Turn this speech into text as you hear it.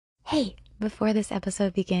Hey, before this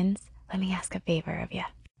episode begins, let me ask a favor of you.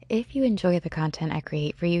 If you enjoy the content I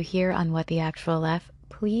create for you here on What the Actual Left,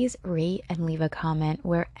 please rate and leave a comment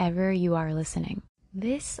wherever you are listening.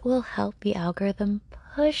 This will help the algorithm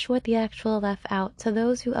push What the Actual Left out to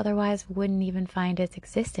those who otherwise wouldn't even find its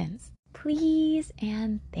existence. Please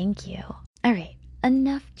and thank you. All right,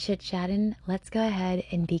 enough chit-chatting. Let's go ahead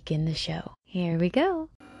and begin the show. Here we go.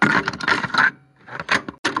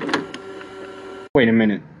 Wait a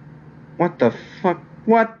minute. What the fuck?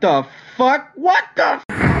 What the fuck? What the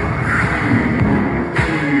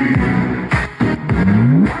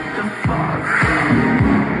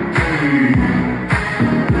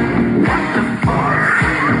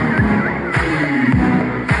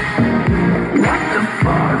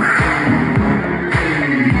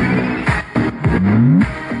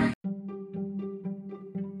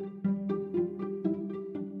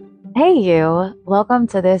Hey you, welcome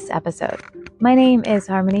to this episode. My name is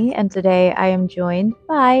Harmony, and today I am joined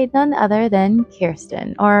by none other than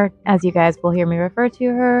Kirsten, or as you guys will hear me refer to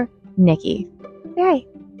her, Nikki. Hey.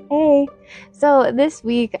 So this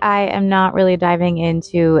week I am not really diving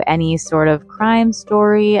into any sort of crime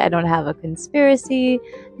story. I don't have a conspiracy,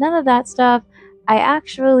 none of that stuff. I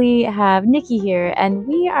actually have Nikki here, and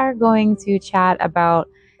we are going to chat about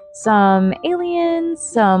some aliens,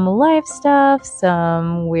 some life stuff,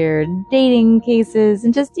 some weird dating cases,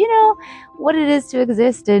 and just, what it is to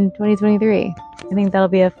exist in 2023. I think that'll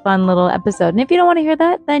be a fun little episode. And if you don't want to hear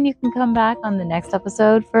that, then you can come back on the next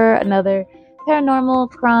episode for another paranormal,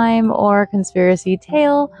 crime, or conspiracy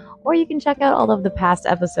tale, or you can check out all of the past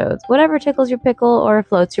episodes, whatever tickles your pickle or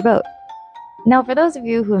floats your boat. Now, for those of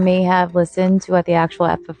you who may have listened to What the Actual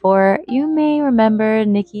F before, you may remember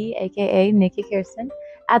Nikki, aka Nikki Kirsten,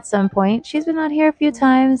 at some point. She's been on here a few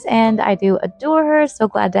times, and I do adore her. So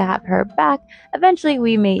glad to have her back. Eventually,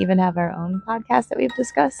 we may even have our own podcast that we've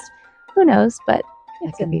discussed. Who knows? But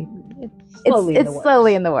it's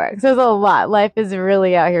slowly in the works. There's a lot. Life is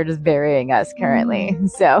really out here just burying us currently.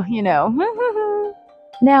 So,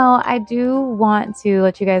 Now, I do want to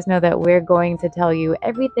let you guys know that we're going to tell you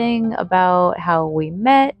everything about how we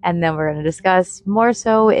met, and then we're going to discuss more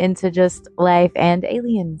so into just life and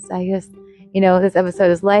aliens. I just, this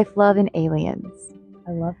episode is life, love, and aliens.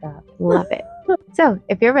 I love that. Love it. So,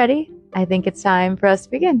 if you're ready, I think it's time for us to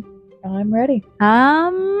begin. I'm ready.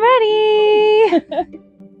 I'm ready.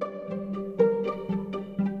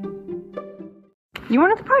 You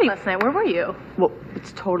weren't at the party last night. Where were you? Well,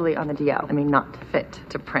 it's totally on the DL. I mean, not fit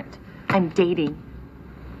to print. I'm dating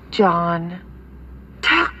John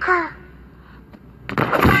Tucker.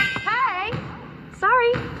 Hey!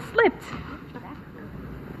 Sorry, slipped.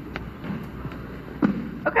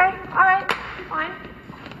 Okay, all right, fine.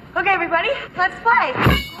 Okay, everybody, let's play.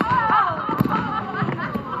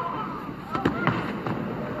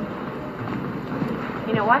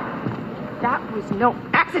 You know what? That was no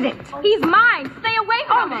accident. He's mine. Stay away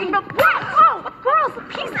from him. What? Oh, girls,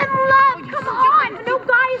 peace and love. Come on. No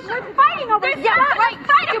guys are fighting over There's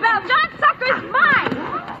fighting about. John Tucker's mine.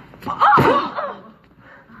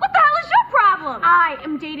 What the hell is your problem? I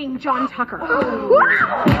am dating John Tucker.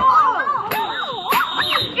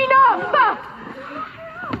 Enough!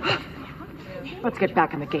 Let's get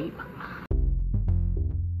back in the game.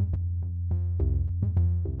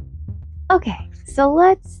 Okay, so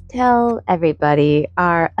let's tell everybody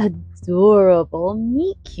our adorable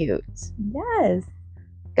meet cute. Yes.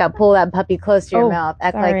 Gotta pull that puppy close to your mouth.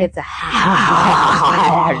 Act sorry. like it's a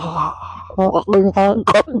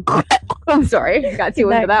I'm sorry, got too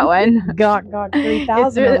into that one. Got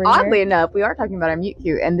 3,000 over Oddly here. enough, we are talking about our meet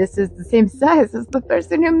cute, and this is the same size as the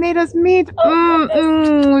person who made us meet.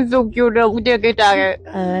 So cute,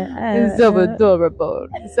 it's so adorable.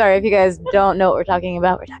 Sorry if you guys don't know what we're talking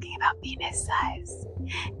about. We're talking about penis size.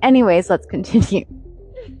 Anyways, let's continue.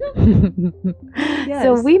 Yes.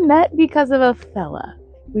 So we met because of a fella.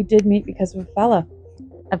 We did meet because of a fella.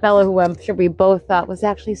 A fellow who I'm sure we both thought was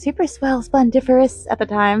actually super swell, splendiferous at the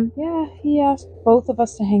time. Yeah, he asked both of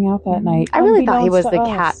us to hang out that night. I really thought he was unbeknownst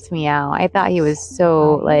the to us. cat's meow. I thought he was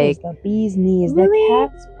so, He was the bee's knees, Really? the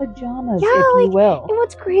cat's pajamas, Yeah, if you will. And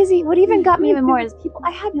what's crazy, what even got me even more is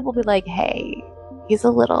I had people be like, hey, he's a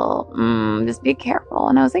little, just be careful.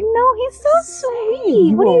 And I was like, no, he's so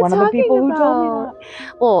sweet. You What were are you one of the talking people about? who told me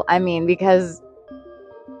Well, I mean, because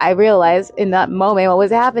I realized in that moment what was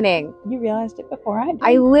happening. You realized it before I did.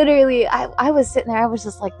 I literally, I was sitting there, I was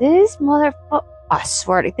just like, this motherfucker, I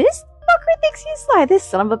swear to this fucker thinks he's sly. This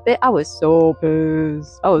son of a bitch. I was so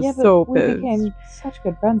pissed. I was yeah, but so we pissed. became such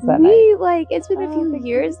good friends that night. It's been a few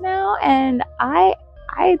years now, and I'm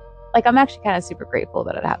actually kind of super grateful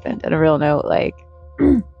that it happened. On a real note,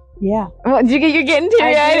 Yeah. What, you're getting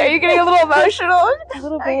teary eyed? Are you getting a little emotional? A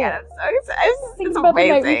little Oh bit. my God, I'm so excited. Think It's about the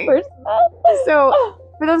night we amazing. first met. So,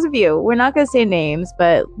 for those of you, we're not going to say names,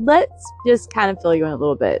 but let's just kind of fill you in a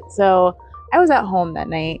little bit. So, I was at home that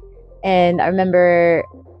night, and I remember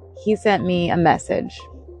he sent me a message.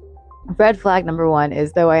 Red flag number one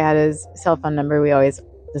is, though I had his cell phone number, we always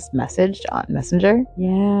just messaged on Messenger,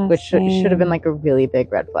 Yeah. which should have been like a really big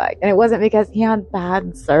red flag. And it wasn't because he had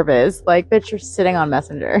bad service. Like, bitch, you're sitting on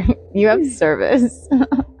Messenger. You have service.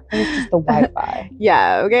 It was just the Wi-Fi.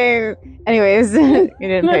 Yeah, okay. Anyways, he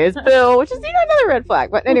didn't pay his bill, which is another red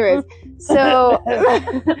flag. But anyways, so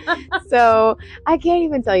I can't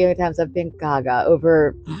even tell you how many times I've been gaga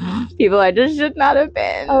over people I just should not have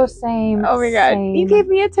been. Oh, same. Oh my God. same. You gave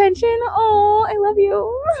me attention. Oh, I love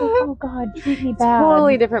you. It's like, oh God, treat me bad.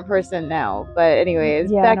 Totally different person now. But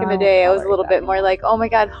anyways, Yeah, back in the no, day, I was a sorry, little bit more like, oh my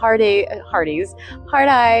God, hard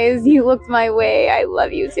eyes. You looked my way. I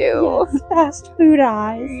love you too. Yes, fast food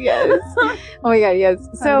eyes. Yes. Oh my God, yes.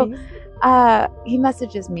 So he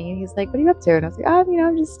messages me. He's like, what are you up to? And I was like, oh,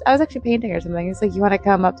 I was actually painting or something. He's like, you want to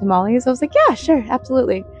come up to Molly's? I was like, yeah, sure,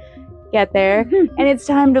 absolutely. Get there, and it's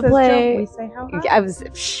time to play. We say how high? I was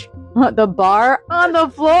the bar on the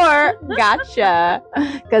floor. Gotcha.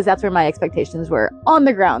 Because that's where my expectations were, on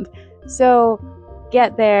the ground. So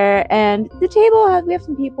get there, and the table we have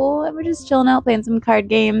some people, and we're just chilling out, playing some card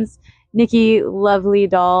games. Nikki, lovely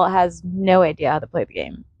doll, has no idea how to play the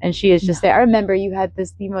game, and she is just there. I remember you had the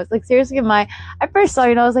most, like, seriously, I first saw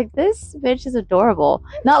you, and I was like, this bitch is adorable.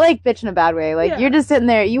 Not like bitch in a bad way. Like, you're just sitting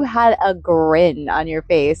there, you had a grin on your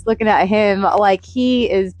face, looking at him like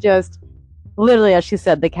he is just, literally, as she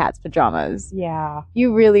said, the cat's pajamas. Yeah.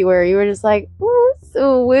 You really were. You were just like, ooh,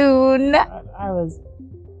 swoon. I was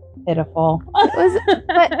pitiful.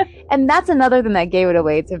 And that's another thing that gave it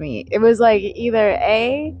away to me. It was like, either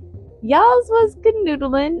A, y'all's was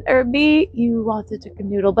canoodling, or B, you wanted to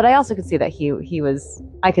canoodle. But I also could see that he was,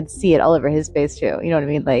 I could see it all over his face too. You know what I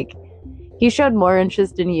mean? Like, he showed more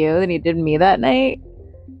interest in you than he did me that night.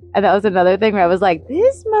 And that was another thing where I was like,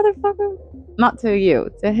 this motherfucker, not to you,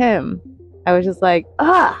 to him. I was just like,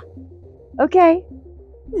 okay,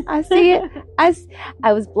 I see it.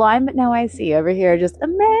 I was blind, but now I see over here, just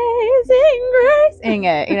amazing grace, sing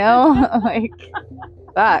it, like,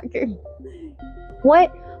 fuck.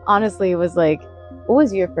 What honestly was like, what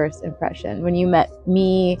was your first impression when you met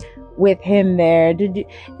me with him there? Did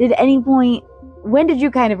any point, when did you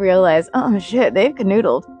kind of realize, oh shit, they've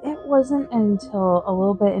canoodled? It wasn't until a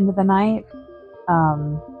little bit into the night,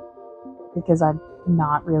 because I'm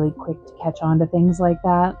not really quick to catch on to things like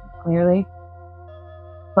that, clearly.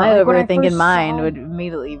 But My like, when I overthinking first mind saw- would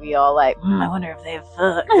immediately be all like, I wonder if they've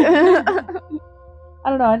fucked. I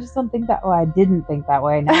don't know, I just don't think that way. I didn't think that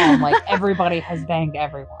way. Now I'm like, everybody has banged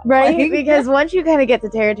everyone. Right? Like, Because once you kind of get to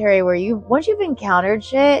territory where once you've encountered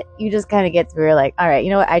shit, you just kind of get to where you're like, all right, you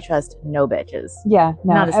know what? I trust no bitches. yeah,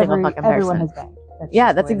 no, Not a single fucking everyone person. has banged. Yeah,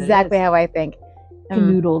 just that's the way that it exactly is. how I think.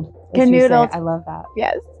 Canoodled. as you say. Canoodled. I love that.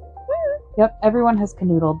 Yes. Yep, everyone has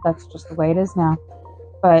canoodled. That's just the way it is now.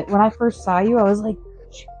 But when I first saw you, I was like,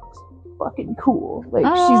 she looks fucking cool. Like,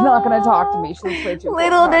 she's not going to talk to me. She looks way too cool to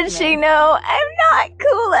Little talk did to she me. know, I'm not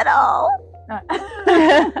cool at all.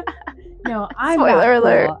 No, I'm Spoiler not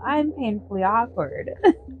alert. cool. I'm painfully awkward.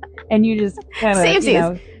 And you just kind of,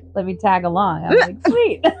 Samesies. let me tag along. I'm like,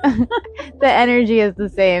 sweet. The energy is the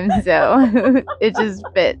same, so it just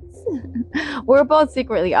fits. We're both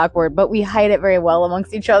secretly awkward, but we hide it very well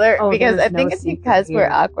amongst each other Oh, because I there's think no it's secret because we're here.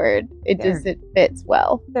 awkward. It fits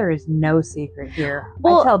well. There is no secret here.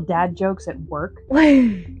 Well- I tell dad jokes at work.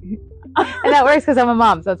 And that works because I'm a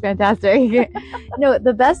mom, so it's fantastic. No,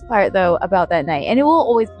 the best part though about that night, and it will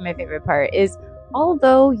always be my favorite part, is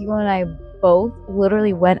although you and I both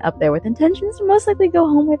literally went up there with intentions to most likely go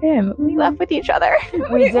home with him, we left with each other.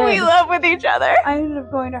 We did. We left with each other. I ended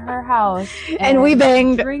up going to her house. And we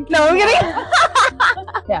banged. drinking No, I'm wine.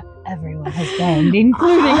 kidding. Yeah, everyone has banged,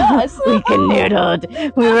 including us. We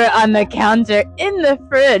canoodled. We were on the counter in the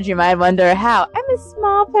fridge. You might wonder how. I'm a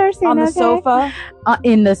small person. On the okay? sofa,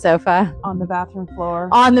 In the sofa. on the bathroom floor.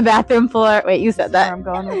 On the bathroom floor. Wait, you said That's that.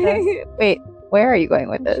 where I'm going with this. Wait, where are you going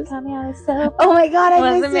with this? Caught me on the sofa. Oh my god, I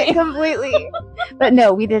Wasn't missed it me. completely. But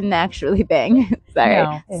no, we didn't actually bang. Sorry.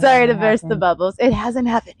 No, it Sorry to hasn't burst the happened. bubbles. It hasn't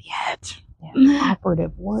happened yet. Yeah,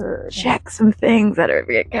 operative word. Check some things that are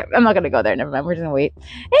being kept. I'm not gonna go there. Never mind. We're just gonna wait.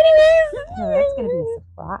 No, that's gonna be a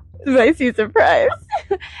surprise. Anyways, spicy surprise.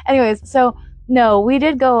 Anyways, so No, we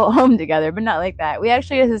did go home together, but not like that. We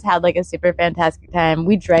actually just had like a super fantastic time.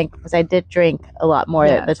 We drank because I did drink a lot more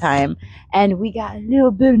at the time, and we got a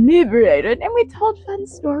little bit inebriated, and we told fun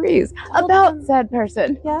stories about said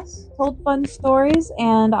person. Yes, told fun stories,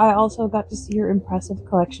 and I also got to see your impressive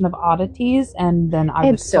collection of oddities, and then I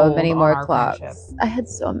had was so sold many on more our clocks. friendship. I had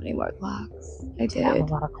so many more clocks. I I have a did.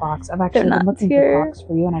 lot of clocks. I've actually not been looking here. for clocks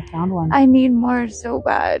for you, and I found one. I need more so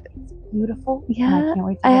bad. Beautiful. and Yeah, I can't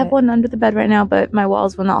wait to I get have it. one under the bed right now, but my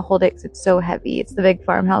walls will not hold it because it's so heavy. It's the big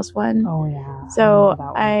farmhouse one. Oh yeah. So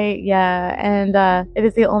I remember that one. and it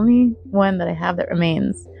is the only one that I have that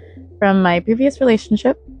remains from my previous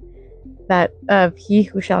relationship. That of he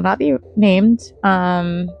who shall not be named.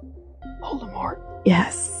 Voldemort.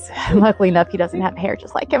 Yes. Luckily enough, he doesn't have hair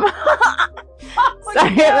just like him.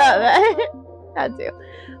 Sorry about that. Had to.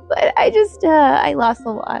 But I just I lost a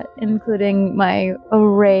lot, including my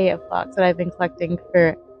array of clocks that I've been collecting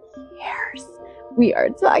for years. We are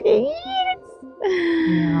talking years.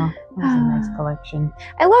 Yeah, that was a nice collection.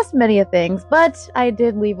 I lost many of things, but I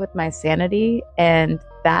did leave with my sanity, and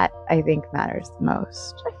that I think matters the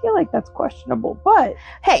most. I feel like that's questionable, but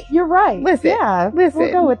Hey, you're right. listen, Yeah, listen.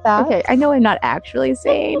 we'll go with that. Okay, I know I'm not actually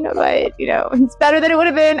sane, but you know, it's better than it would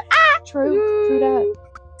have been. True that.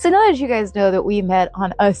 So now that you guys know that we met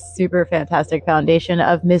on a super fantastic foundation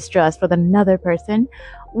of mistrust with another person,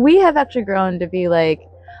 we have actually grown to be like,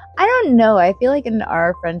 I don't know. I feel like in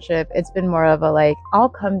our friendship, it's been more of a like, I'll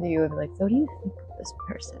come to you and be like, so what do you think of this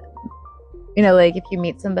person? You know, like if you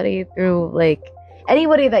meet somebody through like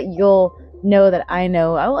anybody that you'll know that I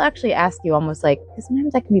know, I will actually ask you almost like, because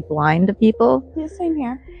sometimes I can be blind to people. Yeah, same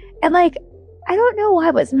here. And like, I don't know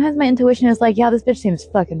why, but sometimes my intuition is like, yeah, this bitch seems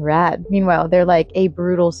fucking rad. Meanwhile, they're like a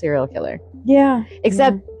brutal serial killer. Yeah.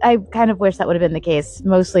 Except I kind of wish that would have been the case.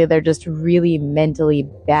 Mostly they're just really mentally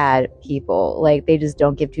bad people. Like they just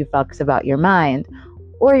don't give two fucks about your mind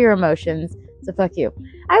or your emotions. So fuck you.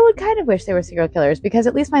 I would kind of wish they were serial killers because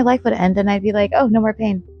at least my life would end and I'd be like, oh, no more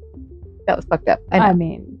pain. That was fucked up. I know. I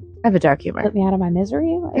mean, I have a dark humor. put me out of my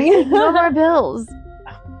misery. No more bills.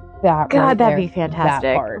 That God, right that'd there, be fantastic,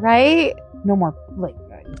 that part. right? No more. Like,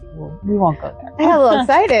 we won't go there. I got a little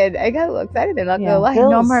excited. I'm not Yeah, gonna lie. No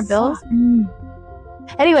bills more bills.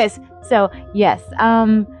 suck. Anyways, so yes,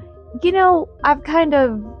 you know,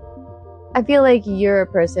 I feel like you're a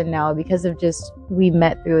person now because of just we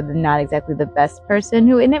met through the not exactly the best person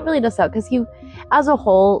who, and it really does suck because he, as a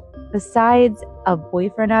whole, besides a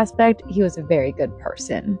boyfriend aspect, he was a very good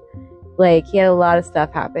person. Like he had a lot of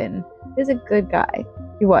stuff happen. He was a good guy.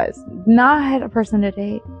 He was not a person to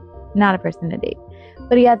date,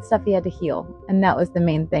 but he had stuff he had to heal, and that was the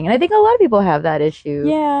main thing. And I think a lot of people have that issue.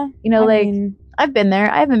 Yeah. You know, I like mean, I've been there.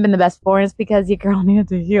 I haven't been the best for it. It's because your girl needed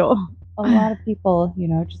to heal. a lot of people,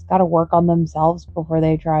 just got to work on themselves before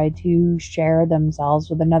they try to share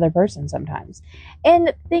themselves with another person sometimes. And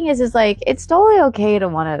the thing is like, it's totally okay to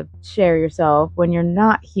want to share yourself when you're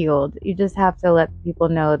not healed. You just have to let people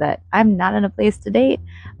know that I'm not in a place to date.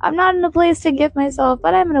 I'm not in a place to give myself,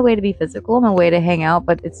 but I'm in a way to be physical. I'm in a way to hang out,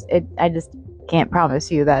 but I just can't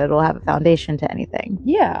promise you that it'll have a foundation to anything.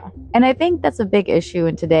 Yeah. And I think that's a big issue.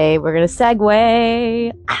 And today we're going to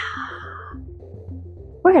segue.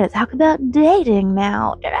 We're going to talk about dating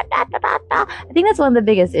now. I think that's one of the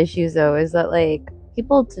biggest issues, though, is that, like,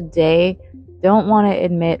 people today don't want to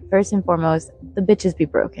admit, first and foremost, the bitches be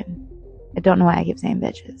broken. I don't know why I keep saying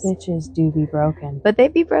bitches. Bitches do be broken. But they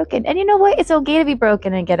be broken. And you know what? It's okay to be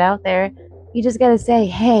broken and get out there. You just gotta say,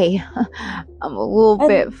 hey, I'm a little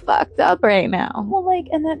bit fucked up right now. Well,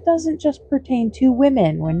 and that doesn't just pertain to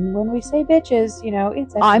women. When we say bitches,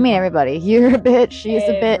 it's. Oh, I mean everybody. You're a bitch. She's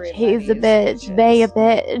a bitch. He's a bitch. Everybody's They a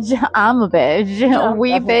bitch. I'm a bitch.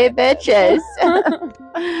 We be bitches.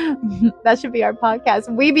 That should be our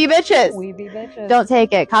podcast. We be bitches. We be bitches. Don't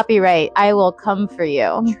take it. Copyright. I will come for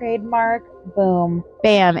you. Trademark. Boom.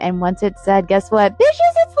 Bam. And once it's said, guess what?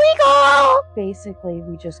 Bitches, it's legal. Basically,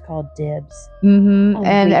 we just call dibs. Mm-hmm. Oh,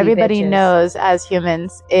 And we be everybody bitches. knows, as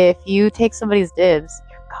humans, if you take somebody's dibs,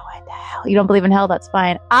 you're going to hell. You don't believe in hell? That's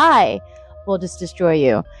fine. I will just destroy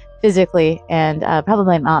you physically and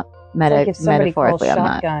probably not It's like if somebody calls metaphorically. I'm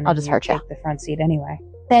not. shotgun, I'll just hurt you. take the front seat anyway.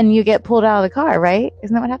 Then you get pulled out of the car, right?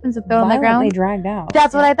 Isn't that what happens if they're on the Violently ground? dragged out.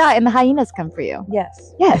 That's what I thought. And the hyenas come for you.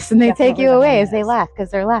 Yes. Yes, and they take Definitely you the away as they hyenas. laugh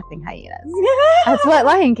because they're laughing hyenas. That's what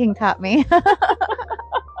Lion King taught me.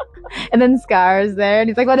 And then Scar's there, and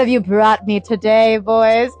he's like, "What have you brought me today,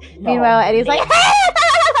 boys?" Meanwhile, Eddie's like,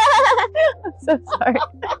 "I'm so sorry."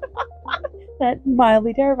 That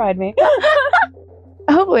mildly terrified me.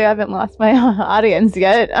 Hopefully, I haven't lost my audience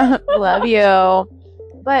yet. Love you.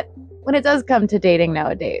 But when it does come to dating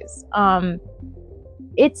nowadays,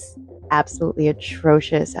 it's absolutely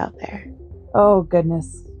atrocious out there. Oh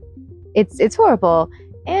goodness. It's horrible.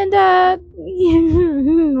 And I'm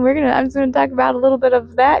just gonna talk about a little bit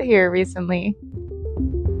of that here recently.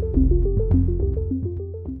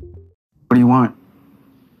 What do you want?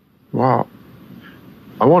 Well,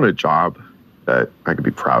 I want a job that I could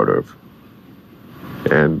be proud of.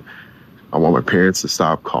 And I want my parents to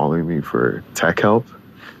stop calling me for tech help.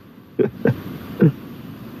 And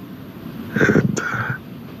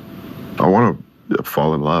I want to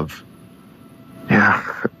fall in love. Yeah,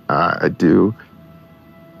 I do.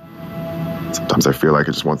 Sometimes I feel like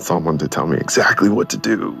I just want someone to tell me exactly what to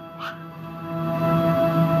do.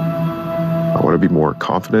 I want to be more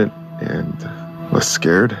confident and less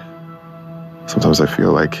scared. Sometimes I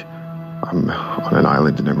feel like I'm on an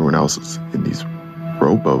island and everyone else is in these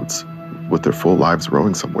rowboats with their full lives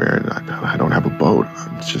rowing somewhere, and I don't have a boat.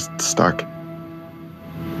 I'm just stuck,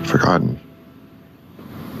 forgotten.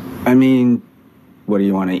 I mean, what do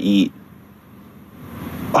you want to eat?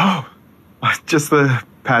 Oh, just the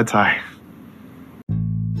pad thai.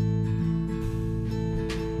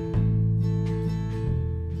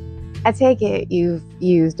 I take it you've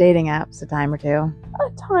used dating apps a time or two. A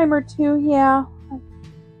time or two, yeah. I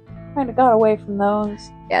kind of got away from those.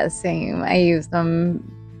 Yeah, same. I used them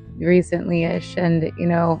recently-ish, and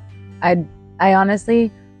I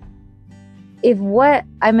honestly,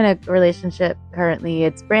 I'm in a relationship currently,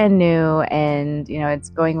 it's brand new and it's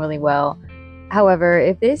going really well. However,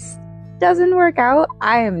 if this doesn't work out,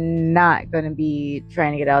 I am not going to be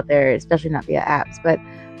trying to get out there, especially not via apps. But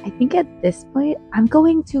I think at this point, I'm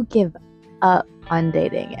going to give up on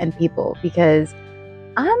dating and people because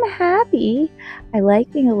I'm happy. I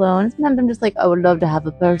like being alone. Sometimes I'm just like, I would love to have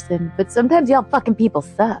a person. But sometimes y'all fucking people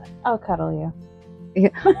suck. I'll cuddle you.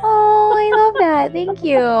 Oh, I love that. Thank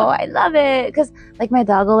you. I love it. Because, like, my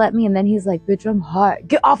dog will let me, and then he's like, bitch, I'm hot.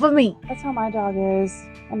 Get off of me. That's how my dog is.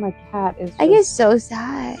 And my cat is just I get so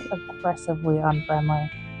sad. aggressively unfriendly.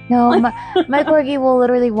 No, my corgi will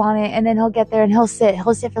literally want it, and then he'll get there and he'll sit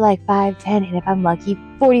for like 5, 10, and if I'm lucky,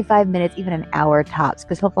 45 minutes, even an hour tops,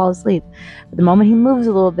 because he'll fall asleep. But the moment he moves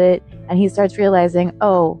a little bit and he starts realizing,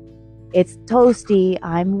 oh, it's toasty,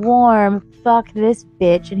 I'm warm, fuck this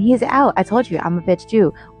bitch, and he's out. I told you, I'm a bitch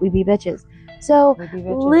too. We be bitches. So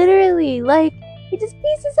literally, like, he just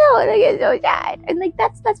pieces out, and I get so sad. And like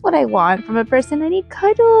that's what I want from a person. I need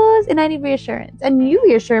cuddles and I need reassurance. And you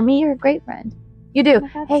reassure me, you're a great friend. You do.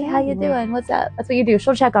 Oh, hey, how you doing? What's up? That's what you do.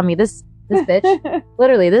 She'll check on me. This bitch.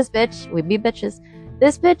 Literally, this bitch. We be bitches.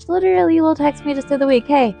 This bitch literally will text me just through the week.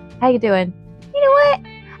 Hey, how you doing? You know what?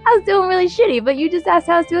 I was doing really shitty, but you just asked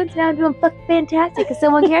how I was doing, so now I'm doing fucking fantastic because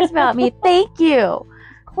someone cares about me. Thank you. Of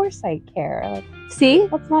course I care. Like, see?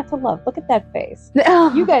 What's not to love? Look at that face.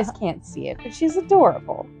 Oh. You guys can't see it, but she's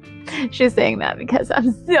adorable. She's saying that because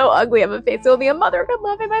I'm so ugly of a face. Only a mother could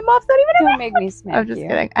love it. My mom's not even Don't make me smack I'm just you.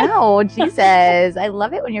 kidding. Ow, Jesus. I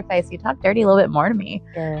love it when you're feisty. You talk dirty a little bit more to me.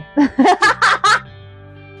 Sure.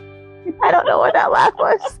 I don't know what that laugh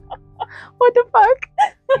was. What the fuck?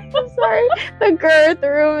 I'm sorry. The grr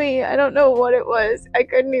threw me. I don't know what it was. I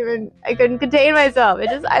couldn't contain myself.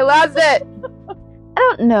 I lost it. I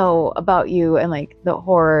don't know about you and like the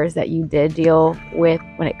horrors that you did deal with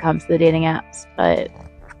when it comes to the dating apps, but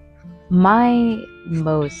my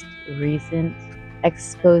most recent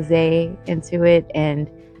expose into it and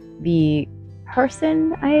the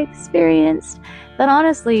person I experienced, that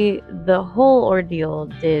honestly, the whole ordeal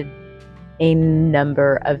did a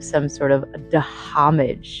number of some sort of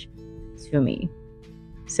homage to me.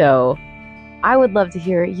 So I would love to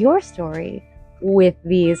hear your story with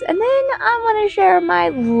these, and then I'm going to share my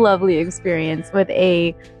lovely experience with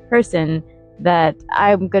a person that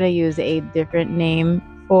I'm going to use a different name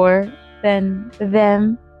for than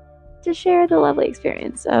them to share the lovely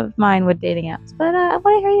experience of mine with dating apps. But I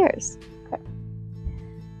want to hear yours. Okay.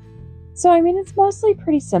 So, I mean, it's mostly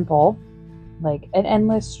pretty simple. Like an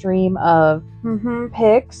endless stream of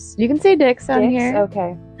pics. You can say dicks on here.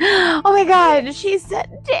 Okay. Oh my god, she said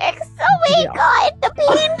dicks. Oh my god, the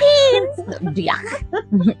peens.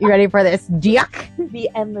 Dick. You ready for this? Dick. The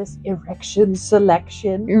endless erection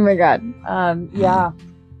selection. Oh my god. Yeah.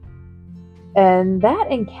 And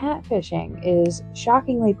that and catfishing is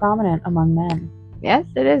shockingly prominent among men. Yes,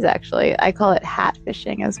 it is actually. I call it hat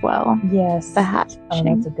fishing as well. Yes. The hat Oh,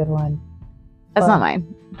 fishing. that's a good one. That's not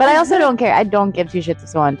mine. But I also don't care. I don't give two shits if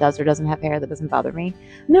someone does or doesn't have hair. That doesn't bother me.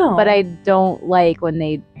 No. But I don't like when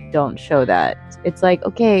they don't show that. It's like,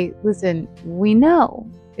 okay, listen, we know.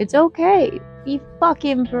 It's okay. Be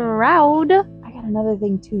fucking proud. I got another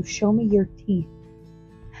thing too. Show me your teeth.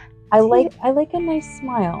 I like a nice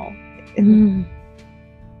smile.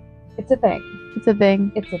 It's a thing. It's a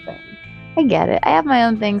thing. It's a thing. I get it. I have my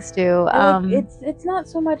own things too. It's not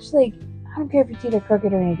so much like, I don't care if your teeth are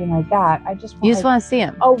crooked or anything like that. I just want, You just want to see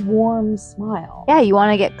him. a warm smile. Yeah, you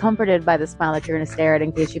want to get comforted by the smile that you're going to stare at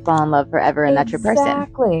in case you fall in love forever and that's your person.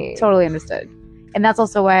 Exactly. Totally understood. And that's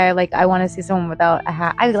also why I want to see someone without a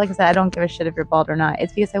hat. Like I said, I don't give a shit if you're bald or not.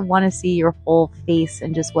 It's because I want to see your whole face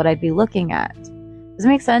and just what I'd be looking at. Does it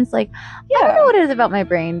make sense? Like, I don't know what it is about my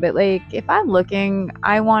brain, but like, if I'm looking,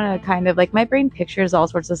 I want to kind of like, my brain pictures all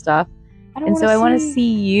sorts of stuff. And so I want to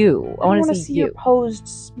see you. I want to see you. Your posed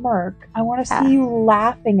smirk. I want to see you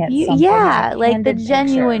laughing at something. Yeah, like the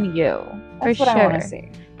genuine you. That's for what sure. I want to see.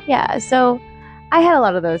 Yeah, so I had a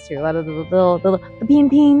lot of those too. A lot of the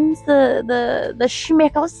beans, the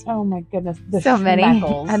schmeckles. Oh my goodness, so many,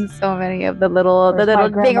 and so many of the little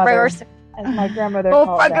bingers. As my grandmother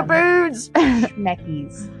called them.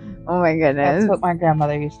 Schmeckies. Oh my goodness. That's what my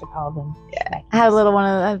grandmother used to call them. Yeah. I had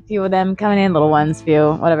a few of them coming in, little ones,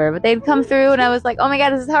 whatever. But they'd come through and I was like, oh my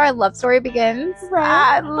God, this is how our love story begins. Right.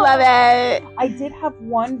 I love it. I did have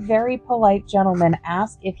one very polite gentleman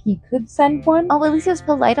ask if he could send one. Oh, at least he was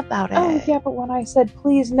polite about it. Oh, yeah, but when I said,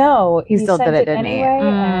 please no, he still sent did it, didn't anyway, he?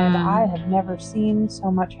 And I have never seen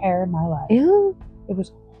so much hair in my life. Ew. It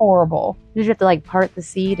was horrible. Did you have to like part the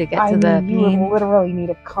C to get to the you would literally need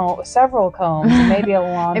a comb, several combs, and maybe a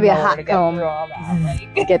lawnmower maybe a hot to comb get through all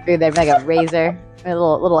that. to get through there, like a razor, a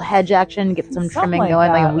little hedge action, get some trimming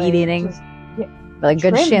going, like weed eating, like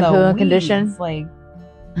good shampoo and condition. Like,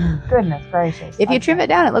 goodness gracious! If you trim it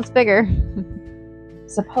down, it looks bigger.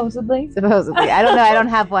 Supposedly, I don't know. I don't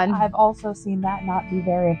have one. I've also seen that not be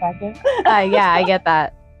very effective. Yeah, I get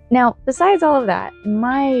that. Now, besides all of that,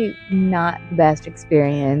 my not best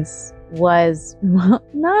experience was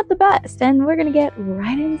not the best, and we're gonna get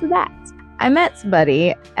right into that. I met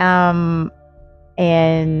somebody, and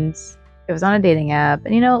it was on a dating app,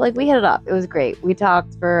 and like we hit it off. It was great. We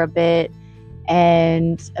talked for a bit,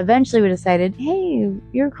 and eventually we decided, hey,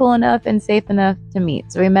 you're cool enough and safe enough to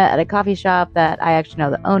meet. So we met at a coffee shop that I actually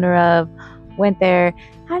know the owner of. Went there,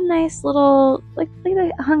 had a nice little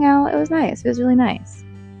hung out. It was nice. It was really nice.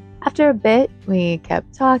 After a bit, we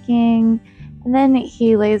kept talking, and then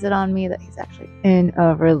he lays it on me that he's actually in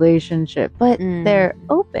a relationship, but they're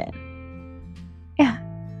open. Yeah,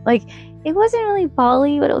 like, it wasn't really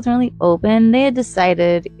poly, but it was really open. They had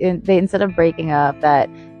decided, instead of breaking up,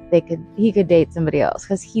 that he could date somebody else,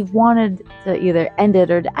 because he wanted to either end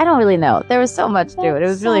it or I don't really know. There was so much to it. It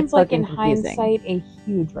was really fucking confusing. Hindsight, a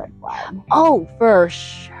huge red flag. Oh, for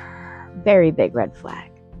sure. Very big red flag.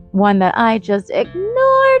 One that I just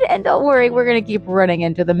ignored, and don't worry, we're going to keep running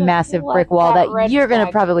into the massive brick wall that you're going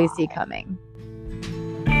to probably see coming.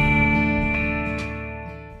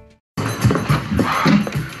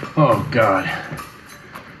 Oh, God.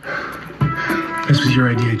 This was your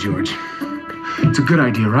idea, George. It's a good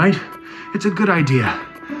idea, right? It's a good idea.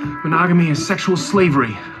 Monogamy is sexual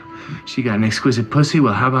slavery. She got an exquisite pussy,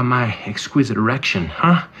 well, how about my exquisite erection,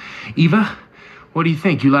 huh? Eva? What do you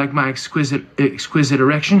think? You like my exquisite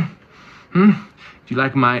erection? Do you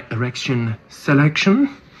like my erection selection?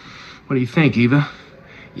 What do you think, Eva?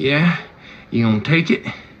 Yeah? You gonna take it?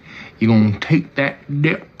 You gonna take that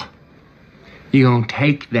dick? You gonna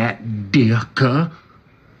take that dick, huh?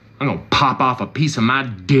 I'm gonna pop off a piece of my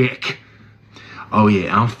dick. Oh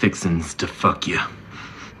yeah, I'm fixin' to fuck you.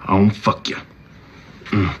 I'm gonna fuck you.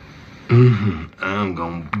 I'm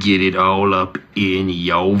gonna get it all up in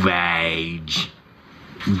your vag.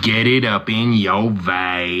 Get it up in your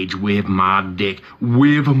vag with my dick.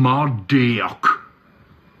 With my dick.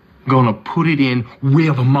 Gonna put it in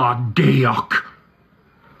with my dick.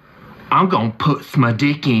 I'm gonna put my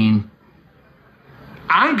dick in.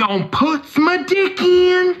 I'm gonna put my dick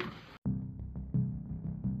in.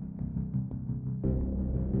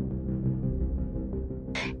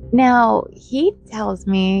 Now, he tells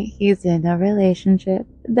me he's in a relationship.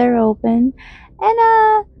 They're open.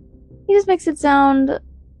 And, he just makes it sound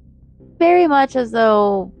very much as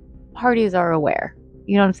though parties are aware.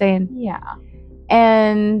 You know what I'm saying? Yeah.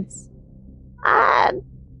 And I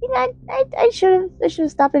should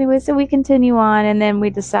have stopped anyway. So we continue on, and then we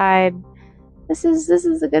decide this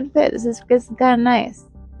is a good fit. This is kind of nice.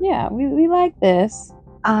 Yeah, we like this.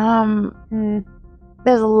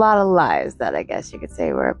 There's a lot of lies that I guess you could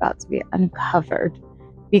say were about to be uncovered,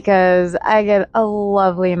 because I get a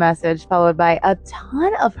lovely message followed by a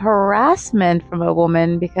ton of harassment from a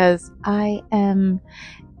woman, because I am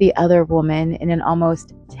the other woman in an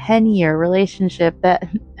almost 10-year relationship that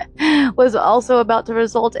was also about to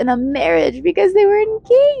result in a marriage because they were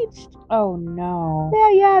engaged. Oh no.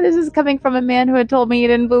 Yeah, this is coming from a man who had told me he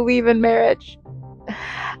didn't believe in marriage.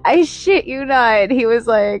 I shit you not. He was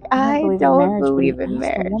like, I don't believe but he in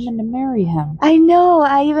asked marriage. a woman to marry him. I know.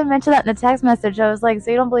 I even mentioned that in the text message. I was like,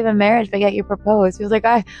 so you don't believe in marriage, but yet you propose. He was like,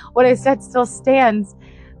 what I said still stands.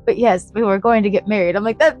 But yes, we were going to get married. I'm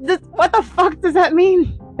like, what the fuck does that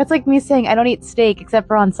mean? That's like me saying I don't eat steak except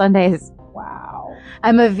for on Sundays. Wow.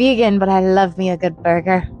 I'm a vegan, but I love me a good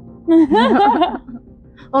burger.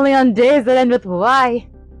 Only on days that end with Y.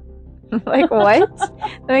 Like, what?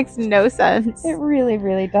 That makes no sense. It really,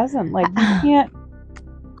 really doesn't. Like, you can't.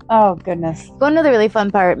 Oh, goodness. Going to the really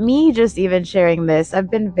fun part, me just even sharing this,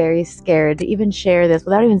 I've been very scared to even share this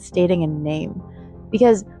without even stating a name.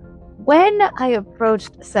 Because when I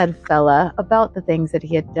approached said fella about the things that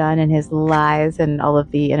he had done and his lies and all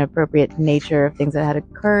of the inappropriate nature of things that had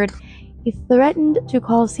occurred, he threatened to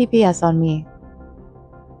call CPS on me.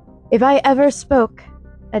 If I ever spoke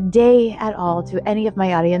a day at all to any of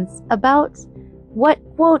my audience about what,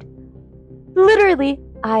 quote, literally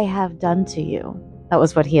I have done to you. That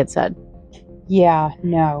was what he had said. Yeah,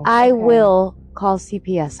 no. I will call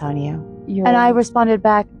CPS on you. And I responded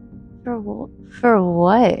back, for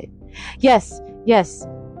what? Yes.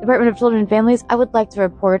 Department of Children and Families, I would like to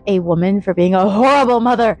report a woman for being a horrible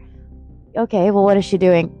mother. Okay, well, what is she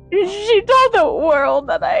doing? She told the world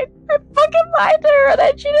that I fucking lied to her and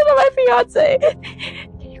I cheated on my fiance.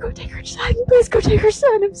 Can you go take her son? Please go take her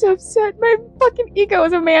son. I'm so upset. My fucking ego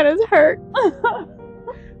as a man is hurt.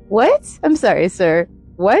 What? I'm sorry, sir.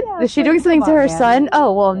 What? Yeah, is she doing something to her son?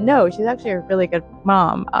 Oh, well, no. She's actually a really good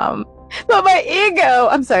mom. But my ego.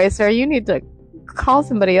 I'm sorry, sir. You need to call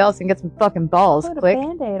somebody else and get some fucking balls. Put Click. a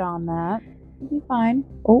Band-Aid on that. You'll be fine.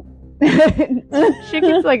 Oh. She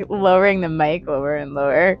keeps like lowering the mic lower and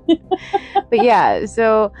lower. But yeah,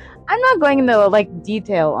 so I'm not going into like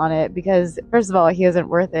detail on it because first of all, he isn't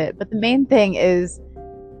worth it. But the main thing is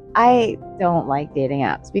I don't like dating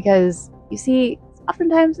apps because you see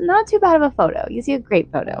oftentimes not too bad of a photo. You see a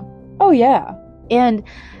great photo. Oh yeah. And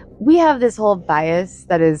we have this whole bias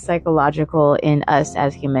that is psychological in us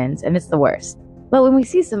as humans, and it's the worst. But when we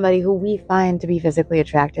see somebody who we find to be physically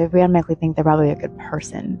attractive, we automatically think they're probably a good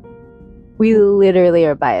person. We literally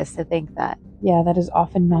are biased to think that. Yeah, that is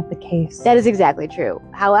often not the case. That is exactly true.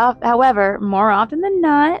 However, more often than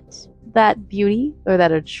not, that beauty or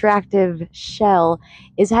that attractive shell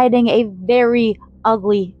is hiding a very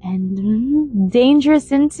ugly and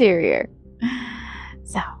dangerous interior.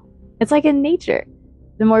 So, it's like in nature.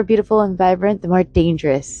 The more beautiful and vibrant, the more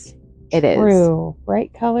dangerous it is. True.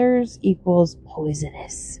 Bright colors equals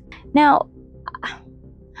poisonous. Now,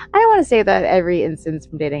 I don't want to say that every instance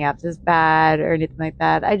from dating apps is bad or anything like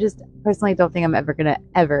that. I just personally don't think I'm ever going to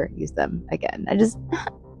ever use them again.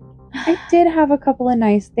 I did have a couple of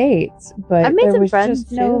nice dates, but I've made there some was friends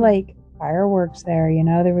just no too. like fireworks there, you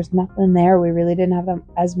know? There was nothing there. We really didn't have them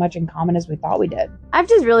as much in common as we thought we did. I've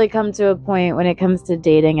just really come to a point when it comes to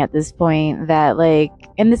dating at this point that like,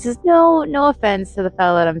 and this is no offense to the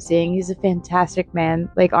fellow that I'm seeing. He's a fantastic man,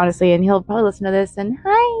 like honestly, and he'll probably listen to this and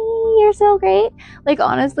hi, you're so great. Like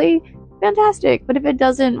honestly, fantastic. But if it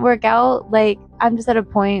doesn't work out, like I'm just at a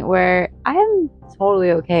point where I am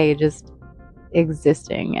totally okay just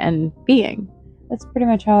existing and being. That's pretty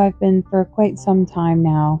much how I've been for quite some time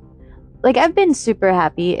now. Like I've been super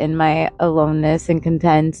happy in my aloneness and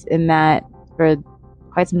content in that for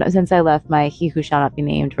quite some time since I left my he who shall not be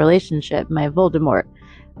named relationship, my Voldemort.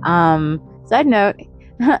 Side note,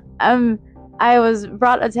 I was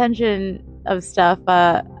brought attention of stuff.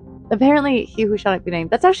 Apparently he who shall not be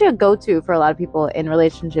named, that's actually a go-to for a lot of people in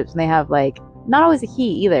relationships, and they have like not always a he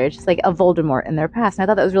either, it's just like a Voldemort in their past. And I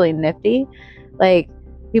thought that was really nifty. Like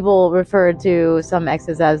people refer to some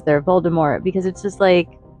exes as their Voldemort because it's just like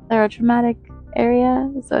they're a traumatic area,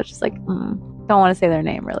 so it's just like don't want to say their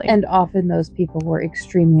name really. And often those people were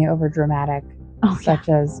extremely overdramatic, such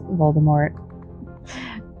as Voldemort.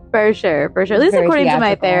 For sure. At least Very according to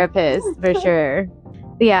my theatrical. therapist, for sure.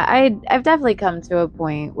 But yeah, I've definitely come to a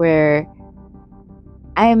point where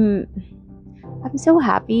I'm so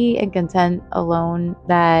happy and content alone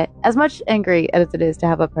that as much and great as it is to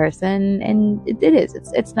have a person, and it is,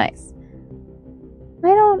 it's nice. I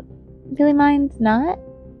don't really mind not.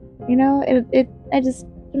 You know, I just,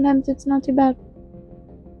 sometimes it's not too bad.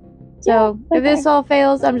 So, Yeah, if this all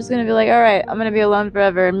fails, I'm just going to be like, alright, I'm going to be alone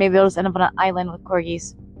forever, and maybe I'll just end up on an island with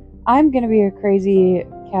corgis. I'm gonna be a crazy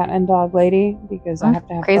cat and dog lady because I have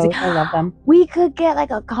to have Crazy. both. I love them. We could get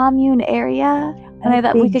like a commune area, and I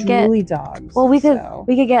thought we could get drooly dogs. well, we could so.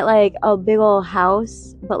 get like a big old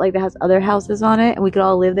house, but like that has other houses on it, and we could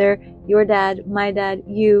all live there. Your dad, my dad,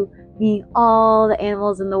 you, me, all the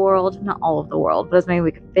animals in the world. Not all of the world, but as many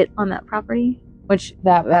we could fit on that property. Which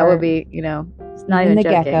that would be, you know, it's not even the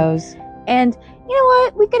joking. geckos. And you know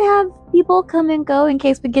what? We could have people come and go in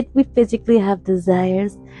case we physically have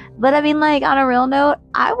desires. But I mean, like, on a real note,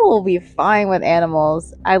 I will be fine with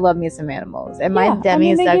animals. I love me some animals. And my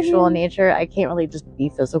demisexual nature, I can't really just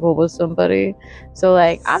be physical with somebody. So,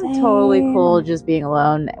 like, I'm totally cool just being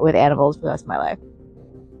alone with animals for the rest of my life.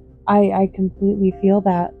 I completely feel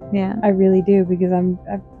that. Yeah. I really do, because I'm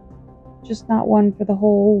just not one for the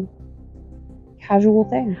whole casual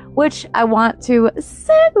thing. Which I want to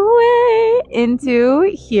segue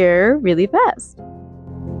into here really fast.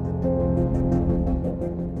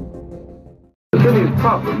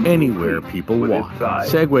 Anywhere people walk.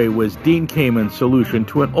 Segway was Dean Kamen's solution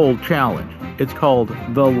to an old challenge. It's called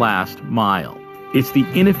the last mile. It's the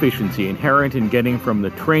inefficiency inherent in getting from the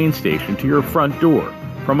train station to your front door,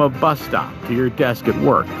 from a bus stop to your desk at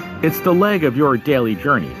work. It's the leg of your daily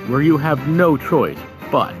journey where you have no choice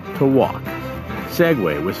but to walk.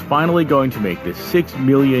 Segway was finally going to make this 6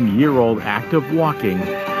 million year old act of walking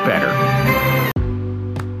better.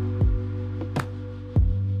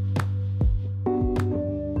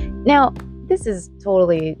 Now, this is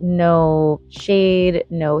totally no shade,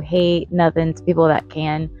 no hate, nothing to people that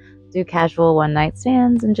can do casual one-night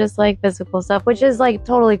stands and just like physical stuff, which is like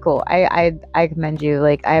totally cool. I commend you.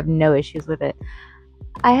 Like, I have no issues with it.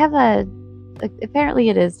 I have apparently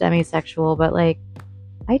it is demisexual, but like,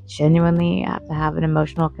 I genuinely have to have an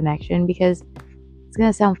emotional connection, because it's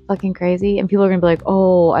gonna sound fucking crazy and people are gonna be like,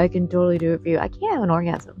 oh, I can totally do it for you. I can't have an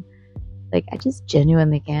orgasm. Like, I just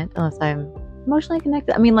genuinely can't unless I'm emotionally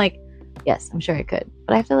connected. I mean, like, yes, I'm sure I could,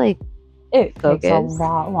 but I have to like focus. Takes a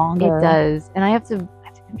lot longer. It does, and I have to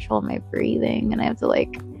control my breathing, and I have to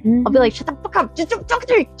like, I'll be like, shut the fuck up, just don't talk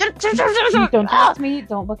to me, don't talk to me,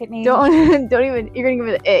 don't look at me, don't even, you're gonna give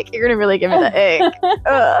me the ick, you're gonna really give me the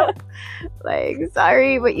ick. Like,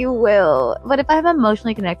 sorry, but you will. But if I'm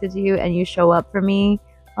emotionally connected to you and you show up for me,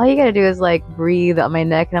 all you gotta do is like breathe on my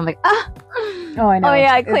neck, and I'm like, oh, I know. Oh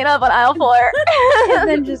yeah, I clean up on aisle 4. It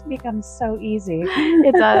then just becomes so easy.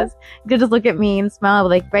 It does. You could just look at me and smile,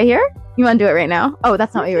 like, right here? You want to do it right now? Oh,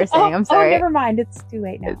 that's not what you were saying. I'm sorry. Oh, never mind. It's too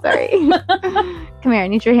late now. Sorry. Come here. I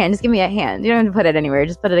need your hand. Just give me a hand. You don't have to put it anywhere.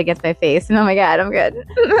 Just put it against my face. And oh my God, I'm good.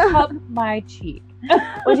 Cup my cheek.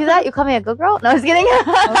 Would you do that? You call me a good girl? No, I was kidding.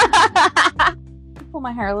 Pull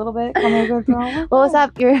my hair a little bit. Call me a good girl. What was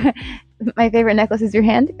up? My favorite necklace is your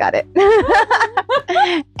hand. Got it.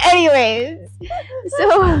 Anyways,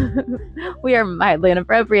 so we are mildly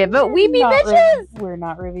inappropriate, but we be bitches. We're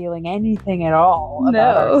not revealing anything at all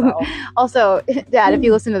about ourselves. Also, Dad, if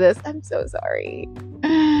you listen to this, I'm so sorry.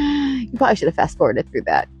 You probably should have fast forwarded through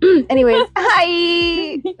that. Anyways, hi.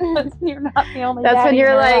 You're not the only. That's when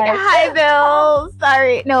you're like, life. hi, Bill.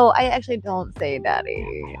 Sorry. No, I actually don't say daddy.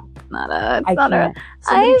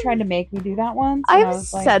 Somebody tried to make me do that once. I've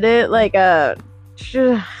said it like a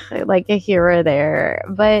here or there,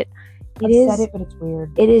 but said it, but it's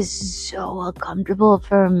weird. It is so uncomfortable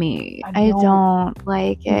for me. I don't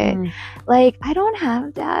like it. Like, I don't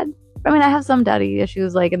have dad. I mean, I have some daddy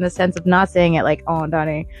issues, like in the sense of not saying it like, oh,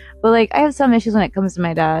 daddy, but like I have some issues when it comes to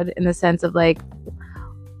my dad, in the sense of like,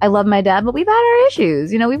 I love my dad, but we've had our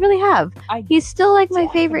issues. You know, we really have. He's still like my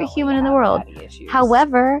favorite human in the world.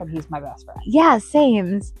 However, but he's my best friend. Yeah,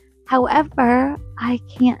 same. However, I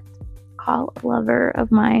can't call a lover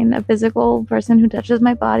of mine a phisically person who touches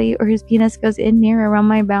my body or whose penis goes in near around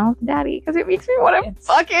my mouth daddy, because it makes me want to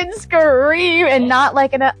fucking scream, and not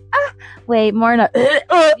like in a more in a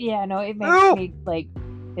yeah, no, it makes me like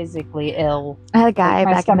physically ill. I had a guy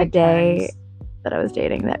back in the day that I was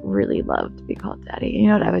dating that really loved to be called daddy. You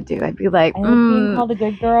know what I would do? I'd be like, I like being called a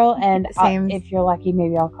good girl, and if you're lucky,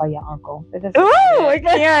 maybe I'll call you uncle. Oh, I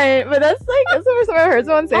can't. But that's like, that's the first time I heard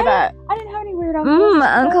someone say that. I didn't have any weird uncles.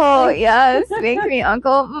 Uncle, yes. Make me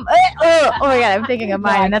uncle. Oh my God, I'm thinking of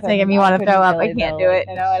mine, and that's making me want to throw up. I can't do it.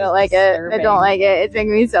 No, I don't like it. I don't like it. It's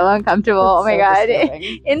making me so uncomfortable. Oh my God.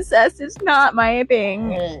 Incest is not my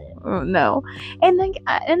thing. No. And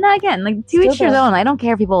again, like, to each their own. I don't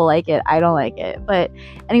care if people like it. I don't like it. But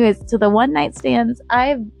anyways, so the one night stands,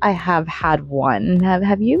 I have had one.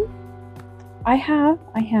 Have you? I have.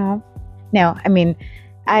 No, I mean,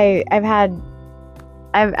 I've had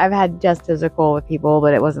just physical with people,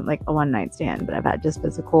 but it wasn't like a one night stand. But I've had just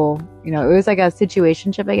physical. You know, it was like a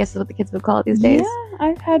situationship, I guess is what the kids would call it these days. Yeah,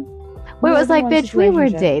 I've had. Well, it was like, bitch, we were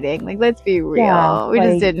dating. Like, let's be real. Yeah, we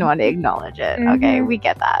just didn't want to acknowledge it. Mm-hmm. Okay, we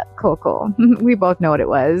get that. Cool. We both know what it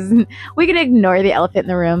was. We can ignore the elephant in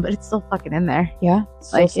the room, but it's still fucking in there. Yeah.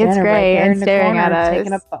 Like, it's gray and staring at us.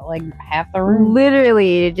 Taking up like half the room.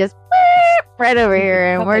 Literally, just right over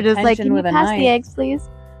here. And we're just like, can you pass the eggs, please?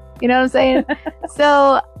 You know what I'm saying?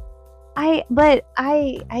 So, I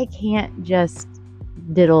can't just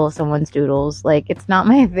diddle someone's doodles. Like, it's not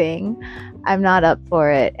my thing. I'm not up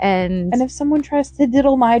for it. And if someone tries to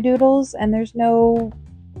diddle my doodles and there's no,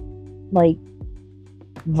 like,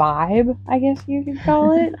 vibe, I guess you could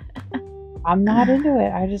call it, I'm not into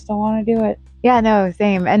it. I just don't want to do it. Yeah, no,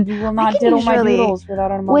 same. And you will not diddle my doodles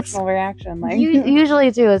without an emotional reaction. Like,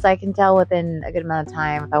 usually too is I can tell within a good amount of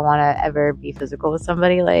time if I want to ever be physical with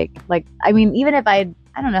somebody. Like I mean, even if I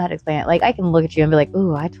don't know how to explain it. Like, I can look at you and be like,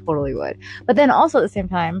 ooh, I totally would. But then also at the same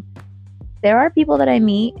time, there are people that I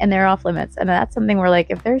meet and they're off limits, and that's something where,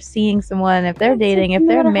 like, if they're seeing someone, if they're dating, if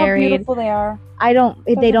they're married, how beautiful they are,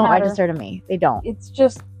 they don't register to me. They don't.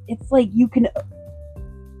 It's like you can.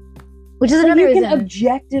 Which is another reason. You can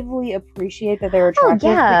objectively appreciate that they're attractive,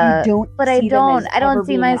 but I don't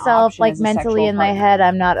see myself, like, mentally in my head.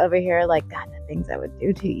 I'm not over here like, God, the things I would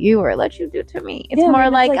do to you or let you do to me. It's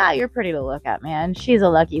more like, you're pretty to look at, man. She's a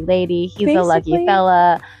lucky lady. He's a lucky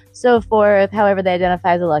fella. So forth, however they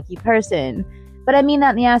identify as a lucky person. But I mean that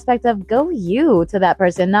in the aspect of go you to that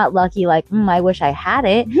person, not lucky like, I wish I had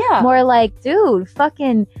it. Yeah. More like, dude,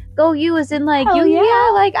 fucking go you as in like,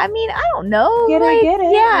 like, I mean, I don't know. Get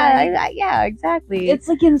it. Yeah, yeah, exactly. It's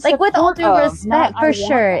like in like with all due respect, for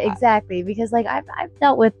sure, that. exactly. Because like I've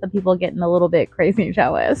dealt with the people getting a little bit crazy,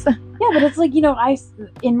 shall we? Yeah, but it's like,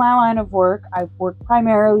 in my line of work, I work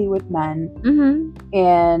primarily with men,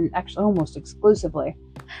 and actually almost exclusively.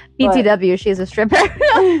 BTW, she's a stripper. No,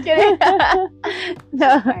 I'm kidding.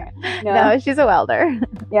 no, she's a welder.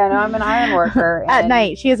 Yeah, no, I'm an iron worker. At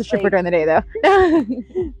night, she is a stripper during the day, though.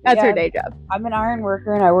 That's her day job. I'm an iron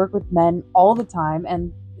worker, and I work with men all the time,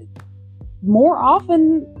 and more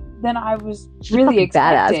often than I was really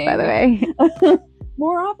expecting. Badass, by the way.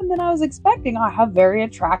 More often than I was expecting. I have very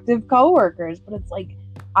attractive coworkers, but it's like,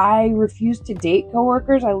 I refuse to date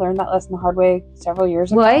coworkers. I learned that lesson the hard way several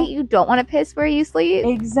years ago. What? You don't want to piss where you sleep?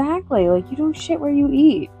 Exactly. Like, you don't shit where you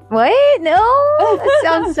eat. What? No? That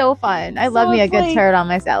sounds so fun. I love me a good turd on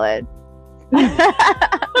my salad. But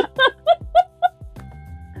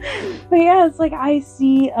yeah, it's like I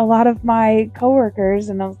see a lot of my coworkers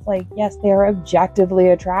and I was like, yes, they are objectively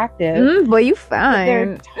attractive. Well, you fine.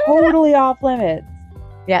 They're totally off limits.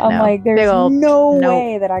 Yeah, I'm like, there's no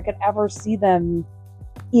way that I could ever see them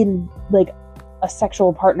in like a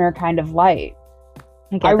sexual partner kind of light.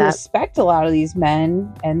 I respect a lot of these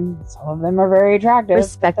men, and some of them are very attractive.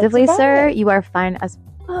 Respectively, sir, you are fine as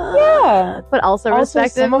yeah, but also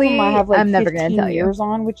respectively, some of them I have like I'm never going to tell you. Years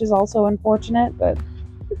on, which is also unfortunate. But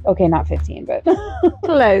okay, not 15, but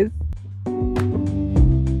close.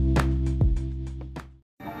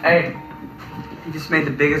 Hey, you just made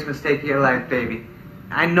the biggest mistake of your life, baby.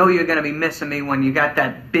 I know you're gonna be missing me when you got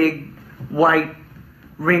that big, white,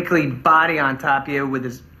 wrinkly body on top of you with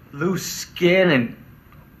this loose skin and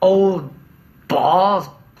old balls.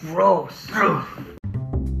 Gross.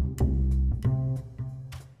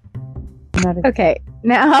 Okay,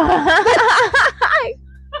 now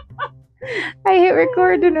I hit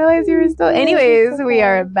record, didn't realize you were still. Anyways, we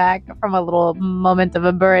are back from a little moment of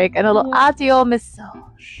a break and a little audio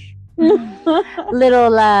massage. Little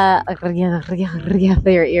their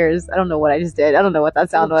ears. I don't know what I just did. I don't know what that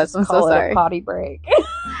sound was. I'm so sorry. A potty break.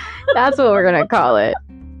 That's what we're gonna call it.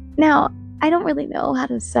 Now, I don't really know how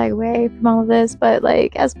to segue from all of this, but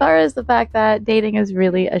like, as far as the fact that dating is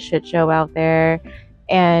really a shit show out there,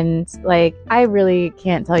 and like, I really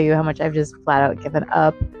can't tell you how much I've just flat out given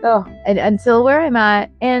up. And until where I'm at,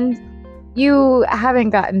 and you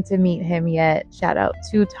haven't gotten to meet him yet. Shout out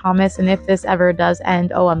to Thomas. And if this ever does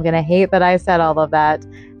end, I'm going to hate that I said all of that.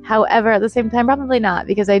 However, at the same time, probably not,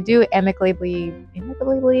 because I do amicably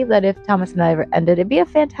believe that if Thomas and I ever ended, it'd be a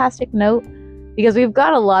fantastic note, because we've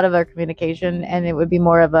got a lot of our communication, and it would be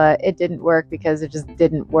more of a, it didn't work because it just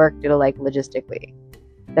didn't work due to like logistically.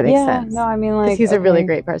 That makes sense. No, I mean, like, he's a really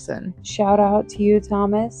great person. Shout out to you,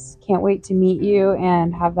 Thomas. Can't wait to meet you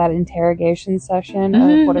and have that interrogation session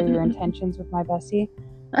of what are your intentions with my bestie.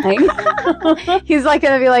 Like, he's like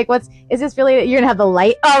gonna be like, is this really, you're gonna have the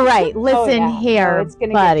light? All right, listen here, it's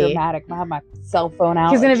gonna buddy. get dramatic. I have my cell phone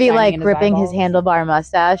out. He's gonna be like gripping his handlebar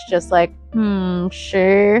mustache, just like,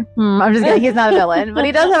 sure. I'm just kidding. He's not a villain, but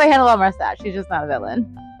he does have a handlebar mustache. He's just not a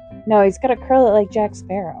villain. No, he's gotta curl it like Jack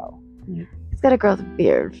Sparrow. He's gotta grow the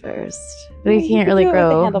beard first, but he can't really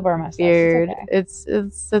grow handlebar mustache. beard. It's okay.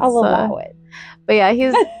 It's I'll allow it. But yeah,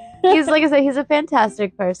 He's, like I said, he's a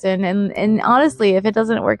fantastic person. And honestly, if it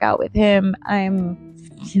doesn't work out with him,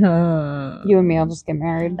 you and me will just get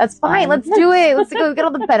married. That's fine. Let's do it. Let's go get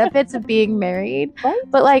all the benefits of being married. Right?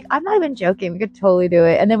 But like, I'm not even joking. We could totally do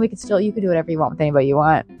it, and then you could do whatever you want with anybody you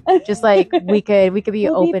want. Just like we could be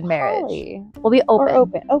open marriage. We'll be open. Or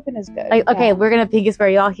open. Open is good. Like, okay, we're gonna pinky swear.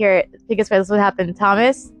 Y'all hear it? Pinky swear. This is what happened.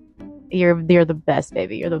 Thomas, you're the best,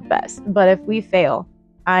 baby. You're the best. But if we fail,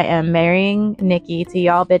 I am marrying Nikki to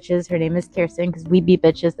y'all bitches. Her name is Kirsten because we be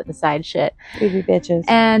bitches that decide shit. We be bitches.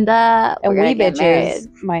 And we bitches married.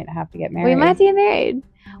 might have to get married. We might get married.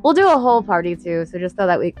 We'll do a whole party too. So just so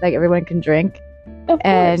that everyone can drink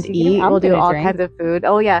and eat. We'll do all kinds of food.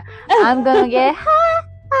 Oh yeah. I'm gonna get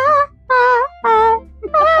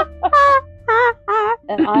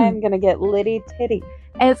and I'm gonna get litty titty.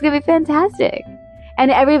 And it's gonna be fantastic. And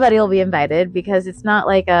everybody will be invited because it's not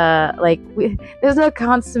like there's no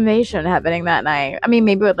consummation happening that night. I mean,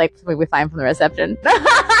 maybe with something we find from the reception.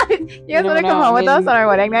 You guys want to come home with us on our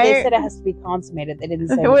wedding night? They said it has to be consummated. They didn't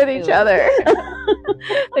say with each other.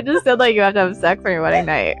 They just said you have to have sex on your wedding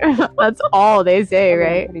night. That's all they say,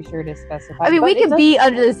 right? I'm pretty sure to specify. I mean, we could be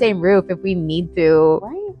under the same roof if we need to.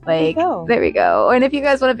 Right. There we go. And if you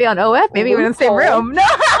guys want to be on OF, maybe we're in the same room. No.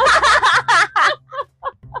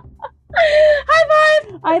 High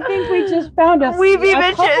five! I think we just found a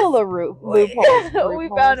couple of loopholes.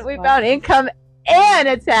 We found income and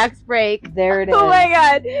a tax break. There it is. Oh my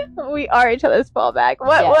god, we are each other's fallback.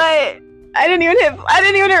 What? Yes. What? I didn't even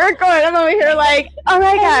hit record. I'm over here like, all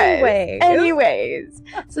right, guys. Anyways.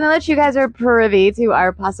 So now that you guys are privy to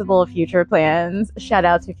our possible future plans, shout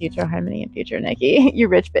out to future Harmony and future Nikki. You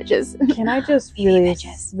rich bitches. Can I just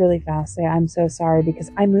really fast say I'm so sorry because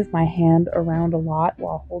I move my hand around a lot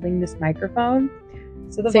while holding this microphone.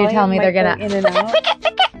 So you're telling me they're gonna in and out.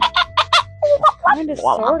 Kind of,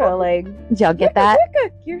 sort of, like. Did y'all get that?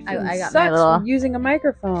 I got my little using a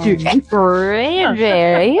microphone. Nikki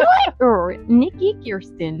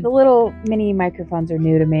Kirsten. The little mini microphones are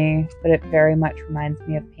new to me, but it very much reminds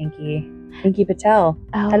me of Pinky Patel.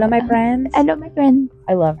 Oh, hello, my friends. Hello, my friend.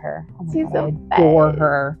 I love her. Oh my She's God, so I adore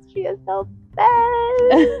her. She is so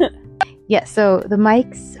bad. Yeah, so the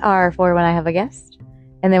mics are for when I have a guest.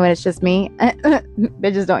 And then when it's just me,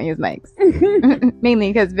 bitches don't use mics.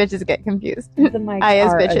 Mainly because bitches get confused. The mics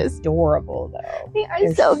are bitches. Adorable, though. They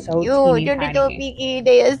are so cute. They're little piggy.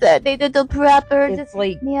 They little proper. It's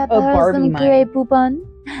like a Barbie mic. Gray poupon.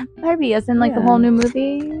 Barbie, as in the whole new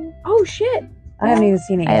movie. Oh, shit. I haven't even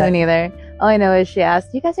seen it yet. I haven't either. All I know is she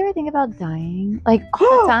asked, do you guys ever think about dying? Like,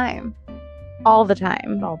 all the time. All the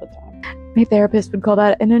time. All the time. My therapist would call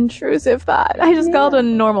that an intrusive thought. I just called it a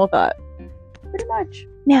normal thought. Pretty much.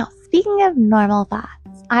 Now, speaking of normal thoughts,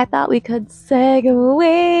 I thought we could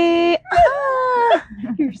segue.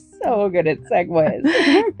 You're so good at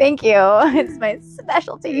segues. Thank you. It's my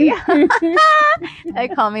specialty. They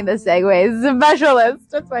call me the segue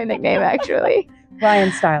specialist. That's my nickname, actually.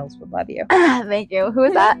 Ryan Stiles would love you. Thank you. Who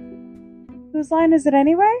is that? Whose line is it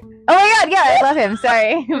anyway? Oh my god, yeah, I love him.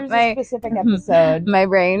 Sorry. There's a specific episode. My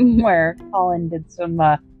brain. Where Colin did some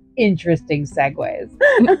interesting segues.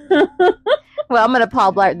 Well, I'm going to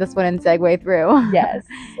Paul Blart this one and segue through. Yes.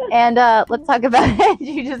 And let's talk about it.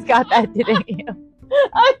 You just got that, didn't you?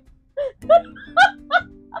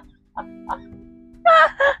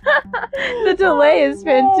 The delay is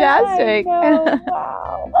fantastic.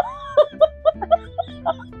 Wow.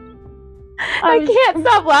 I can't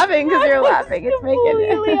stop laughing because you're laughing. It's making it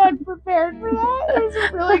really unprepared for that. It was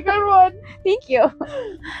a really good one. Thank you.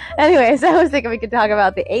 Anyways, I was thinking we could talk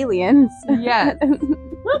about the aliens. Yes.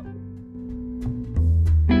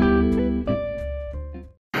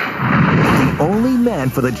 Only man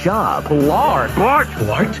for the job.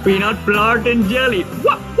 Blart? Peanut, blart, and jelly.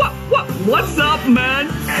 What's up, man?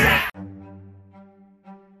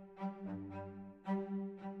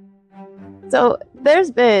 So,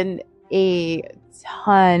 there's been a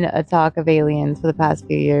ton of talk of aliens for the past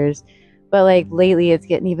few years, but lately it's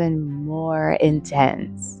getting even more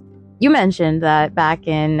intense. You mentioned that back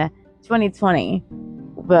in 2020,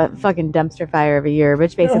 the fucking dumpster fire of a year,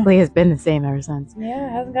 which basically has been the same ever since. Yeah,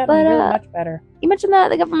 it hasn't gotten really much better. You mentioned that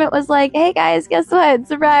the government was like, hey guys, guess what?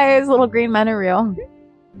 Surprise, little green men are real.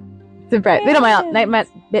 Surprise. They don't mind.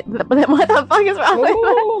 What the fuck is wrong with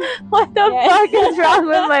What the fuck is wrong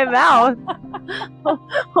with my mouth?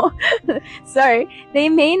 Sorry. They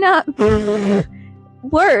may not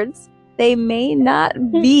words. They may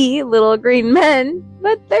not be little green men,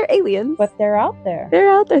 but they're aliens. But they're out there.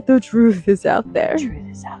 They're out there. The truth is out there. The truth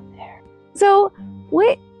is out there. So,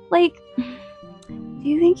 what, do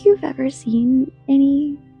you think you've ever seen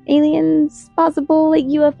any aliens, possible,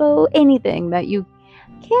 UFO, anything that you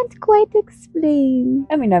can't quite explain.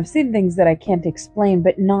 I mean, I've seen things that I can't explain,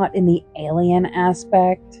 but not in the alien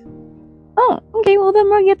aspect. Oh, okay. Well, then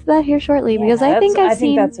we'll get to that here shortly because I think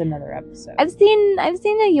that's another episode. I've seen a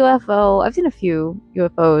UFO. I've seen a few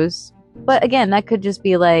UFOs, but again, that could just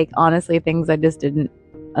be like honestly things I just didn't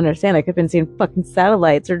understand. I could have been seeing fucking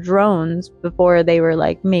satellites or drones before they were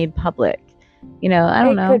like made public. You know, I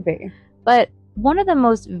don't know. It could be. But one of the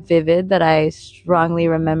most vivid that I strongly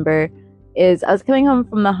remember is I was coming home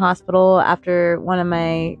from the hospital after one of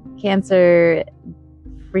my cancer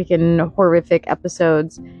freaking horrific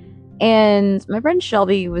episodes. And my friend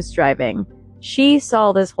Shelby was driving. She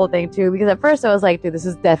saw this whole thing too, because at first I was like, dude, this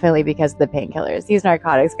is definitely because of the painkillers. These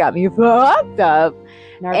narcotics got me fucked up.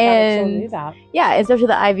 Narcotics will do that. Yeah, especially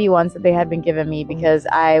the IV ones that they had been giving me because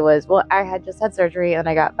I had just had surgery and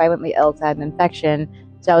I got violently ill because I had an infection.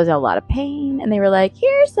 So I was in a lot of pain and they were like,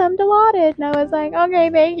 here's some Dilaudid. And I was like, okay,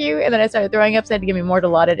 thank you. And then I started throwing up, so they had to give me more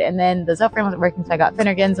Dilaudid. And then the Zofran wasn't working, so I got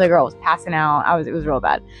Finnegan. So the girl was passing out. It was real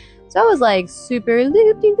bad. So I was like super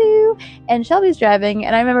loop-de-doo, and Shelby's driving,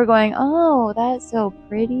 and I remember going, oh, that's so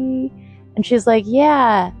pretty. And she's like,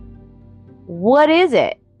 yeah, what is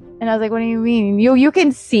it? And I was like, what do you mean? You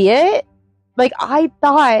can see it? Like, I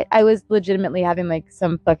thought I was legitimately having like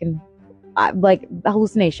some fucking like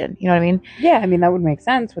hallucination. You know what I mean? Yeah, I mean, that would make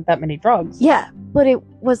sense with that many drugs. Yeah, but it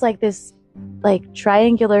was like this like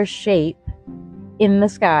triangular shape in the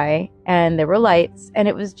sky, and there were lights, and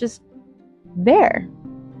it was just there.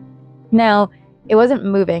 Now, it wasn't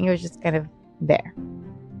moving, it was just kind of there.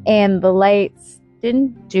 And the lights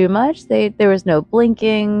didn't do much. There was no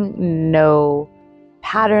blinking, no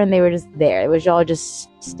pattern. They were just there. It was all just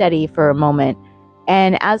steady for a moment.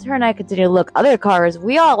 And as her and I continued to look, other cars,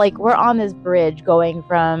 we're on this bridge going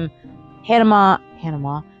from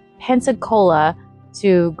Pensacola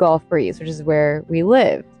to Gulf Breeze, which is where we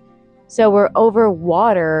lived. So we're over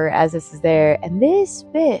water as this is there. And this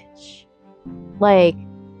bitch, like,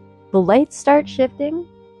 the lights start shifting,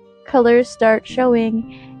 colors start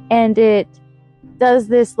showing, and it does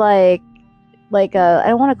this I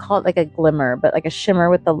don't want to call it like a glimmer, but like a shimmer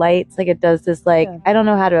with the lights. Like it does this I don't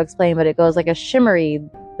know how to explain, but it goes like a shimmery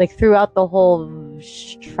like throughout the whole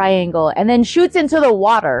triangle and then shoots into the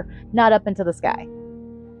water, not up into the sky.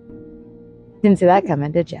 Didn't see that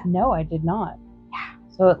coming, did you? No, I did not. Yeah.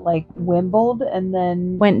 So it like wimbled and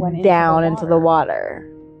then went down into the water.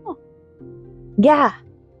 Oh. Yeah.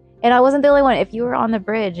 And I wasn't the only one. If you were on the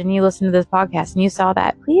bridge and you listened to this podcast and you saw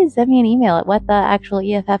that, please send me an email at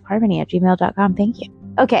whattheactualeffharmony@gmail.com. Thank you.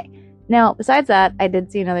 Okay. Now, besides that, I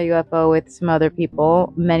did see another UFO with some other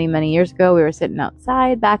people many, many years ago. We were sitting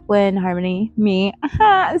outside back when Harmony, me,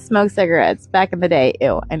 smoked cigarettes back in the day.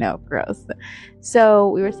 Ew, I know, gross. So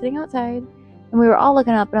we were sitting outside and we were all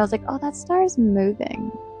looking up and I was like, oh, that star's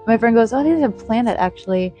moving. My friend goes, oh, there's a planet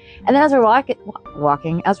actually. And then as we're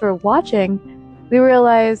as we're watching, we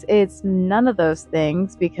realize it's none of those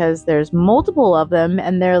things because there's multiple of them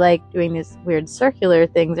and they're like doing these weird circular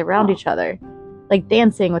things around each other, like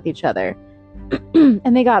dancing with each other.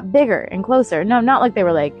 And they got bigger and closer. No, not like they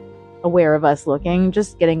were like aware of us looking,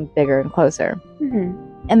 just getting bigger and closer. Mm-hmm.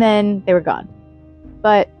 And then they were gone.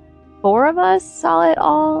 But 4 of us saw it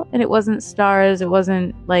all and it wasn't stars. It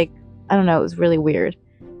wasn't like, I don't know, it was really weird.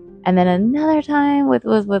 And then another time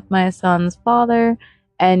was with my son's father.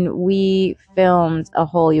 And we filmed a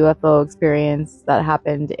whole UFO experience that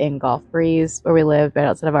happened in Gulf Breeze, where we lived right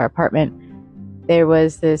outside of our apartment. There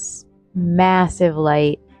was this massive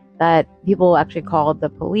light that people actually called the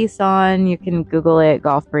police on. You can Google it,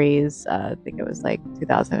 Gulf Breeze. I think it was like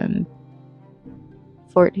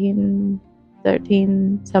 2014,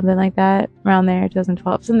 13, something like that, around there,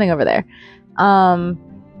 2012, something over there.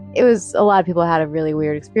 It was, a lot of people had a really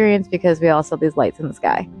weird experience because we all saw these lights in the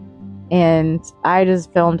sky. And I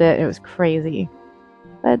just filmed it. It was crazy.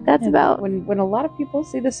 But that's about... When a lot of people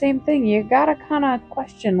see the same thing, you gotta kind of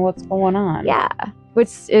question what's going on. Yeah. Which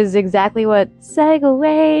is exactly what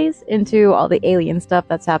segues into all the alien stuff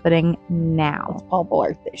that's happening now. Let's bubble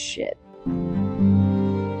earth this shit.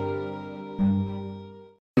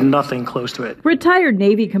 Nothing close to it. Retired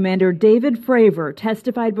Navy Commander David Fravor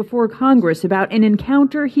testified before Congress about an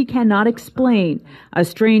encounter he cannot explain. A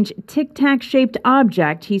strange tic-tac-shaped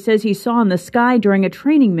object he says he saw in the sky during a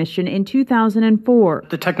training mission in 2004.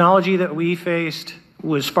 The technology that we faced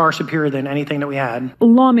was far superior than anything that we had.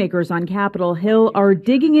 Lawmakers on Capitol Hill are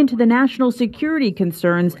digging into the national security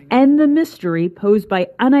concerns and the mystery posed by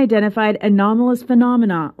unidentified anomalous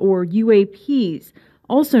phenomena, or UAPs.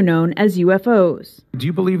 also known as UFOs. Do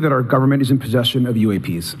you believe that our government is in possession of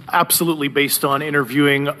UAPs? Absolutely, based on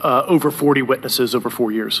interviewing over 40 witnesses over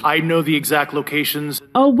 4 years. I know the exact locations.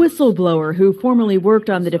 A whistleblower who formerly worked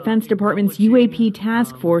on the Defense Department's UAP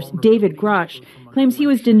task force, David Grush, claims he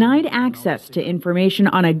was denied access to information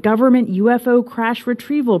on a government UFO crash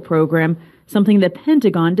retrieval program, something the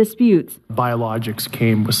Pentagon disputes. Biologics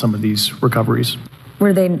came with some of these recoveries.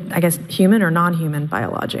 Were they, I guess, human or non-human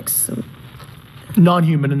biologics?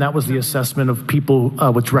 Non-human, and that was the assessment of people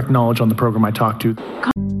with direct knowledge on the program I talked to.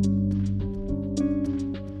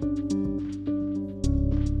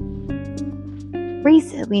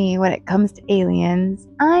 Recently, when it comes to aliens,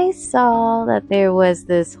 I saw that there was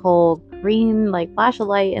this whole green, flash of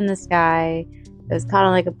light in the sky. It was caught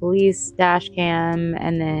on a police dash cam,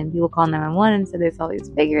 and then people called 911 and said they saw these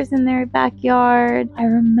figures in their backyard. I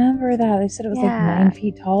remember that. They said it was 9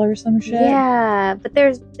 feet tall or some shit. Yeah, but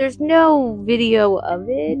there's no video of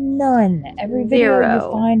it. None. Every video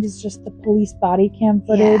you find is just the police body cam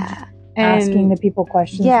footage. Asking the people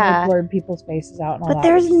questions, and blurred people's faces out and all that. But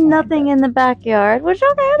there's nothing in the backyard, which,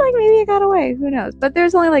 okay, maybe it got away, who knows. But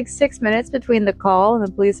there's only 6 minutes between the call and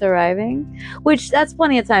the police arriving, which that's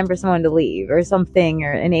plenty of time for someone to leave or something,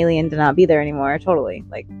 or an alien to not be there anymore, totally.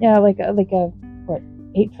 Like a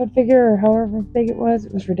 8-foot figure or however big it was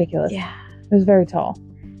ridiculous. Yeah. It was very tall.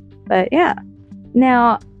 But yeah.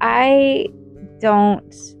 Now, I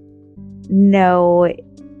don't know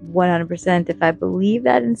 100% if I believe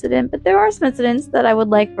that incident, but there are some incidents that I would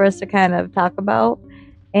like for us to kind of talk about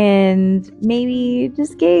and maybe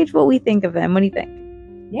just gauge what we think of them. What do you think?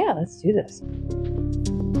 Yeah, let's do this.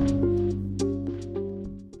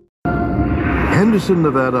 Henderson,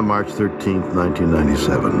 Nevada, March 13th,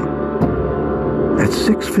 1997. At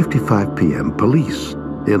 6:55 p.m., police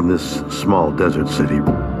in this small desert city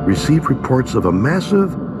received reports of a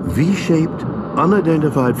massive V-shaped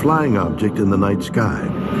unidentified flying object in the night sky.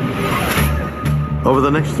 Over the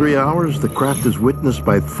next 3 hours, the craft is witnessed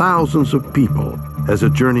by thousands of people as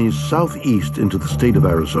it journeys southeast into the state of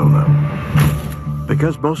Arizona.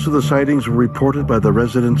 Because most of the sightings were reported by the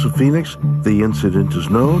residents of Phoenix, the incident is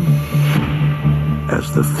known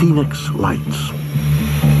as the Phoenix Lights.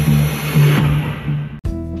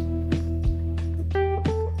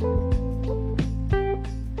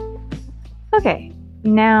 Okay,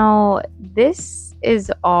 now this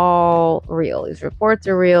is all real. These reports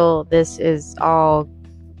are real. This is all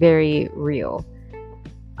very real.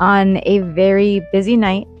 On a very busy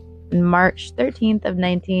night, March 13th of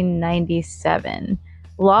 1997,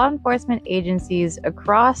 law enforcement agencies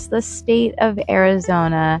across the state of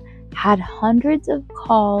Arizona had hundreds of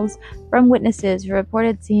calls from witnesses who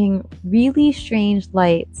reported seeing really strange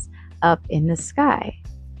lights up in the sky.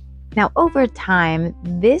 Now, over time,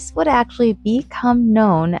 this would actually become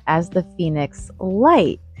known as the Phoenix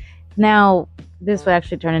Light. Now, this would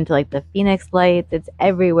actually turn into the Phoenix Lights. It's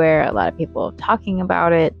everywhere. A lot of people are talking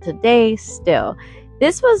about it today still.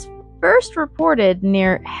 This was first reported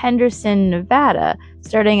near Henderson, Nevada,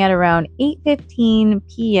 starting at around 8:15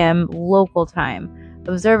 p.m. local time.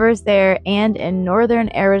 Observers there and in northern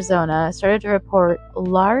Arizona started to report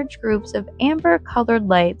large groups of amber-colored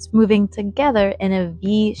lights moving together in a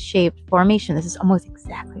V-shaped formation. This is almost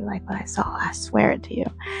exactly like what I saw. I swear it to you.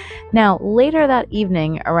 Now, later that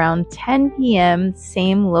evening, around 10 p.m.,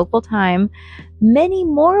 same local time, many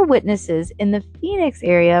more witnesses in the Phoenix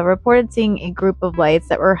area reported seeing a group of lights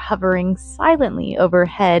that were hovering silently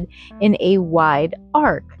overhead in a wide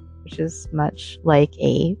arc, which is much like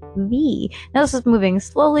a V. Now, this was moving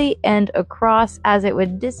slowly and across as it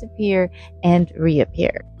would disappear and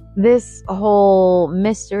reappear. This whole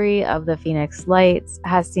mystery of the Phoenix Lights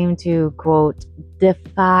has seemed to, quote,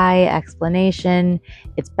 defy explanation.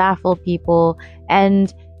 It's baffled people.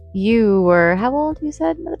 And you were, how old you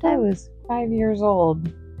said at the time? I was 5 years old.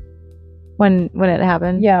 When it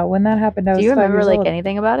happened? Yeah, when that happened, I was 5 years old. Do you remember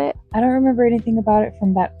anything about it? I don't remember anything about it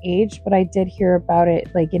from that age, but I did hear about it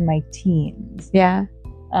in my teens. Yeah.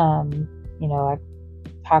 I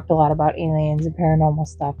talked a lot about aliens and paranormal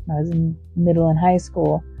stuff when I was in middle and high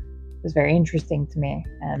school. It was very interesting to me,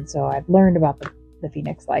 and so I'd learned about the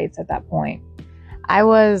Phoenix Lights at that point. I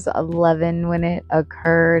was 11 when it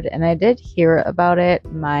occurred, and I did hear about it.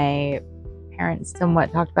 My parents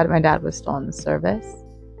somewhat talked about it. My dad was still in the service.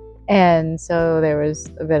 And so there was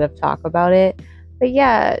a bit of talk about it. But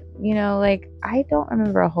yeah, I don't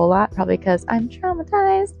remember a whole lot, probably because I'm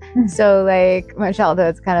traumatized. So, my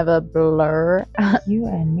childhood's kind of a blur. You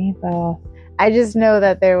and me both. I just know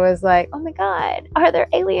that there was oh my God, are there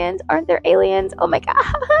aliens? Aren't there aliens? Oh my God,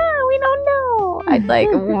 we don't know. I'd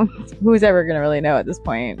who's ever going to really know at this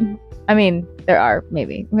point? I mean, there are,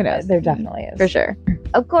 maybe. Who knows? There definitely is. For sure.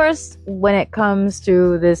 of course, when it comes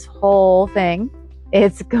to this whole thing,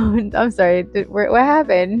 it's going... I'm sorry, what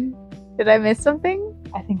happened? Did I miss something?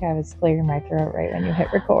 I think I was clearing my throat right when you hit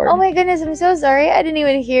record. Oh my goodness, I'm so sorry. I didn't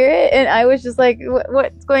even hear it, and I was just like,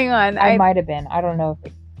 what's going on? I might have been. I don't know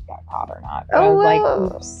if it got caught or not. But Oh, I wow.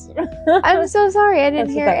 was like, oops. I'm so sorry. I didn't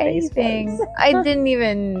That's hear what that face anything. was. I didn't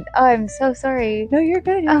even... Oh, I'm so sorry. No, you're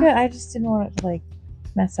good. You're good. I just didn't want it to, like,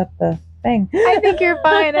 mess up the thing. I think you're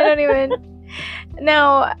fine. I don't even...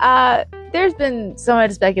 Now, there's been so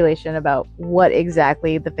much speculation about what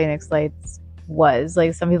exactly the Phoenix Lights was.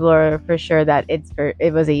 Like, some people are for sure that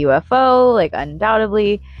it was a UFO, like,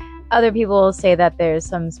 undoubtedly. Other people say that there's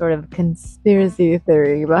some sort of conspiracy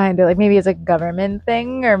theory behind it. Like, maybe it's a government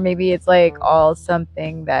thing, or maybe it's, like, all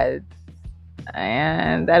something that...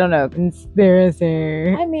 And I don't know,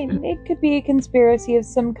 conspiracy. I mean, it could be a conspiracy of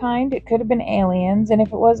some kind. It could have been aliens. And if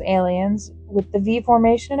it was aliens, with the V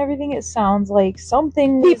formation and everything, it sounds like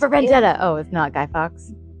something... V for Vendetta. Oh, it's not Guy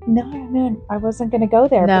Fawkes. No, I wasn't going to go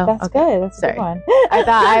there, No, but that's okay. good. That's a good one. I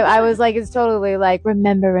thought I was like, it's totally like,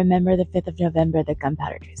 remember the 5th of November, the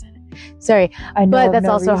gunpowder treason. Sorry, I know but of that's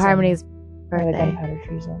no also reason Harmony's for the birthday. gunpowder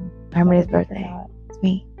treason. Harmony's Totally birthday. forgot. It's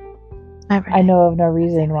me. My birthday. I know of no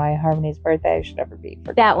reason why Harmony's birthday should ever be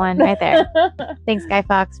forgotten. That one right there. Thanks, Guy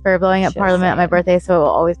Fawkes, for blowing up Just Parliament on my saying. birthday, so it will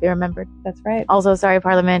always be remembered. That's right. Also, sorry,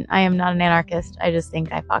 Parliament. I am not an anarchist. I just think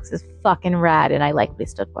Guy Fawkes is fucking rad, and I like what he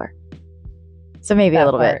stood for. So maybe a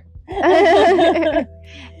little bit.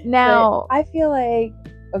 Now, But I feel like,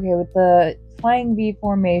 okay, with the flying V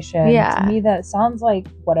formation, Yeah. to me that sounds like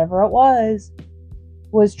whatever it was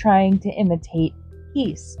trying to imitate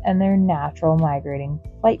geese and their natural migrating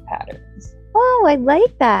flight patterns. oh, I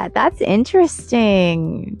like that. That's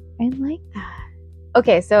interesting. I like that.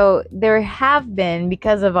 Okay, so there have been,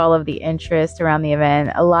 because of all of the interest around the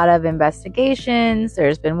event, a lot of investigations.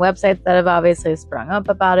 There's been websites that have obviously sprung up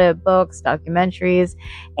about it, books, documentaries,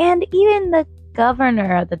 and even the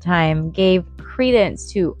governor at the time gave credence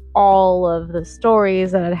to all of the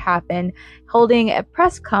stories that had happened, holding a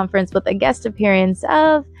press conference with a guest appearance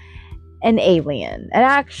of an alien, an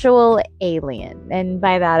actual alien. And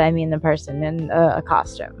by that, I mean the person in a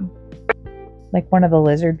costume. Like one of the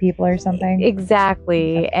lizard people or something?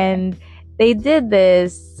 Exactly. And they did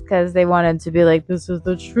this because they wanted to be like, this is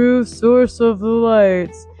the true source of the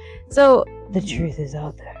lights. So the truth is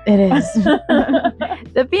out there. It is.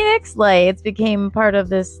 The Phoenix Lights became part of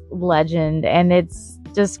this legend, and it's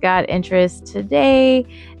just got interest today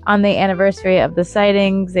on the anniversary of the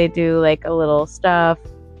sightings. They do like a little stuff,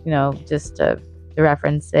 just to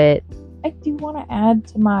reference it. I do want to add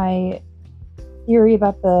to my theory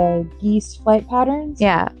about the geese flight patterns.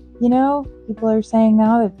 Yeah. People are saying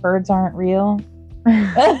now that birds aren't real.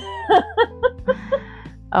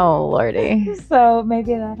 Oh, Lordy. So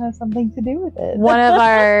maybe that has something to do with it. One of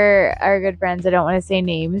our good friends, I don't want to say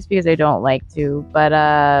names because I don't like to, but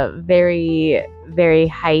a very, very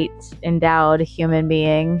height endowed human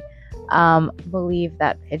being believed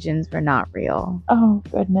that pigeons were not real. Oh,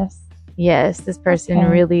 goodness. Yes, this person Okay.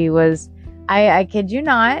 really was. I kid you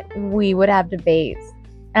not, we would have debates.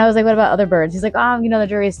 And I was like, what about other birds? He's like, the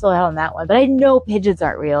jury's still out on that one. But I know pigeons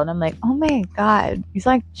aren't real. And I'm like, oh my God. He's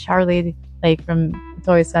like Charlie, like from It's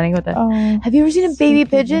Always Sunny with it. Oh, have you ever seen a baby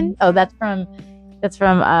pigeon? Oh, that's from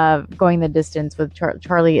Going the Distance with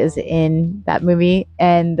Charlie is in that movie.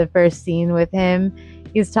 And the first scene with him,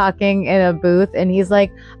 he's talking in a booth and he's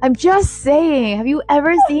like, I'm just saying, have you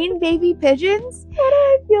ever seen baby pigeons?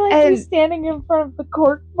 I feel like you're standing in front of the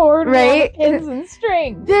cork board Right? with all the pins and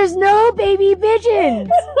strings. There's no baby pigeons.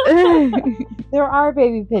 There are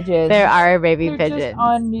baby pigeons. There are baby They're pigeons. just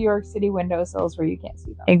on New York City windowsills where you can't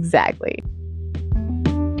see them. Exactly.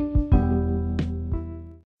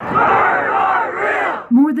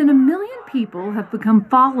 More than 1 million people have become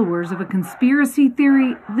followers of a conspiracy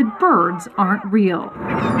theory that birds aren't real.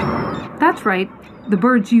 That's right, the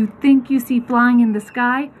birds you think you see flying in the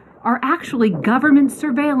sky are actually government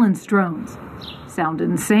surveillance drones. Sound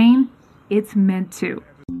insane? It's meant to.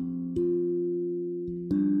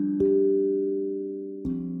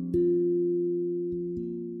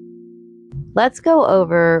 Let's go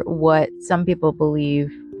over what some people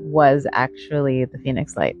believe was actually the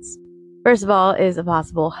Phoenix Lights. First of all, is a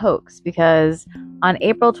possible hoax because on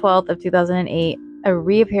April 12th of 2008, a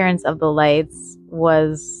reappearance of the lights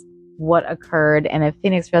was what occurred, and a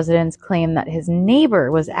Phoenix resident claimed that his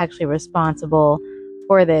neighbor was actually responsible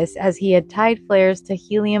for this as he had tied flares to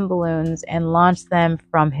helium balloons and launched them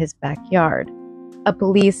from his backyard. A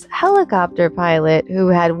police helicopter pilot who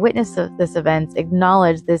had witnessed this event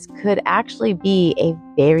acknowledged this could actually be a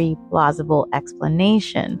very plausible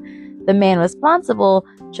explanation. The man responsible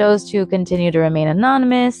chose to continue to remain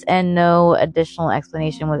anonymous, and no additional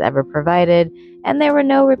explanation was ever provided, and there were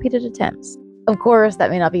no repeated attempts. Of course, that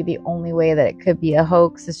may not be the only way that it could be a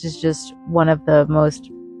hoax. This is just one of the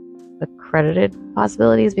most accredited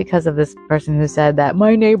possibilities because of this person who said that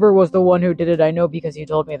my neighbor was the one who did it. I know because he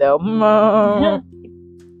told me, though.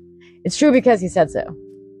 It's true because he said so.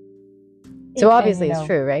 So obviously it's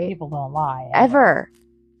true, right? People don't lie. Ever.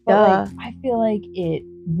 But I feel like it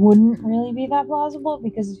wouldn't really be that plausible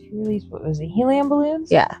because if you release, what was it, helium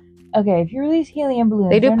balloons? Yeah. Okay, if you release helium balloons,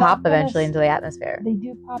 they do pop eventually into the atmosphere. They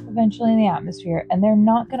do pop eventually in the atmosphere, and they're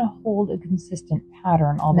not going to hold a consistent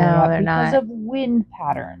pattern all the way up because of wind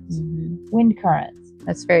patterns, wind currents.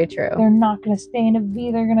 That's very true. They're not going to stay in a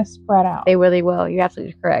V, they're going to spread out. They really will. You're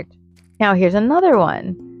absolutely correct. Now, here's another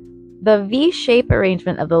one. The V-shape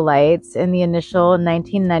arrangement of the lights in the initial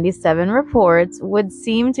 1997 reports would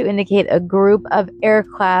seem to indicate a group of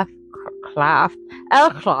aircraft. I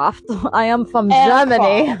am from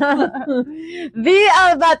Germany. We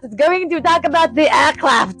are going to talk about the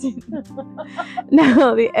aircraft.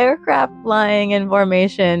 No, the aircraft flying in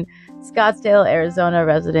formation. Scottsdale, Arizona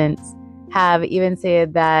residents have even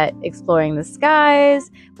said that exploring the skies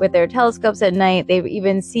with their telescopes at night, they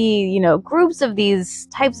even see, groups of these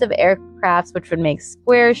types of aircrafts, which would make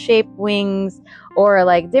square-shaped wings or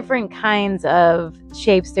like different kinds of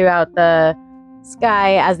shapes throughout the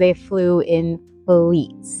sky as they flew in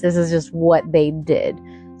fleets. This is just what they did.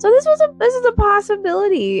 So this is a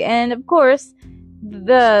possibility, and of course,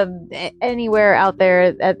 anywhere out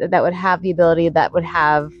there that would have the ability, that would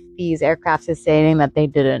have these aircrafts is saying that they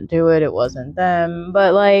didn't do it, it wasn't them,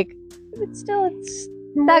 but it's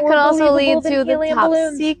that could also lead to the top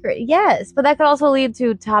secret. Yes, but that could also lead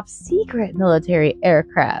to top secret military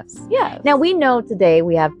aircrafts. Yeah. Now we know today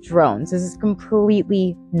we have drones. This is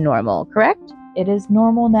completely normal, correct? It is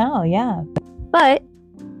normal now, yeah. But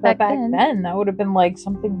back then that would have been like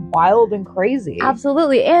something wild and crazy.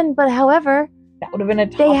 Absolutely. However, that would have been a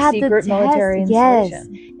top secret military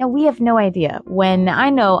installation. Yes. Now we have no idea when. I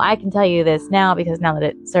know I can tell you this now because now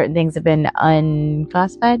that certain things have been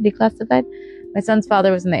declassified. My son's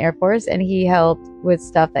father was in the Air Force and he helped with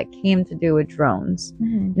stuff that came to do with drones.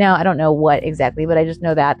 Mm-hmm. Now I don't know what exactly, but I just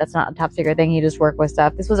know that that's not a top secret thing. He just worked with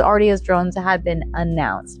stuff. This was already as drones had been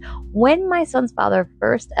announced. When my son's father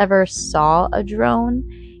first ever saw a drone,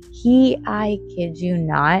 I kid you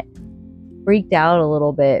not, freaked out a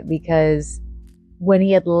little bit because when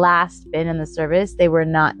he had last been in the service, they were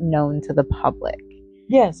not known to the public.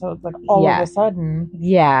 Yeah, so it's like all of a sudden.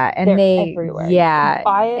 Yeah, and they're everywhere. Yeah,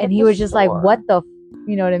 and he was just like, what the,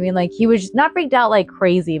 you know what I mean? Like, he was just not freaked out like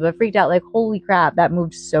crazy, but freaked out like, holy crap, that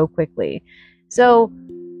moved so quickly. So,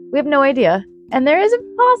 we have no idea. And there is a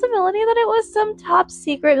possibility that it was some top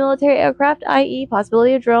secret military aircraft, i.e.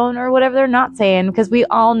 possibility of drone or whatever they're not saying, because we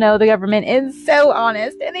all know the government is so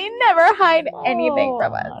honest and they never hide anything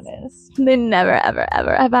from us. Honest. They never, ever,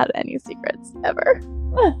 ever have had any secrets. Ever.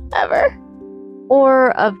 Ever.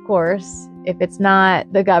 Or, of course, if it's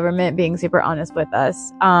not the government being super honest with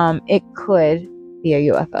us, it could be a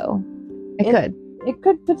UFO. It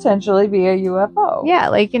could potentially be a UFO. Yeah,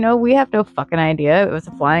 we have no fucking idea. It was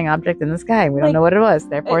a flying object in the sky. We don't know what it was.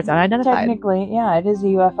 Therefore, it's unidentified. Technically, yeah, it is a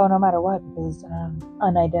UFO no matter what because it's an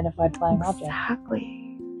unidentified flying object.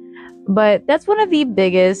 Exactly. But that's one of the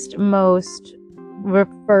biggest, most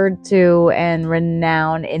referred to and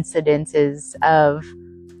renowned incidences of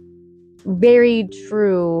very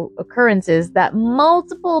true occurrences that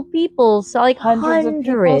multiple people saw, like hundreds of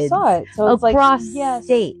people saw it. So it's across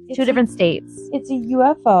states, 2 different states. It's a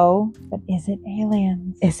UFO, but is it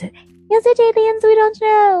aliens? Is it aliens? We don't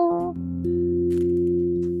know.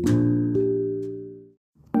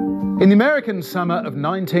 In the American summer of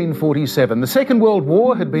 1947, the Second World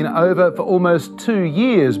War had been over for almost 2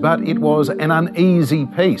 years, but it was an uneasy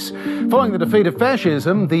peace. Following the defeat of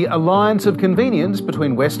fascism, the alliance of convenience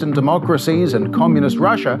between Western democracies and communist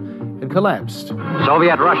Russia had collapsed.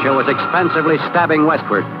 Soviet Russia was expensively stabbing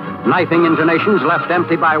westward, knifing into nations left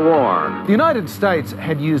empty by war. The United States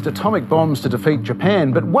had used atomic bombs to defeat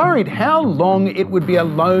Japan, but worried how long it would be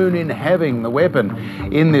alone in having the weapon.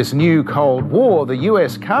 In this new Cold War, the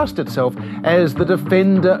US cast itself as the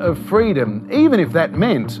defender of freedom, even if that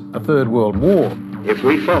meant a Third World War. If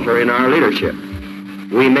we falter in our leadership,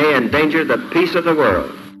 we may endanger the peace of the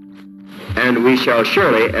world, and we shall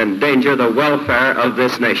surely endanger the welfare of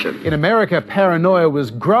this nation. In America, paranoia was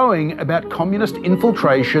growing about communist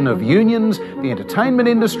infiltration of unions, the entertainment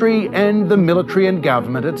industry, and the military and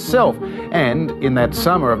government itself. And in that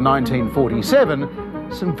summer of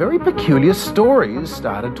 1947, some very peculiar stories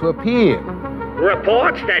started to appear.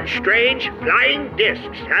 reports that strange flying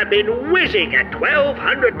discs have been whizzing at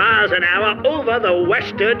 1,200 miles an hour over the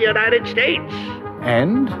western United States.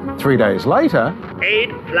 And 3 days later, 8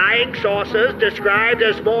 flying saucers described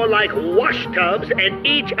as more like wash tubs and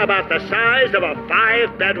each about the size of a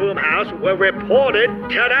 5-bedroom house were reported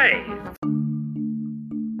today.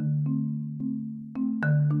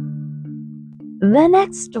 The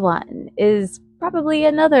next one is probably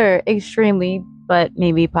another extremely, but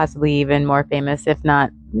maybe possibly even more famous, if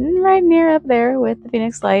not right near up there with the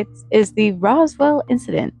Phoenix Lights, is the Roswell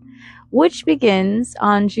incident, which begins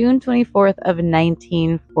on June 24th of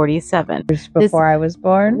 1947. Before I was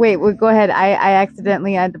born? Wait, go ahead. I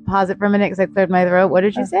accidentally had to pause it for a minute because I cleared my throat. What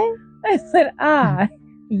did you say? I said,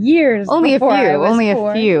 years only before I was only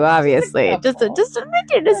born. A few, obviously. just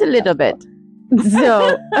a little bit.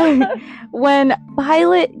 So, when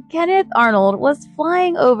pilot Kenneth Arnold was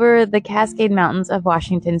flying over the Cascade Mountains of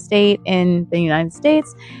Washington State in the United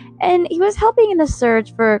States, and he was helping in a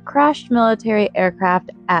search for crashed military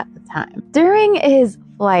aircraft at the time. During his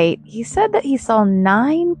flight, he said that he saw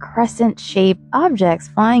 9 crescent-shaped objects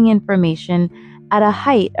flying in formation at a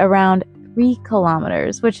height around 3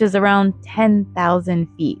 kilometers, which is around 10,000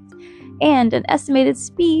 feet, and an estimated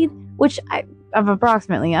speed, of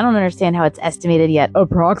approximately. I don't understand how it's estimated yet.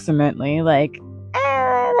 Approximately.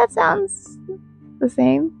 That sounds the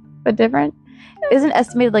same, but different. Isn't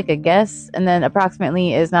estimated like a guess, and then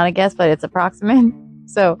approximately is not a guess, but it's approximate?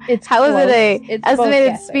 So how is it a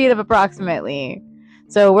estimated speed of approximately?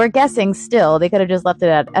 So we're guessing still. They could have just left it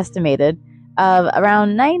at estimated. Of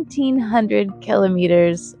around 1,900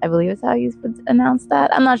 kilometers, I believe is how you would announce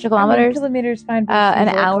that. I'm not sure kilometers. Kilometers, fine. An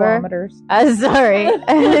hour. Kilometers. Sorry,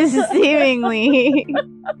 seemingly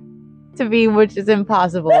to be, which is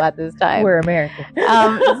impossible at this time. We're American.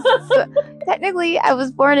 So technically, I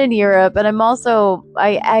was born in Europe, and I'm also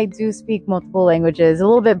I do speak multiple languages. A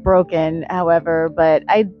little bit broken, however, but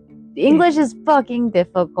English is fucking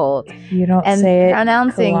difficult. If you don't and say it,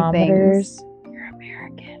 pronouncing kilometers.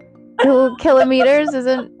 things. Kilometers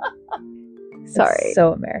isn't. Sorry. It's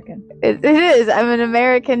so American. It is. I'm an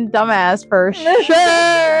American dumbass for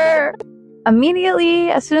sure. Immediately,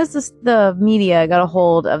 as soon as the media got a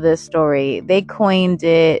hold of this story, they coined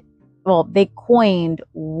it. Well, they coined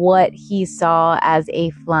what he saw as a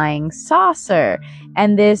flying saucer,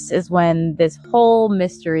 and this is when this whole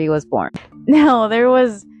mystery was born. Now,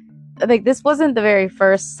 this wasn't the very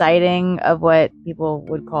first sighting of what people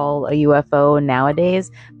would call a UFO nowadays,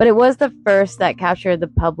 but it was the first that captured the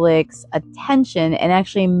public's attention and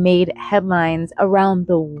actually made headlines around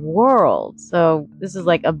the world. So this is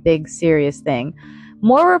like a big, serious thing.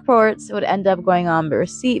 More reports would end up going on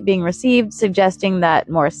being received, suggesting that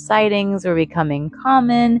more sightings were becoming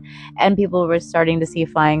common and people were starting to see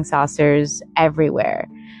flying saucers everywhere.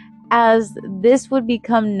 As this would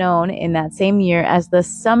become known in that same year as the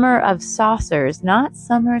Summer of Saucers, not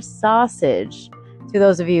summer sausage, to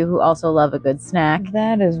those of you who also love a good snack.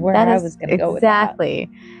 That is where I was going to go with that. Exactly.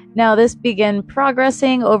 Now, this began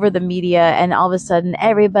progressing over the media, and all of a sudden,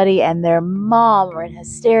 everybody and their mom were in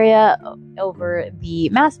hysteria over the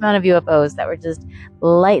mass amount of UFOs that were just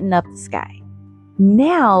lighting up the sky.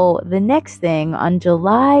 Now, the next thing, on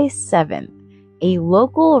July 7th, a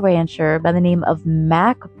local rancher by the name of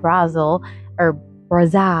Mac Brazel, I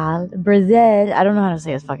don't know how to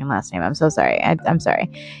say his fucking last name. I'm so sorry. I'm sorry.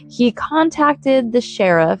 He contacted the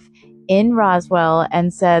sheriff in Roswell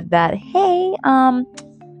and said that, hey,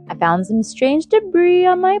 I found some strange debris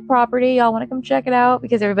on my property. Y'all want to come check it out?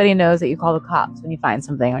 Because everybody knows that you call the cops when you find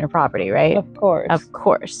something on your property, right? Of course. Of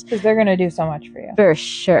course. Because they're going to do so much for you. For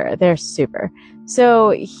sure. They're super. So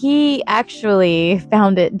he actually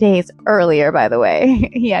found it days earlier, by the way.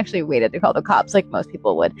 He actually waited to call the cops like most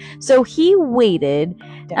people would. So he waited.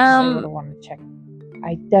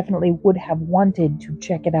 I definitely would have wanted to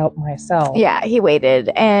check it out myself. Yeah, he waited.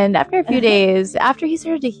 And after a few days, after he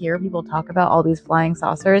started to hear people talk about all these flying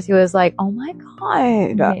saucers, he was like, oh my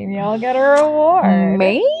God. Maybe I'll get a reward.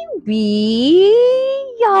 Maybe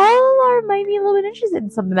y'all might be a little bit interested in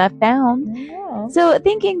something I found. Yeah. So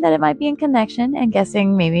thinking that it might be in connection and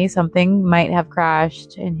guessing maybe something might have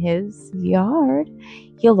crashed in his yard,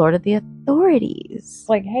 he alerted the authorities.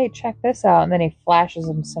 Like, hey, check this out. And then he flashes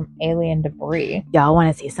him some alien debris. Y'all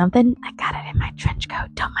want to see something? I got it in my trench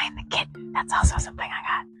coat. Don't mind the kitten. That's also something I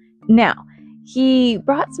got. Now, he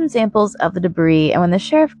brought some samples of the debris, and when the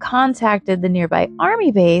sheriff contacted the nearby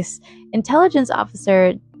army base, intelligence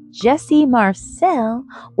officer Jesse Marcel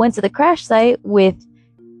went to the crash site with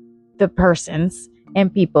the persons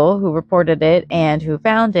and people who reported it and who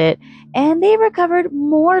found it, and they recovered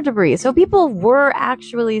more debris. So people were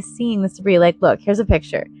actually seeing this debris. Like, look, here's a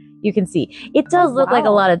picture. You can see. It does look like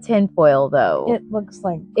a lot of tinfoil, though. It looks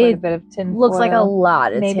like quite a bit of tinfoil. Looks like a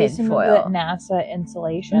lot of Maybe tinfoil. some of the NASA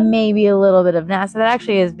insulation. Maybe a little bit of NASA. That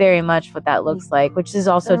actually is very much what that looks like, which is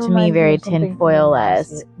also to me very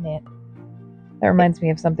tinfoil-esque. That reminds me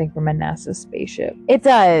of something from a NASA spaceship. It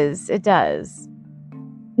does. It does.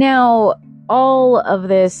 Now, all of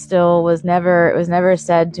this still was never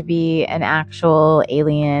said to be an actual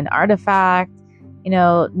alien artifact. You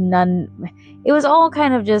know, none. It was all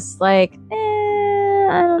kind of just like,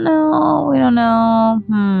 I don't know. We don't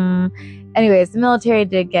know. Anyways, the military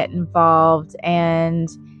did get involved, and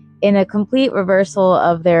in a complete reversal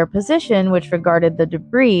of their position, which regarded the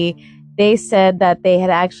debris, they said that they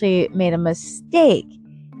had actually made a mistake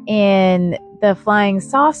in the flying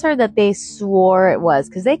saucer that they swore it was,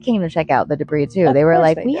 because they came to check out the debris too. They were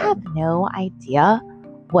like, we have no idea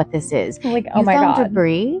what this is. Like, oh you my found God.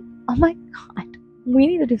 Debris? Oh my God. We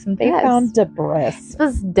need to do some They tests. found debris. This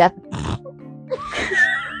was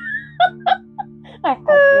I have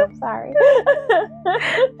to, I'm sorry. I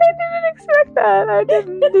didn't expect that. I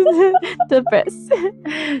didn't.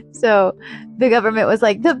 Debris. So the government was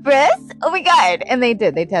like, debris? Oh my God. And they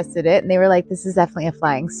did. They tested it. And they were like, this is definitely a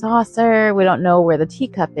flying saucer. We don't know where the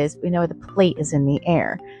teacup is. We know where the plate is in the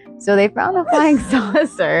air. So they found a flying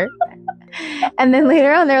saucer. And then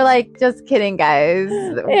later on, they're like, just kidding, guys.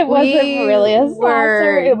 It wasn't really a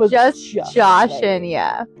saucer. It was just joshing.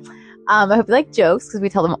 Yeah. I hope you like jokes, because we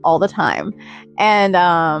tell them all the time. And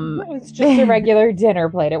it's just a regular dinner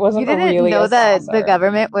plate. It wasn't you didn't really know a that saucer. the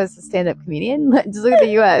government was a stand-up comedian? Just look at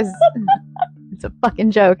the U.S. It's a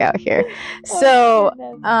fucking joke out here. So,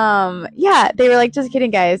 yeah, they were like, just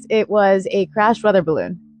kidding, guys. It was a crashed weather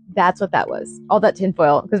balloon. That's what that was. All that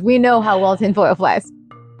tinfoil, because we know how well tinfoil flies.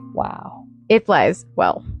 Wow. It flies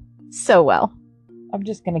well. So well. I'm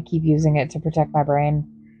just going to keep using it to protect my brain.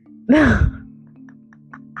 Oh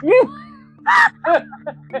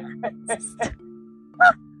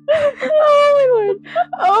my Lord.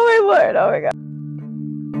 Oh my Lord. Oh my God.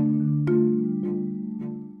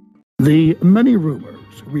 The many rumors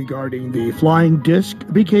regarding the flying disc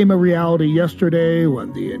became a reality yesterday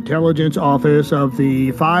when the intelligence office of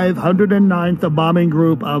the 509th Bombing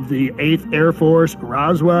Group of the 8th Air Force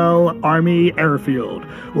Roswell Army Airfield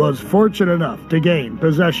was fortunate enough to gain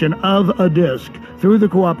possession of a disc through the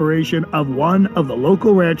cooperation of one of the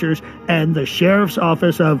local ranchers and the sheriff's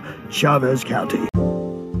office of Chavez County.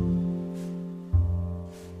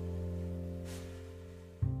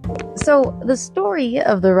 So, the story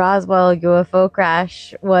of the Roswell UFO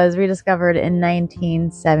crash was rediscovered in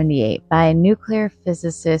 1978 by nuclear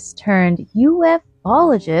physicist turned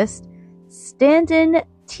ufologist Stanton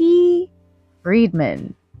T.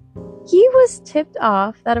 Friedman. He was tipped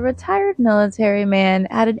off that a retired military man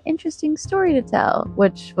had an interesting story to tell,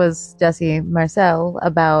 which was Jesse Marcel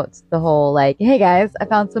about the whole, like, hey guys, I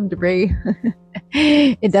found some debris.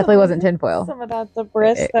 It definitely wasn't tinfoil. Some of that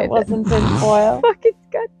debris that wasn't tinfoil. Fucking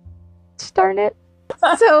God darn it.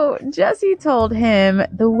 So Jesse told him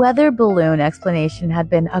the weather balloon explanation had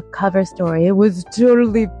been a cover story. It was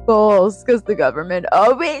totally false because the government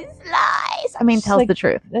always lies. I mean, tells like, the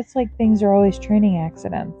truth. That's like things are always training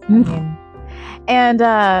accidents. I mean, and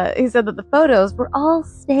he said that the photos were all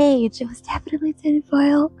staged. It was definitely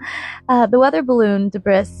tinfoil. The weather balloon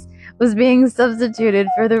debris was being substituted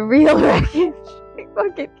for the real wreckage.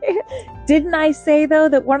 Fucking can't. Didn't I say though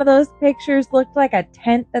that one of those pictures looked like a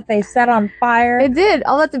tent that they set on fire? It did.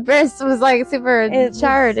 All that debris was like super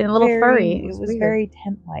charred and a little furry. It was very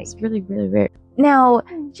tent-like. It's really, really weird. Now,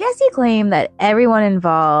 Jesse claimed that everyone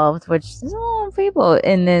involved, which is a lot of people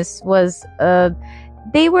in this, was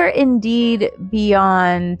they were indeed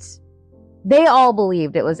beyond. They all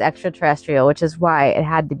believed it was extraterrestrial, which is why it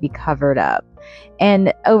had to be covered up.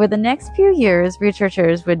 And over the next few years,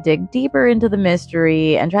 researchers would dig deeper into the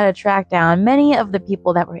mystery and try to track down many of the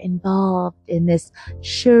people that were involved in this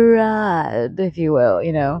charade, if you will,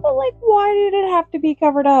 you know. But, like, why did it have to be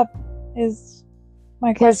covered up? Is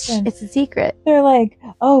my question. It's a secret. They're like,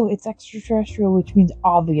 oh, it's extraterrestrial, which means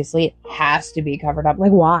obviously it has to be covered up.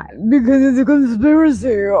 Like, why? Because it's a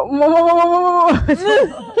conspiracy.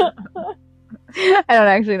 I don't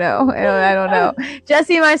actually know. I don't know.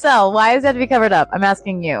 Jesse Marcel, why does it have to be covered up? I'm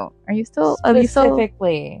asking you. Are you still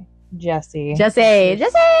specifically Jesse? Jesse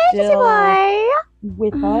boy,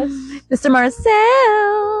 with us, Mr. Marcel?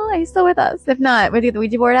 Are you still with us? If not, we get the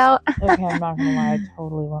Ouija board out. Okay, I'm not gonna lie. I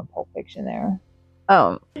totally went Pulp Fiction there.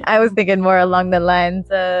 Oh, I was thinking more along the lines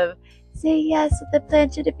of say yes with the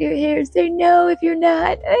planchet if you're here, say no if you're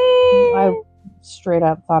not. I straight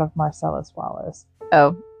up thought of Marcellus Wallace.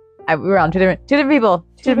 Oh. We were on two different people.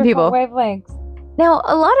 Two different people. Wavelengths. Now,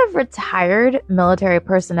 a lot of retired military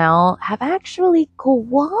personnel have actually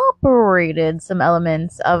cooperated some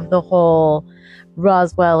elements of the whole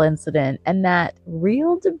Roswell incident, and that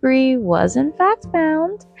real debris was in fact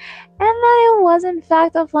found, and that it was in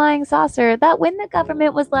fact a flying saucer. That when the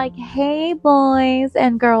government was like, hey boys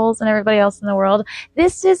and girls and everybody else in the world,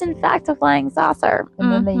 this is in fact a flying saucer.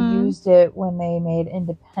 And then they used it when they made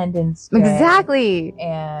Independence Day. Exactly.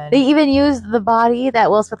 And they even used the body that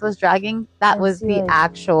Will Smith was dragging. That was the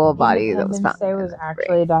actual body that was found. It was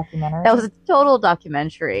actually a documentary. That was a total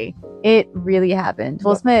documentary. It really happened.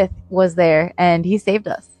 Will Smith was there and he saved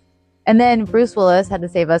us. And then Bruce Willis had to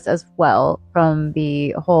save us as well from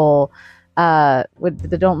the whole with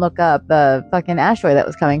the Don't Look Up, the fucking asteroid that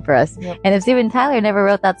was coming for us. Yep. And if Steven Tyler never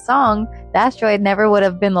wrote that song, the asteroid never would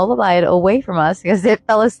have been lullabied away from us because it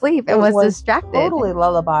fell asleep and was distracted. Totally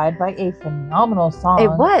lullabied by a phenomenal song. It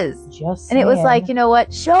was. Just and it was saying. like, you know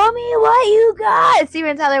what? Show me what you got.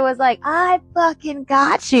 Steven Tyler was like, I fucking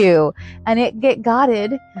got you. And it get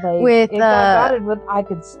gotted Like, with it got gotted with I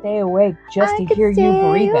Could Stay Awake just to hear you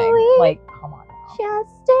breathing. awake. Like, come on now.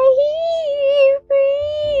 Just stay here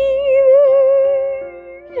breathing.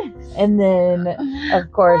 And then,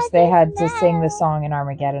 of course, they had to sing the song in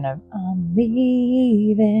Armageddon of I'm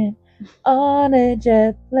leaving on a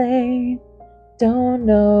jet plane. Don't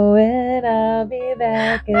know when I'll be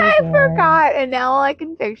back again. I forgot, and now all I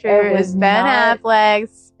can picture It is was Ben not- Affleck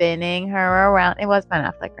spinning her around. It was Ben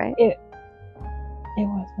Affleck, right? It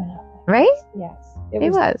was Ben Affleck. Right? Yes.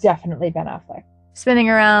 It was. definitely Ben Affleck. Spinning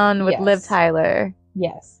around with Yes. Liv Tyler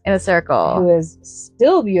Yes. in a circle. Who is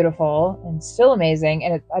still beautiful and still amazing.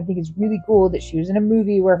 And I think it's really cool that she was in a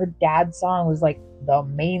movie where her dad's song was like the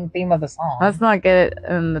main theme of the song. Let's not get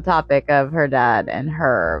in the topic of her dad and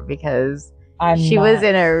her because she not- was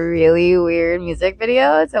in a really weird music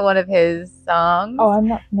video to one of his songs. Oh, I'm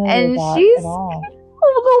not familiar and with that she's at all.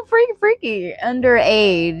 a little freaky,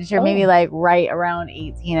 underage, or maybe like right around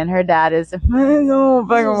 18, and her dad is so fucking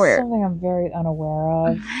This is weird. something I'm very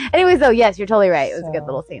unaware of. Anyways, though, yes, you're totally right. It was a good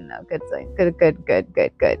little scene, though. Good scene. Good.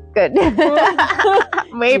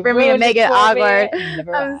 Wait for me to make it awkward.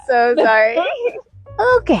 I'm so sorry.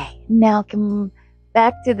 Okay, now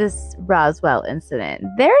back to this Roswell incident.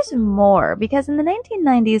 There's more, because in the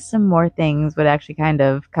 1990s, some more things would actually kind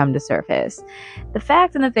of come to surface. The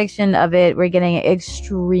fact and the fiction of it were getting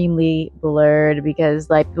extremely blurred because,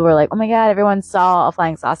 like, people were like, oh my god, everyone saw a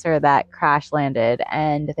flying saucer that crash landed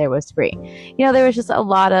and there was debris. You know, there was just a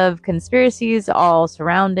lot of conspiracies all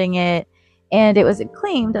surrounding it. And it was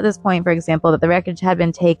claimed at this point, for example, that the wreckage had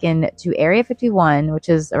been taken to Area 51, which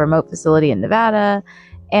is a remote facility in Nevada.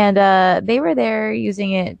 And they were there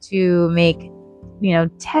using it to make,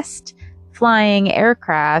 test flying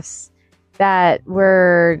aircrafts that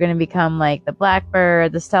were going to become like the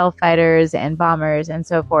Blackbird, the stealth fighters, and bombers, and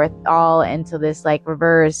so forth, all into this like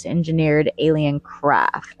reverse engineered alien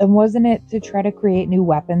craft. And wasn't it to try to create new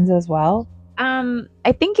weapons as well?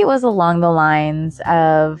 I think it was along the lines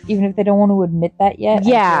of, even if they don't want to admit that yet.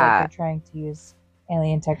 Yeah. I feel like they're trying to use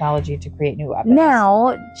alien technology to create new weapons.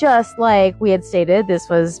 Now, just like we had stated, this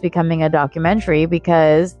was becoming a documentary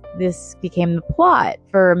because this became the plot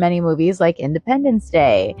for many movies like Independence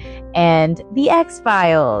Day and The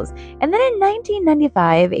X-Files. And then in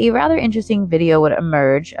 1995, a rather interesting video would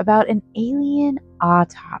emerge about an alien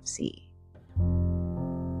autopsy.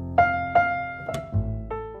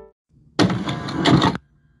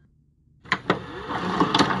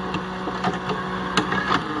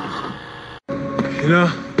 You know,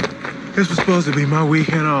 this was supposed to be my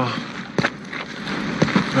weekend off.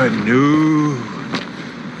 But no.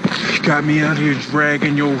 You got me out here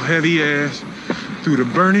dragging your heavy ass through the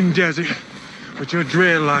burning desert with your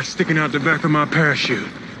dreadlocks sticking out the back of my parachute.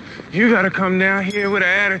 You gotta come down here with an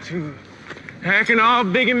attitude, acting all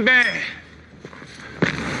big and bad.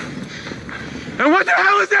 And what the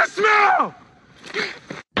hell is that smell?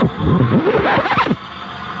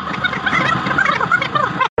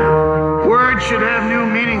 Words should have new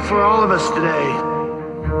meaning for all of us today.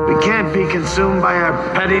 We can't be consumed by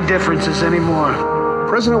our petty differences anymore.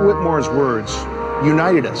 President Whitmore's words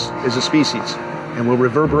united us as a species and will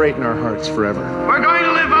reverberate in our hearts forever. We're going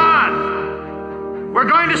to live on. We're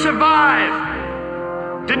going to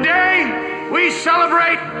survive. Today, we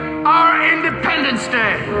celebrate our Independence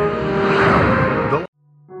Day.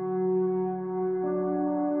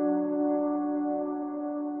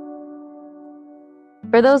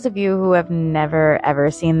 For those of you who have never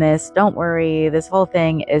ever seen this, don't worry, this whole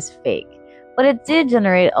thing is fake. But it did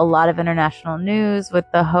generate a lot of international news with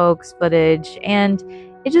the hoax footage, and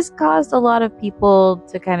it just caused a lot of people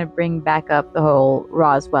to kind of bring back up the whole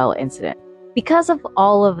Roswell incident. Because of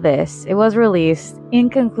all of this, it was released, in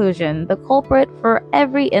conclusion, the culprit for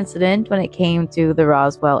every incident when it came to the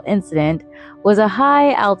Roswell incident was a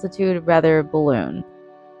high-altitude weather balloon.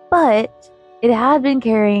 But it had been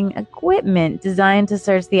carrying equipment designed to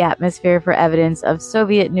search the atmosphere for evidence of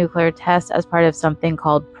Soviet nuclear tests as part of something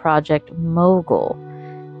called Project Mogul.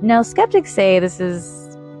 Now, skeptics say this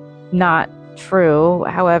is not true.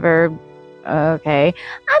 However, okay.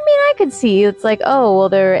 I mean, I could see it's like, oh, well,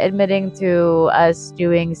 they're admitting to us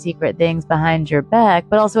doing secret things behind your back,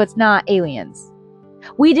 but also it's not aliens.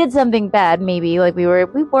 We did something bad, maybe. Like we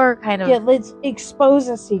were kind of. Yeah, let's expose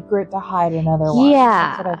a secret to hide another one.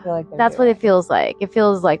 Yeah, that's what I feel like. That's what it feels like. It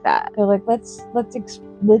feels like that. They're like, let's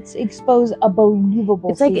expose a believable.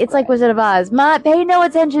 It's like Wizard of Oz. Pay no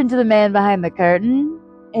attention to the man behind the curtain.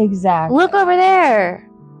 Exactly. Look over there.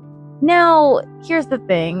 Now, here's the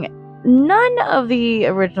thing. None of the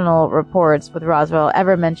original reports with Roswell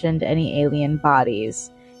ever mentioned any alien bodies.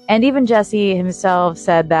 And even Jesse himself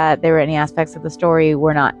said that there were any aspects of the story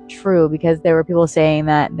were not true because there were people saying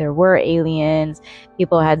that there were aliens,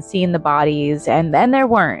 people had seen the bodies, and then there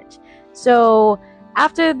weren't. So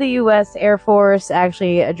after the U.S. Air Force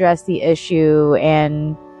actually addressed the issue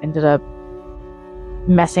and ended up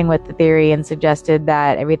messing with the theory and suggested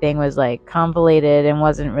that everything was like convoluted and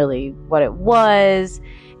wasn't really what it was,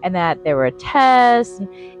 and that there were tests, and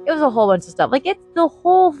it was a whole bunch of stuff. Like, the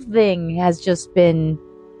whole thing has just been,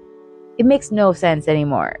 it makes no sense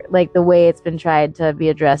anymore. Like, the way it's been tried to be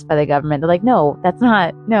addressed by the government. They're like, no, that's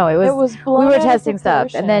not, no, it was we were testing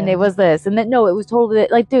stuff, and then it was this, and then, no, it was totally,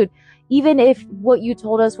 like, dude, even if what you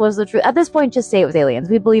told us was the truth, at this point, just say it was aliens.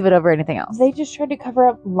 We'd believe it over anything else. They just tried to cover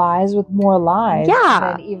up lies with more lies.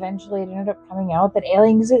 Yeah. And then eventually it ended up coming out that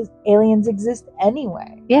aliens exist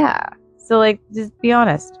anyway. Yeah. So, like, just be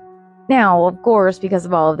honest. Now, of course, because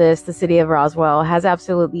of all of this, the city of Roswell has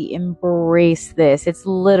absolutely embraced this. It's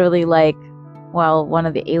literally like, well, one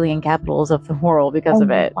of the alien capitals of the world because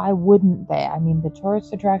of it. Why wouldn't they? I mean, the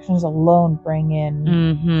tourist attractions alone bring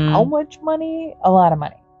in how much money? A lot of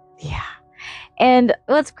money. Yeah. And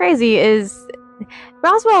what's crazy is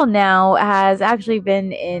Roswell now has actually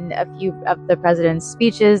been in a few of the president's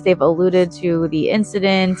speeches. They've alluded to the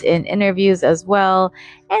incident in interviews as well.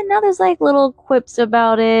 And now there's like little quips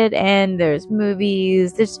about it, and there's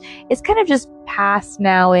movies. It's kind of just passed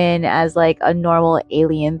now in as like a normal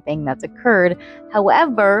alien thing that's occurred.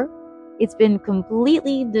 However, it's been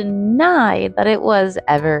completely denied that it was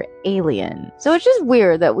ever alien. So it's just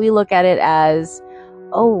weird that we look at it as,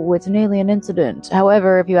 oh, it's an alien incident.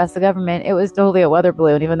 However, if you ask the government, it was totally a weather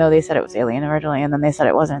balloon, even though they said it was alien originally, and then they said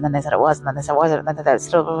it wasn't, and then they said it was, and then they said it wasn't, and then they said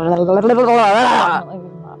still.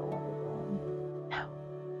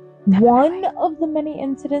 One of the many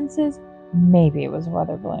incidences, maybe it was a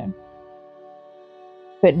weather balloon.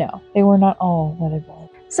 But no, they were not all weather balloons.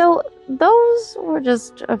 So those were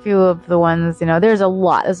just a few of the ones, there's a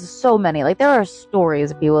lot. There's so many. Like, there are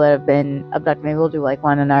stories of people that have been abducted. Maybe we'll do like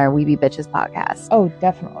one in our Weeby Bitches podcast. Oh,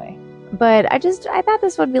 definitely. But I thought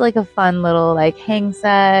this would be like a fun little like hang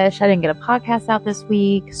sesh. I didn't get a podcast out this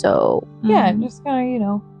week, so yeah, just kind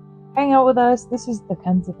of, hang out with us. This is the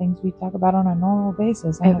kinds of things we talk about on a normal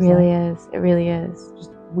basis. Honestly. It really is. It really is.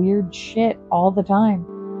 Just weird shit all the time.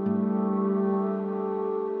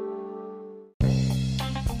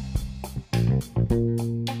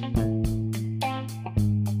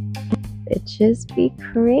 Bitches be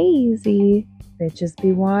crazy. Bitches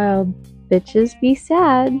be wild. Bitches be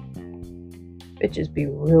sad. Bitches be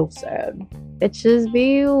real sad. Bitches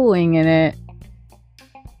be winging it.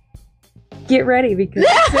 Get ready because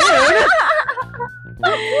soon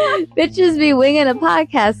Bitches be winging a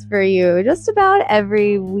podcast for you just about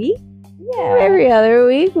every week. Yeah. Every other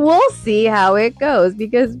week. We'll see how it goes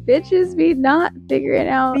because bitches be not figuring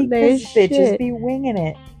out their shit. Bitches be winging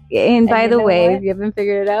it. And by the way, if you haven't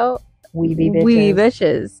figured it out, Weeby Bitches. Weeby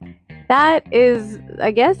Bitches. That is,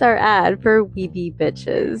 I guess, our ad for Weeby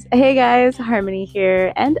Bitches. Hey guys, Harmony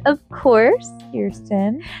here. And of course,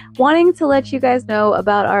 Kirsten. Wanting to let you guys know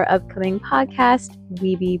about our upcoming podcast,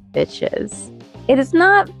 Weeby Bitches. It is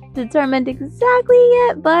not determined exactly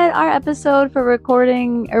yet, but our episode for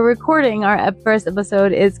recording our first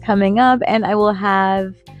episode is coming up, and I will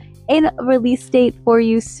have a release date for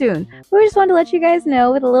you soon. We just wanted to let you guys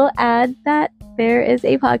know with a little ad that there is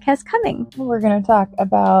a podcast coming. We're going to talk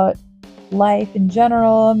about life in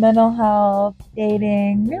general, mental health,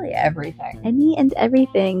 dating, really everything. Any and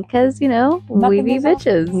everything, because, we be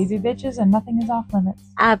bitches. We be bitches and nothing is off limits.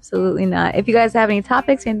 Absolutely not. If you guys have any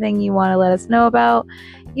topics, anything you want to let us know about,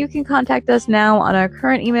 you can contact us now on our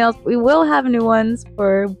current emails. We will have new ones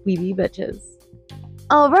for We Be Bitches.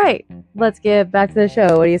 All right, let's get back to the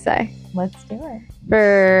show. What do you say? Let's do it.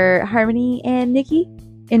 For Harmony and Nikki,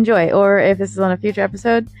 enjoy. Or if this is on a future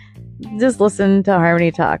episode, just listen to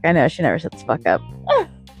Harmony talk. I know she never shuts the fuck up.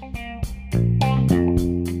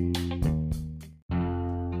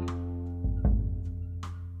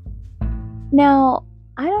 Now,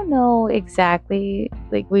 I don't know exactly,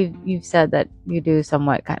 like you've said that you do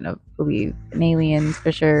somewhat kind of believe in aliens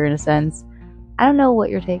for sure, in a sense. I don't know what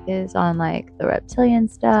your take is on like the reptilian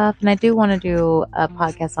stuff, and I do want to do a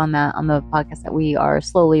podcast on that on the podcast that we are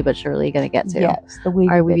slowly but surely going to get to. Yes, the We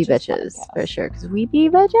Be Bitches for sure, because we be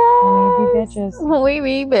bitches. We be bitches. We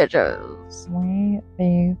be bitches. We be bitches. We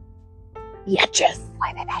be bitches.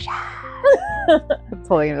 That's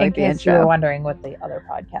totally like the In case you intro. were wondering what the other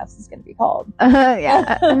podcast is going to be called.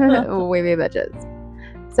 Yeah, we be bitches.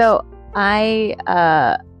 So I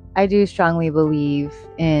do strongly believe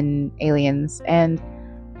in aliens, and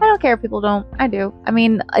I don't care if people don't. I do. I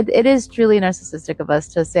mean, it is truly narcissistic of us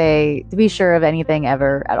to be sure of anything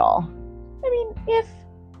ever at all. I mean, if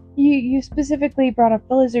you specifically brought up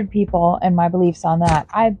the lizard people and my beliefs on that,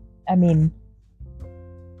 I mean,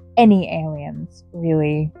 any aliens,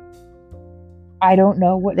 really. I don't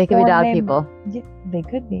know what They could be dog people. Yeah, they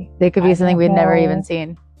could be. They could be something we've never even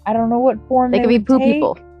seen. I don't know what form They could be would poo take.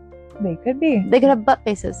 people. They could be. They could have butt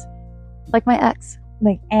faces, like my ex.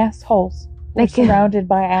 Like assholes. We're Like surrounded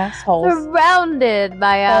by assholes. Surrounded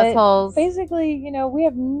by But assholes. Basically, we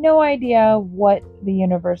have no idea what the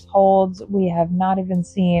universe holds. We have not even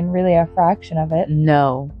seen really a fraction of it.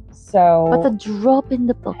 No. So, But the drop in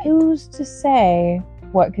the bucket. Who's to say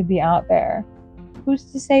what could be out there? Who's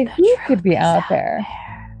to say who could be out there?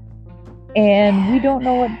 And we don't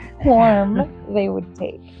know what form they would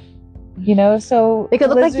take. So They could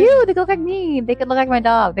look like you. They could look like me. They could look like my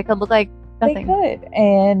dog. They could look like nothing. They could.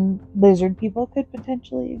 And lizard people could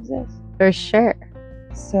potentially exist. For sure.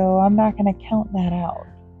 So I'm not going to count that out.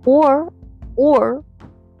 Or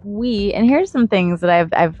and here's some things that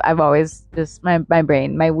I've always just my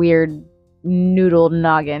brain, my weird noodle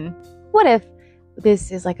noggin. What if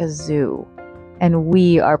this is like a zoo and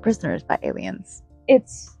we are prisoners by aliens?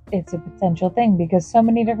 It's a potential thing because so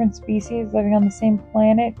many different species living on the same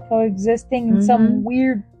planet coexisting in some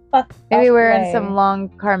weird fucked Maybe up we're way. in some long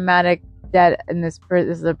karmatic debt in this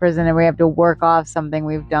is a prison and we have to work off something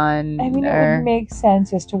we've done. I mean, it would make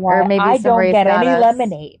sense as to why or maybe I some don't race get got any us.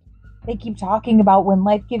 lemonade. They keep talking about when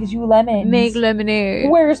life gives you lemons. Make lemonade.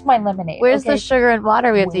 Where's my lemonade? Where's Okay. the sugar and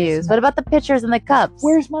water we have to use? What about the pitchers and the cups?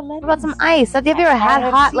 Where's my lemons? What about some ice? Have you ever had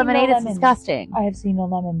hot lemonade? It's disgusting. I have seen no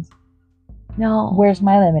lemons. No. Where's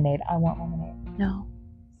my lemonade? I want lemonade. No.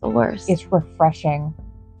 It's the worst. It's refreshing.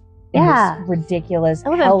 in Yeah. this ridiculous I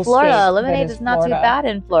live in Florida. hellscape Lemonade that is not Florida. too bad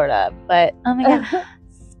in Florida. But, oh my God.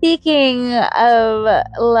 Speaking of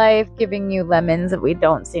life giving you lemons that we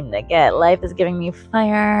don't seem to get, life is giving me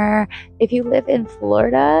fire. If you live in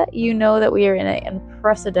Florida, you know that we are in an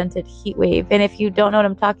unprecedented heat wave. And if you don't know what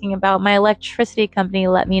I'm talking about, my electricity company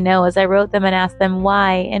let me know as I wrote them and asked them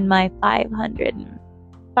why in my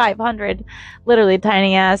 500, literally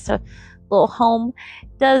tiny ass little home,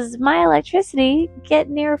 does my electricity get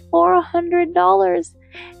near $400?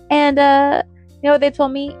 And, you know what they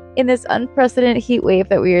told me? In this unprecedented heat wave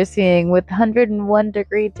that we are seeing with 101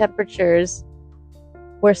 degree temperatures,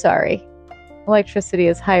 we're sorry. Electricity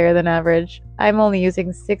is higher than average. I'm only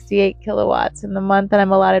using 68 kilowatts in the month and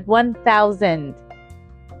I'm allotted 1,000.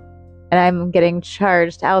 And I'm getting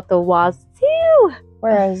charged out the wazoo.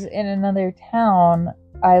 Whereas in another town,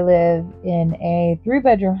 I live in a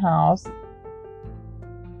 3-bedroom house.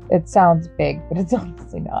 It sounds big, but it's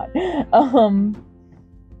honestly not.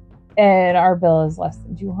 And our bill is less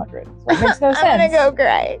than $200. So it makes no sense. I'm gonna go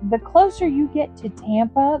cry. The closer you get to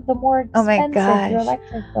Tampa, the more Oh my expensive gosh. your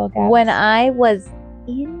electric bill gets. When I was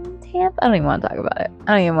in Tampa, I don't even want to talk about it.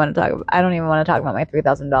 I don't even want to talk about my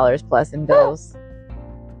 $3,000 plus in bills.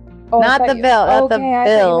 Oh, I not thought the you- bill, not the okay, I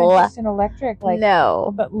thought you bill. meant just an electric, like,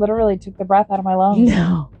 No. but literally took the breath out of my lungs.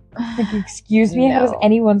 No. Like, excuse me, how does No.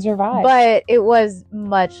 anyone survive? But it was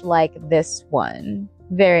much like this one.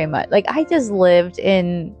 Very much. Like, I just lived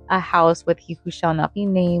in a house with he who shall not be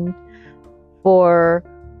named for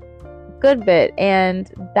a good bit.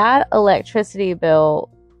 And that electricity bill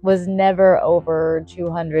was never over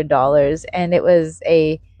 $200. And it was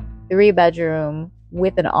a 3-bedroom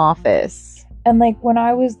with an office. And like when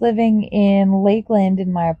I was living in Lakeland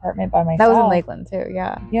in my apartment by myself. That was in Lakeland too,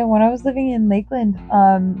 yeah. Yeah, when I was living in Lakeland,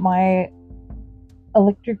 my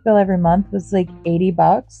electric bill every month was like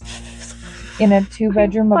 $80 in a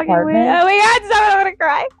 2-bedroom apartment. Oh my God, stop it, I'm gonna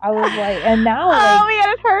cry. I was like, and now Oh like, my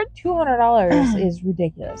God, it hurts. $200 is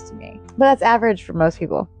ridiculous to me. But that's average for most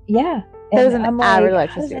people. Yeah, That was an I'm average like,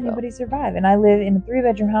 how does electricity bill. anybody survive? And I live in a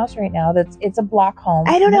 3-bedroom house right now. It's a block home.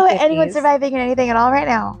 I don't in know the anyone 50s. surviving in anything at all right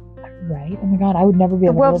now. Right? Oh my god, I would never be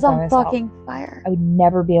The able world's to live by on myself. fucking fire. I would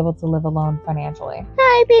never be able to live alone financially.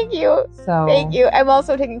 Hi, thank you. So Thank you. I'm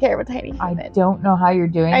also taking care of a tiny human. I don't know how you're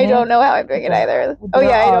doing I it. don't know how I'm doing it either. Oh There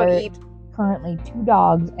yeah, I are don't eat. Currently 2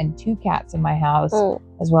 dogs and 2 cats in my house, Oh.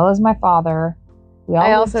 as well as my father. We all I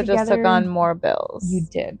live also just took together. on more bills. You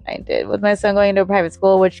did. I did. With my son going into a private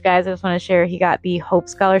school, which, guys, I just want to share, he got the Hope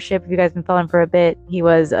Scholarship. If you guys have been following for a bit, he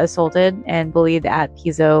was assaulted and bullied at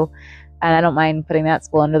Piso. And I don't mind putting that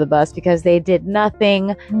school under the bus because they did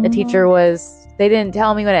nothing. The teacher they didn't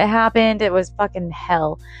tell me when it happened. It was fucking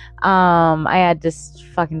hell. I had to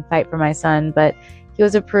fucking fight for my son, but he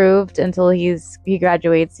was approved until he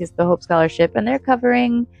graduates. He's the Hope Scholarship, and they're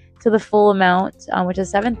covering to the full amount, which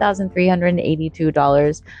is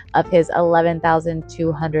 $7,382 of his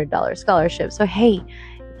 $11,200 scholarship. So, hey,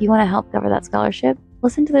 if you want to help cover that scholarship,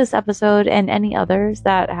 listen to this episode and any others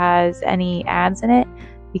that has any ads in it,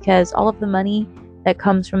 because all of the money that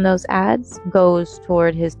comes from those ads goes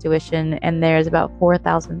toward his tuition, and there's about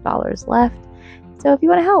 $4,000 left. So if you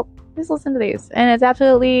want to help, just listen to these. And it's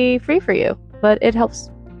absolutely free for you, but it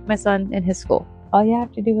helps my son in his school. All you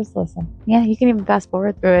have to do is listen. Yeah, you can even fast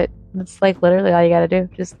forward through it. That's like literally all you got to do.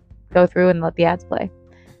 Just go through and let the ads play.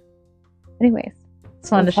 Anyways,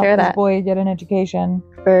 just wanted to share that. This boy get an education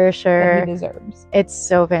For sure. that he deserves. It's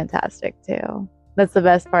so fantastic too. That's the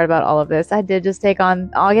best part about all of this. I did just take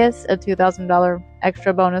on August, a $2,000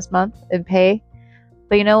 extra bonus month in pay.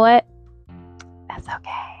 But you know what? That's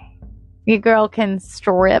okay. Your girl can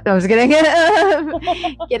strip. I was gonna get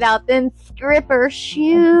out then strip her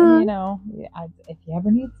shoes. You know, if you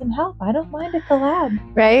ever need some help, I don't mind a collab.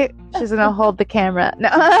 Right? She's gonna hold the camera. No,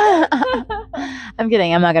 I'm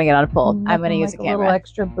kidding. I'm not gonna get on a pole. I'm gonna use a camera. A little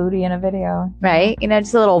extra booty in a video, right? You know,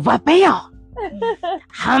 just a little vapeo.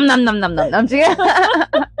 Hum num num num num num.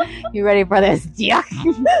 You ready for this? Yeah.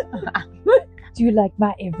 Do you like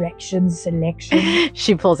my erection selection?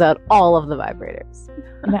 She pulls out all of the vibrators.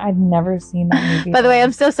 You know, I've never seen that movie. By the way,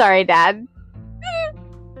 I'm so sorry, Dad.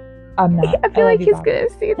 I'm not. I feel like he's gonna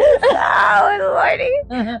see this. Oh, Lordy.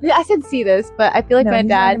 I said see this, but I feel like my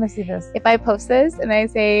dad, gonna see this. if I post this and I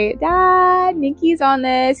say, Dad, Nikki's on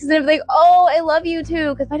this, he's gonna be like, oh, I love you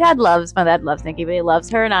too. Because my dad loves Nikki, but he loves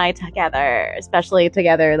her and I together, especially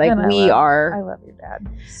together. Like, And we are. I love your dad.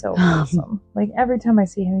 So awesome. Like, every time I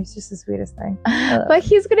see him, he's just the sweetest thing. But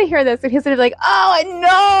he's gonna hear this and he's gonna be like, oh, I know,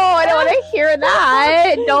 I don't want to hear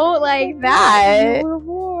that. Don't like that.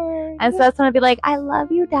 And so that's gonna be like, I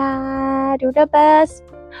love you, Dad. You're the best.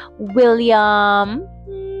 William.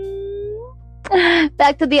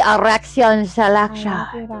 Back to the erection selection.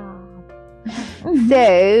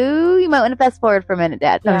 So you might want to fast forward for a minute,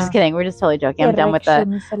 Dad. No, I'm just kidding. We're just totally joking. I'm done with the.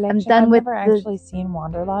 I'm done with. I've never actually seen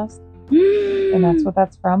Wanderlust, and that's what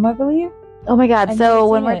that's from, I believe. Oh my God! I've So never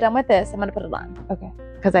when seen we're it. done with this, I'm gonna put it on. Okay.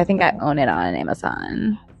 Because I think I own it on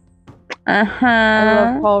Amazon. I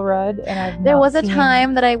love Paul Rudd, and There was a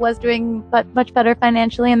time that I was doing much better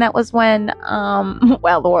financially, and that was when,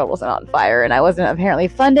 well, the world wasn't on fire, and I wasn't apparently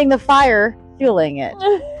funding the fire, fueling it.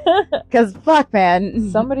 Because fuck,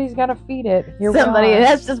 man, somebody's got to feed it.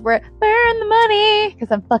 That's just where burn the money,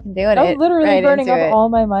 because I'm fucking doing it. I'm literally right burning into up it. all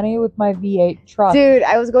my money with my V8 truck. Dude,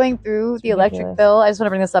 I was going through the electric bill. I just want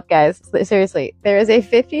to bring this up, guys. Seriously, there is a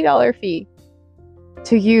 $50 fee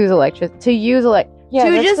to use electricity. Yeah,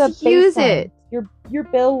 to that's just the use baseline. it. Your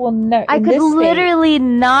bill will never. I could literally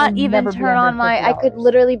not will even never be turn under on my. I could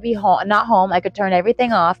literally be not home. I could turn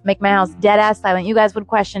everything off, make my house dead ass silent. You guys would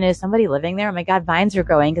question: is somebody living there? Oh my God, vines are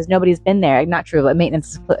growing because nobody's been there. Not true, but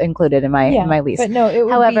maintenance is included in my lease. But no, it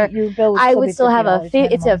would however, be, your bill would I still would be still have a.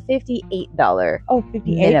 $50 It's a minimum. $58. Oh,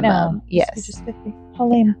 58 minimum. now. Yes, It's just 50. How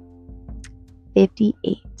lame.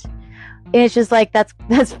 58. And it's just like that's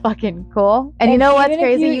fucking cool. And you know what's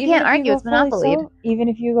crazy? You can't argue. It's monopoly. Even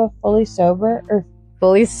if you go fully sober or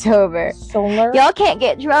fully sober, solar, y'all can't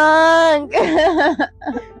get drunk.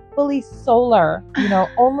 fully solar. You know,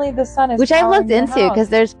 only the sun is. Which I've powering looked your into house. because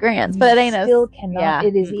there's grants, but it ain't still cannot. Yeah.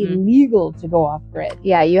 It is illegal to go off grid.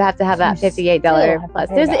 Yeah, you have to have that $58 have to plus.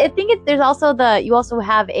 pay There's, that. I think there's also you also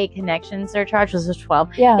have a connection surcharge, which is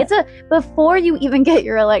 $12. Yeah. It's before you even get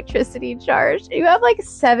your electricity charged, you have like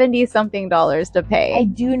 $70 something to pay. I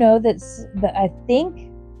do know that I think,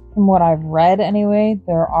 from what I've read anyway,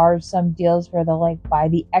 there are some deals where they'll like buy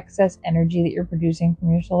the excess energy that you're producing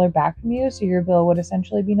from your solar back from you, so your bill would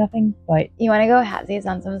essentially be nothing. But you want to go halvesies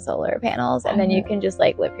on some solar panels, and then you can just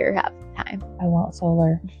like live here half the time. I want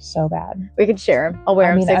solar so bad. We could share them. I'll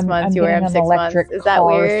wear them 6 months. You wear them 6 months. Is that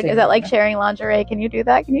weird? Is that like sharing lingerie? Can you do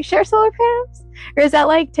that? Can you share solar panels? Or is that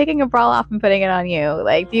like taking a bra off and putting it on you?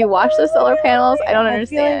 Like, do you wash the solar panels? I don't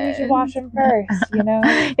understand. I feel like we should wash them first, you know?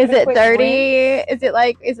 Is it dirty?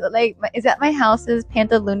 Is that my house's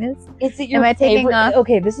pantaloons? Is it your Am I taking favorite? off?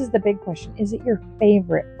 Okay, this is the big question. Is it your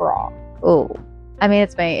favorite bra? Oh, I mean,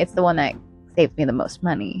 it's the one that saves me the most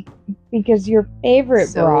money. Because your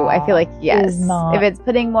favorite bra, I feel like yes. is not If it's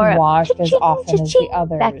putting more washed as often as the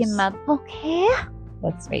others. back in my okay.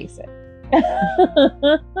 Let's face it.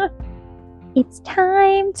 It's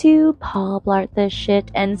time to Paul Blart this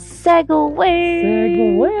shit and segue.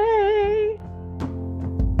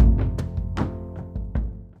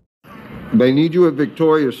 They need you at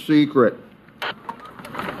Victoria's Secret.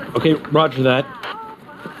 Okay, roger that.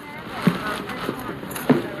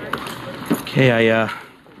 Okay, I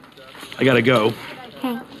gotta go.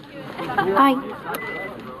 Okay. Bye.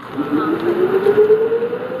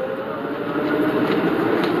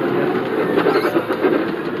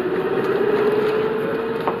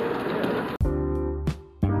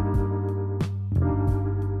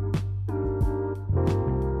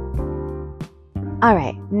 All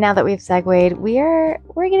right, now that we've segued, we're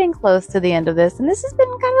getting close to the end of this, and this has been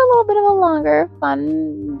kind of a little bit of a longer,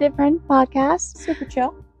 fun, different podcast. Super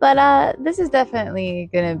chill. But this is definitely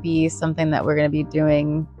going to be something that we're going to be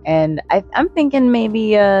doing, and I'm thinking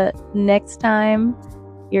maybe next time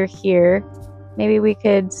you're here, maybe we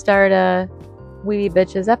could start a We Be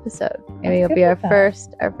Bitches episode. Maybe it'll be our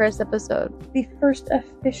first episode. The first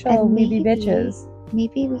official We Be Bitches.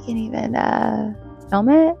 Maybe we can even film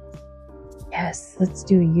it. Yes, let's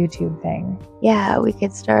do a YouTube thing. Yeah, we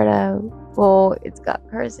could start it's got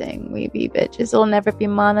cursing. We Be Bitches. It'll never be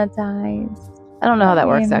monetized. I don't know how that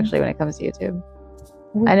works actually when it comes to YouTube.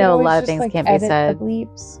 I know a lot of things can't be said. The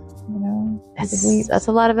bleeps, you know. That's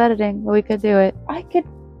a lot of editing, but we could do it. I could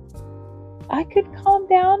calm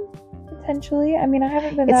down potentially. I mean, I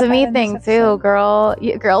haven't been. It's that a me bad thing too, girl.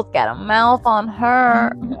 Girl's got a mouth on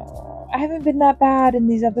her. I haven't been that bad in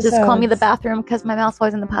these episodes. Just call me the bathroom because my mouth's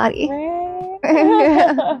always in the potty.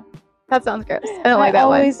 That sounds gross. I don't like that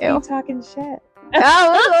one. I always be talking shit.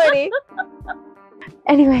 Oh, lordy.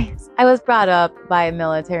 Anyways, I was brought up by a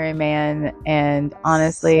military man, and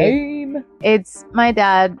honestly, it's my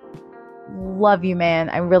dad. Love you, man.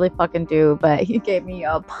 I really fucking do, but he gave me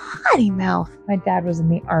a potty mouth. My dad was in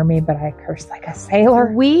the army, but I cursed like a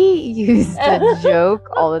sailor. We used to joke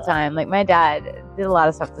all the time. Like, my dad did a lot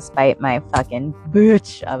of stuff to spite my fucking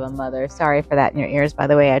bitch of a mother. Sorry for that in your ears, by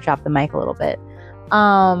the way. I dropped the mic a little bit.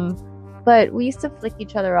 But we used to flick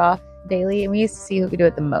each other off daily, and we used to see who could do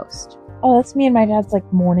it the most. Oh, that's me and my dad's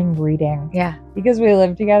like morning greeting. Yeah. Because we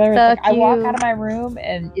live together. It's like I walk out of my room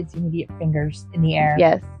and it's immediate fingers in the air.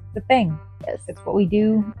 Yes. The thing. Yes. It's what we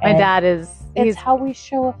do. My dad is... It's how we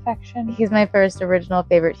show affection. He's my first original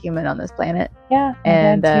favorite human on this planet. Yeah.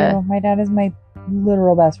 My dad too. My dad is my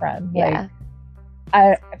literal best friend. Yeah.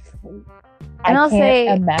 I I'll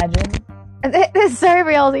can't imagine. Sorry for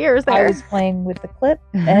y'all's ears there. I was playing with the clip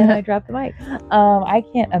and I dropped the mic. I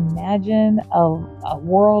can't imagine a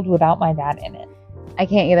world without my dad in it. I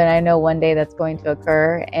can't either. And I know one day that's going to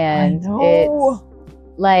occur. And it's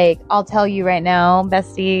like, I'll tell you right now,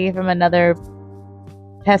 bestie from another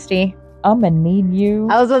pestie. I'm gonna need you.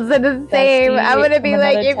 I was going to say the same. I'm going to be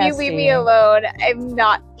like, if you leave me alone, I'm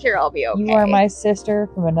not sure I'll be okay. You are my sister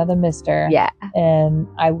from another mister. Yeah. And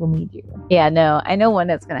I will need you. Yeah, no, I know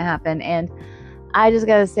when it's going to happen. And I just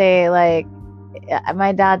got to say, like,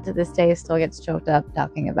 my dad to this day still gets choked up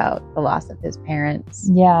talking about the loss of his parents.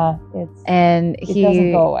 Yeah. It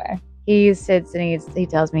doesn't go away. He sits and he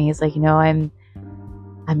tells me, he's like, you know, I'm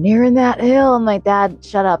nearing that hill. I'm like, Dad,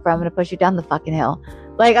 shut up, or I'm going to push you down the fucking hill.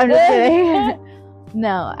 Like, I'm just kidding.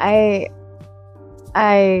 No, I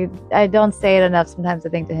don't say it enough sometimes, I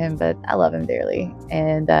think, to him, but I love him dearly.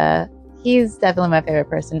 And he's definitely my favorite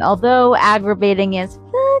person. Although aggravating as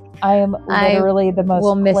fuck, I am literally the most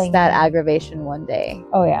We'll miss clingy. that aggravation one day.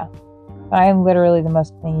 Oh, yeah. I am literally the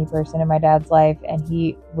most clingy person in my dad's life, and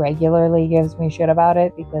he regularly gives me shit about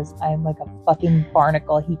it because I'm like a fucking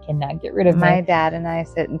barnacle. He cannot get rid of me. My dad and I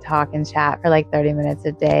sit and talk and chat for like 30 minutes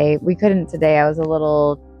a day. We couldn't today. I was a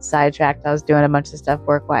little sidetracked. I was doing a bunch of stuff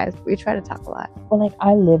work-wise. We try to talk a lot. Well, like,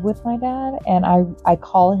 I live with my dad, and I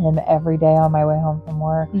call him every day on my way home from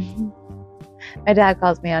work. Mm-hmm. My dad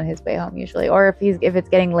calls me on his way home usually, or if it's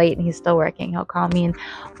getting late and he's still working, he'll call me. And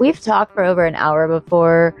we've talked for over an hour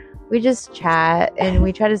before. We just chat and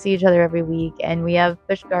we try to see each other every week, and we have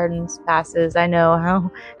Busch Gardens passes. I know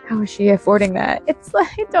how is she affording that? It's like,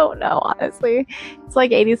 I don't know, honestly. It's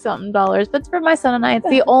like $80-something, but it's for my son and I. It's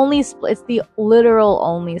the literal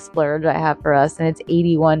only splurge I have for us, and it's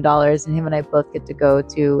 $81, and him and I both get to go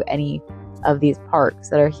to any of these parks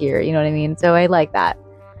that are here. You know what I mean? So I like that.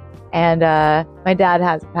 And my dad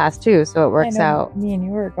has a pass too, so it works out. Me and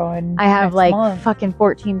you were going. I have like month. fucking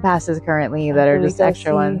 14 passes currently that are just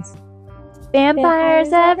extra ones.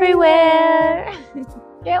 Vampires everywhere.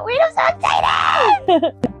 Can't wait, I'm so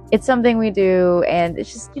excited. It's something we do, and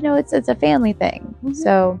it's just, it's a family thing. Mm-hmm.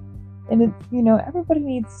 So, and it's, everybody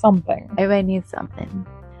needs something. Everybody needs something.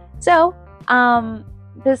 So,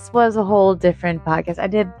 this was a whole different podcast. I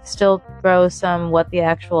did still throw some what the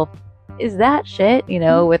actual is that shit,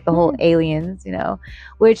 with the whole aliens,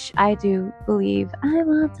 which I do believe. I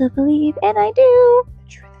want to believe, and I do. The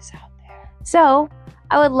truth is out there. So,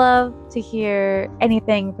 I would love to hear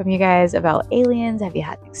anything from you guys about aliens. Have you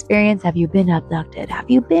had an experience? Have you been abducted?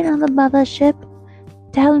 Have you been on the mothership?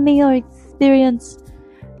 Tell me your experience.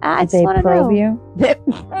 I just want to know. Did they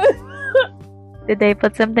probe you? Did they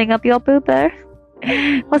put something up your pooper?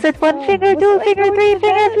 Was it one finger, two finger, three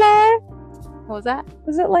finger floor? What was that?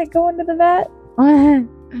 Was it like going to the vet?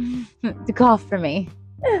 To cough for me.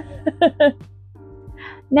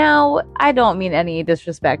 Now, I don't mean any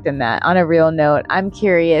disrespect in that. On a real note, I'm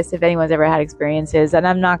curious if anyone's ever had experiences, and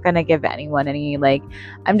I'm not going to give anyone any,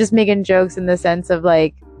 I'm just making jokes in the sense of,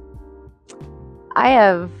 I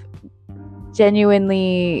have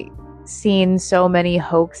genuinely seen so many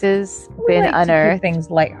hoexes been unearthed. Things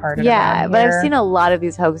lighthearted. Yeah, but I've seen a lot of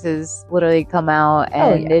these hoaxes literally come out,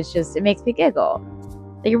 and it makes me giggle.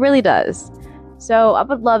 It really does. So I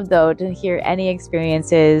would love, though, to hear any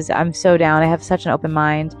experiences. I'm so down. I have such an open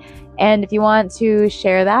mind. And if you want to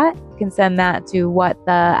share that, you can send that to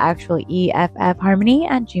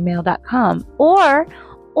whattheeffharmony@gmail.com. Or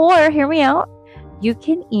hear me out, you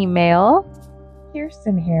can email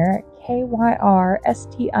Kirsten here,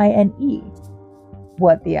 KYRSTINE,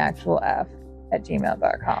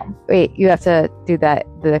 whattheactualf@gmail.com. Wait, you have to do that.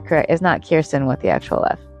 The correct. It's not Kirsten with the actual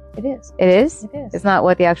F. It is. It is? It is. It's not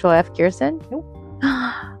what the actual F, Kirsten? Nope.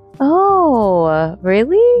 Oh,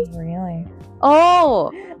 really? Really?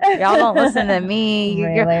 Oh, y'all don't listen to me.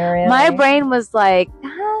 Really? My brain was like,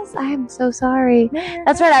 yes, I am so sorry.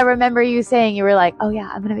 That's right. I remember you saying, you were like, oh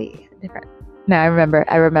yeah, I'm going to be different. No, I remember.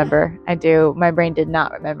 I do. My brain did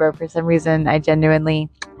not remember. For some reason, I genuinely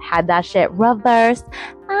had that shit reversed.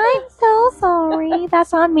 I'm so sorry.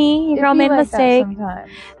 That's on me. Your girl made a mistake.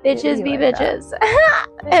 Bitches be bitches.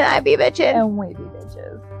 And I be bitching. And we be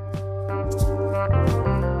bitches.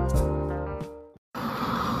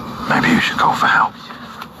 Maybe you should go for help.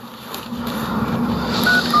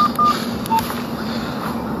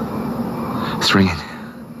 It's ringing.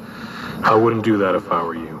 I wouldn't do that if I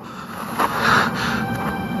were you.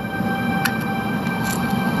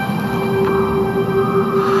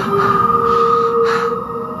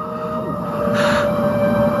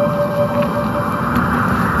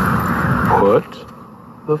 Put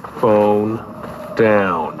the phone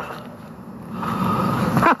down.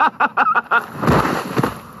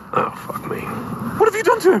 Oh, fuck me. What have you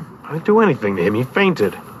done to him? I didn't do anything to him. He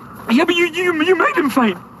fainted. Yeah, but you made him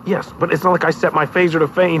faint. Yes, but it's not like I set my phaser to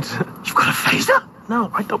faint. You've got a phaser?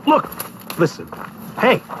 No, I don't. Look, listen.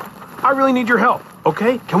 Hey, I really need your help,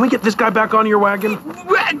 okay? Can we get this guy back on your wagon?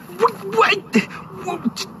 Wait.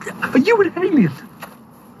 Are you an alien?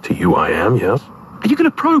 To you, I am, yes. Are you going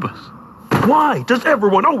to probe us? Why does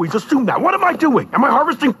everyone always assume that? What am I doing? Am I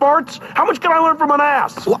harvesting farts? How much can I learn from an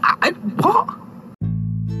ass? What?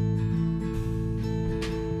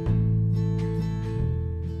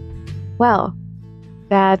 Well,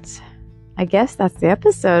 I guess that's the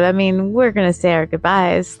episode. I mean, we're going to say our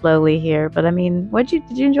goodbyes slowly here, but I mean, did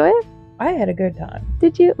you enjoy it? I had a good time.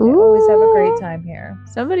 Did you? I always have a great time here.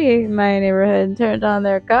 Somebody in my neighborhood turned on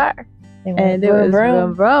their car. And it was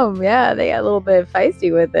vroom, vroom. Yeah, they got a little bit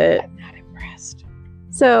feisty with it. I'm not impressed.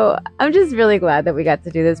 So I'm just really glad that we got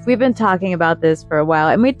to do this. We've been talking about this for a while,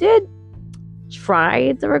 and we did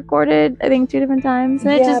try to record it, I think, 2 different times.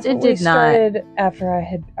 And it did not. Started after I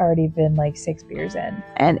had already been like 6 beers in.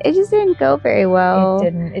 And it just didn't go very well.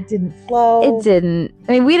 It didn't flow. It didn't.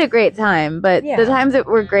 I mean, we had a great time, but the times that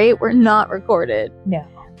were great were not recorded. No.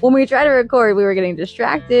 When we tried to record, we were getting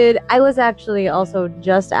distracted. I was actually also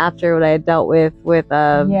just after what I had dealt with we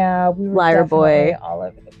were Liar Boy. all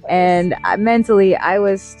over the place. And mentally, I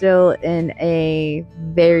was still in a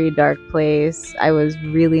very dark place. I was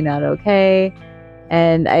really not okay.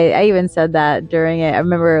 And I even said that during it. I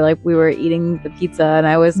remember we were eating the pizza and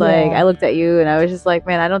I was I looked at you and I was just like,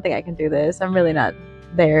 man, I don't think I can do this. I'm really not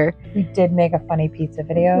there. We did make a funny pizza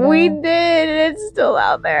video. We did. It's still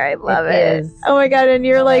out there. I love it. Oh my God. And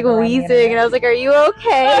you're wheezing. And I was like, are you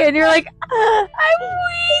okay? And you're like, I'm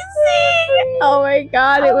wheezing. Oh my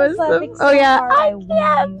God. It was I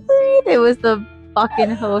can't breathe. It was the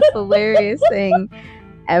fucking most hilarious thing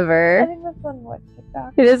ever. I think that's on what,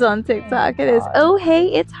 TikTok? It is on TikTok. It is. Oh, hey,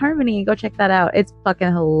 it's Harmony. Go check that out. It's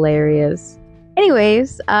fucking hilarious.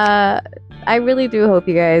 Anyways, I really do hope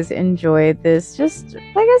you guys enjoyed this. Just,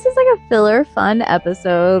 I guess it's like a filler, fun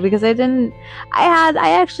episode because I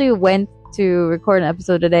actually went to record an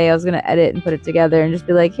episode today. I was going to edit and put it together and just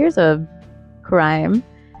be like, here's a crime,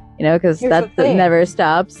 because that never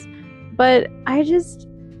stops. But I've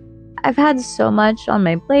had so much on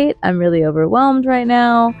my plate. I'm really overwhelmed right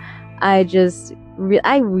now. I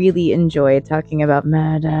really enjoy talking about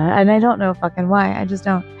murder, and I don't know fucking why. I just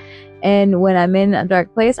don't. And when I'm in a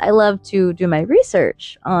dark place, I love to do my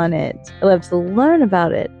research on it. I love to learn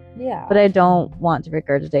about it. Yeah. But I don't want to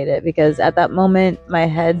regurgitate it because at that moment, my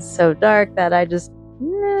head's so dark that I just don't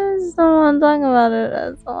want to talk about it.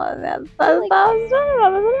 That's all I was talking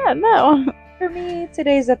about. No. For me,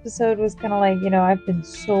 today's episode was kind of like, I've been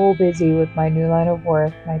so busy with my new line of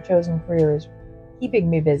work. My chosen career is keeping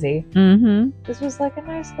me busy. Mm-hmm. This was like a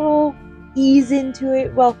nice little ease into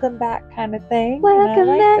it, welcome back kind of thing.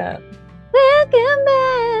 Welcome back. Welcome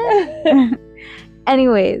back.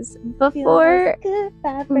 Anyways, before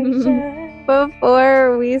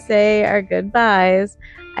we say our goodbyes,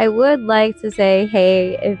 I would like to say,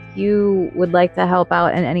 hey, if you would like to help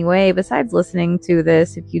out in any way besides listening to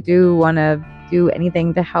this, if you do want to do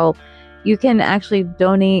anything to help, you can actually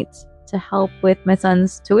donate to help with my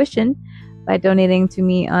son's tuition by donating to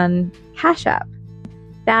me on Cash App.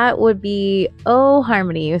 That would be O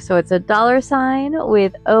Harmony. So it's $,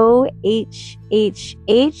 with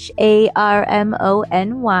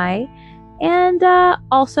OHHHARMONY. And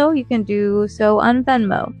also you can do so on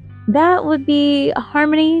Venmo. That would be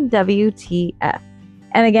Harmony WTF.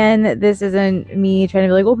 And again, this isn't me trying to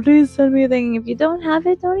be like, oh, please send me a thing. If you don't have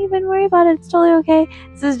it, don't even worry about it. It's totally okay.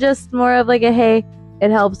 This is just more of like a, hey, it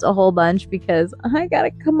helps a whole bunch because I gotta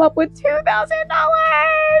come up with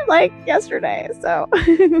 $2,000 like yesterday. So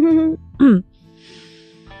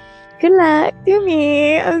good luck to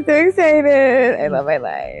me. I'm so excited. I love my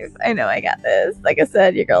life. I know I got this. Like I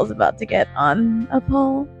said, your girl's about to get on a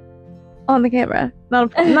pole on the camera,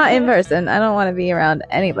 not in person. I don't want to be around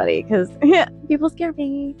anybody because people scare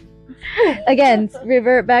me. Again,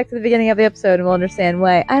 revert back to the beginning of the episode and we'll understand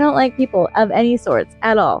why I don't like people of any sorts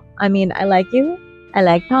at all. I mean, I like you. I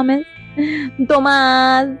like Thomas.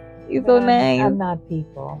 Thomas, he's so nice. I'm not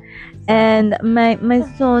people. And my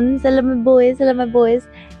sons, I love my boys.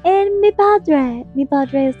 And mi padre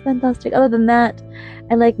is fantastic. Other than that,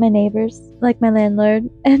 I like my neighbors, like my landlord,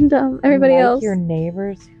 and everybody else. Your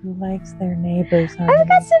neighbors? Who likes their neighbors? I've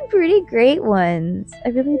got some pretty great ones. I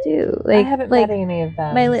really do. I haven't met any of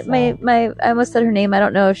them. My I almost said her name. I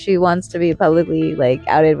don't know if she wants to be publicly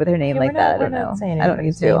outed with her name like that. I don't know. I don't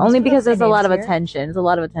need to. Only because there's a lot of attention. There's a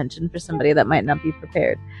lot of attention for somebody that might not be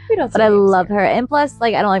prepared. But I love her, and plus,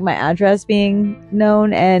 I don't like my address being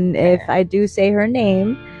known. And if I do say her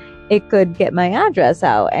name, it could get my address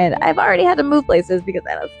out, and I've already had to move places because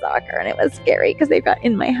I had a stalker, and it was scary because they got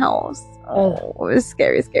in my house. Oh, it was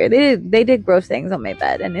scary. They did gross things on my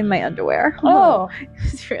bed and in my underwear. Oh, it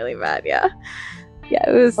was really bad. Yeah,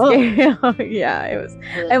 it was scary. Yeah, it was.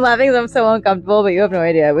 I'm laughing because I'm so uncomfortable, but you have no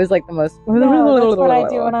idea. It was like the most. No, that's what I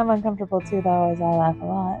do when I'm uncomfortable too. Though, is I laugh a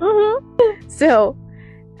lot. Mm-hmm. So,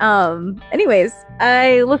 anyways,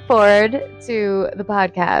 I look forward to the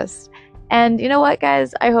podcast. And you know what,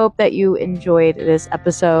 guys? I hope that you enjoyed this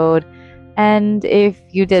episode. And if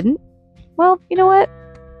you didn't, well, you know what?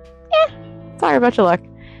 Sorry about your luck.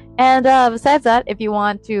 And besides that, if you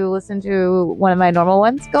want to listen to one of my normal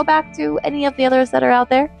ones, go back to any of the others that are out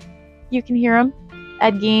there. You can hear them.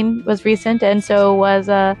 Ed Gein was recent, and so was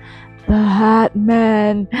the Hat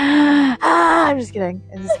Man. I'm just kidding.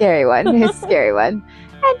 It's a scary one. It's a scary one.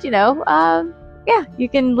 And you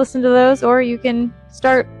can listen to those, or you can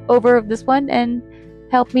start over this one and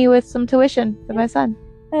help me with some tuition for my son.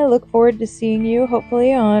 I look forward to seeing you,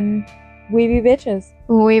 hopefully, on We Be Bitches.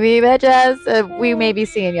 We Be Bitches. We may be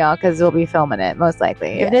seeing y'all because we'll be filming it, most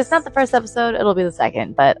likely. Yes. If it's not the first episode, it'll be the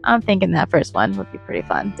second, but I'm thinking that first one would be pretty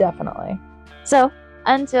fun. Definitely. So,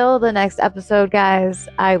 until the next episode, guys,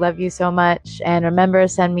 I love you so much. And remember,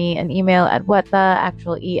 send me an email at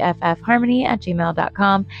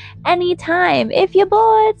whattheactualeffharmony@gmail.com anytime. If you're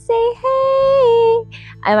bored, say hey.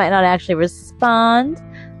 I might not actually respond,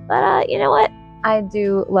 but you know what? I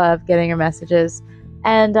do love getting your messages.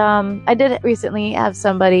 And I did recently have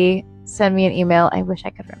somebody send me an email. I wish I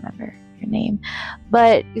could remember your name.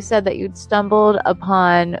 But you said that you'd stumbled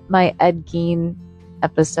upon my Ed Gein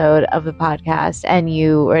episode of the podcast and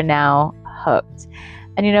you are now hooked.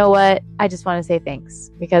 And you know what? I just want to say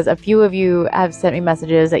thanks, because a few of you have sent me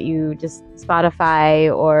messages that you just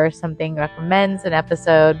Spotify or something recommends an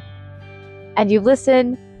episode, and you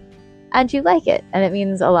listen and you like it, and it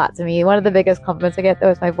means a lot to me. One of the biggest compliments I get,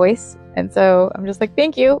 though, is my voice, and so I'm just like,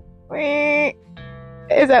 thank you.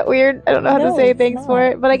 Is that weird? I don't know how to say thanks for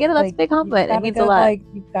it, but I get it. That's a big compliment. It means a lot.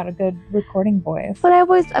 You've got a good recording voice. But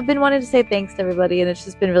I've been wanting to say thanks to everybody, and it's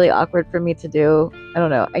just been really awkward for me to do. I don't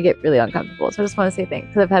know. I get really uncomfortable, so I just want to say thanks,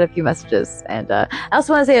 because I've had a few messages, and I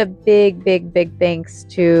also want to say a big, big, big thanks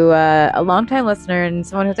to a longtime listener and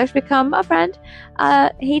someone who's actually become a friend.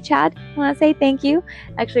 Hey, Chad. I want to say thank you.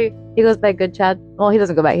 Actually, he goes by Good Chad. Well, he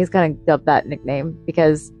doesn't go by. He's kind of dubbed that nickname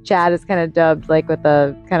because Chad is kind of dubbed like with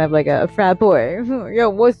a kind of like a frat boy. Yo,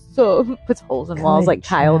 what's up? Puts holes in walls like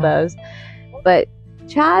Kyle does. But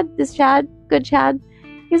Chad, Good Chad,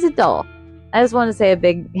 he's a doll. I just want to say a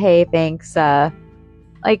big hey, thanks.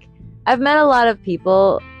 Like, I've met a lot of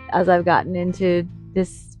people as I've gotten into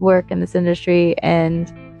this work and this industry, and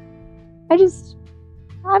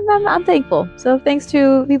I'm thankful. So thanks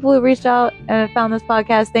to people who reached out and found this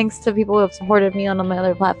podcast. Thanks to people who have supported me on all my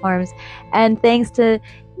other platforms. And thanks to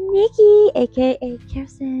Nikki, aka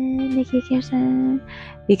Kirsten, Nikki Kirsten.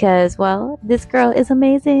 Because, well, this girl is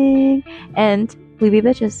amazing. And we be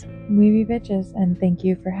bitches. We be bitches. And thank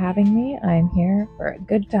you for having me. I'm here for a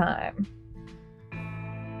good time.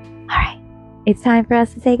 Alright. It's time for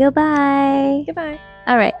us to say goodbye. Goodbye.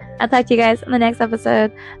 Alright, I'll talk to you guys on the next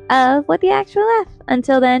episode of What the Actual F.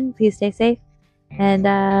 Until then, please stay safe. And,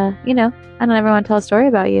 I don't ever want to tell a story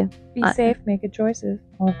about you. Be safe, make good choices,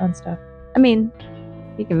 all the fun stuff. I mean,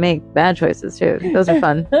 you can make bad choices too. Those are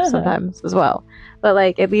fun sometimes as well. But,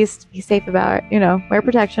 like, at least be safe about it. Wear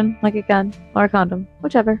protection, like a gun or a condom,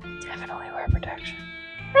 whichever. Definitely wear protection.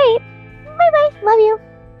 Right. Bye-bye. Love you.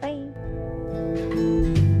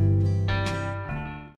 Bye.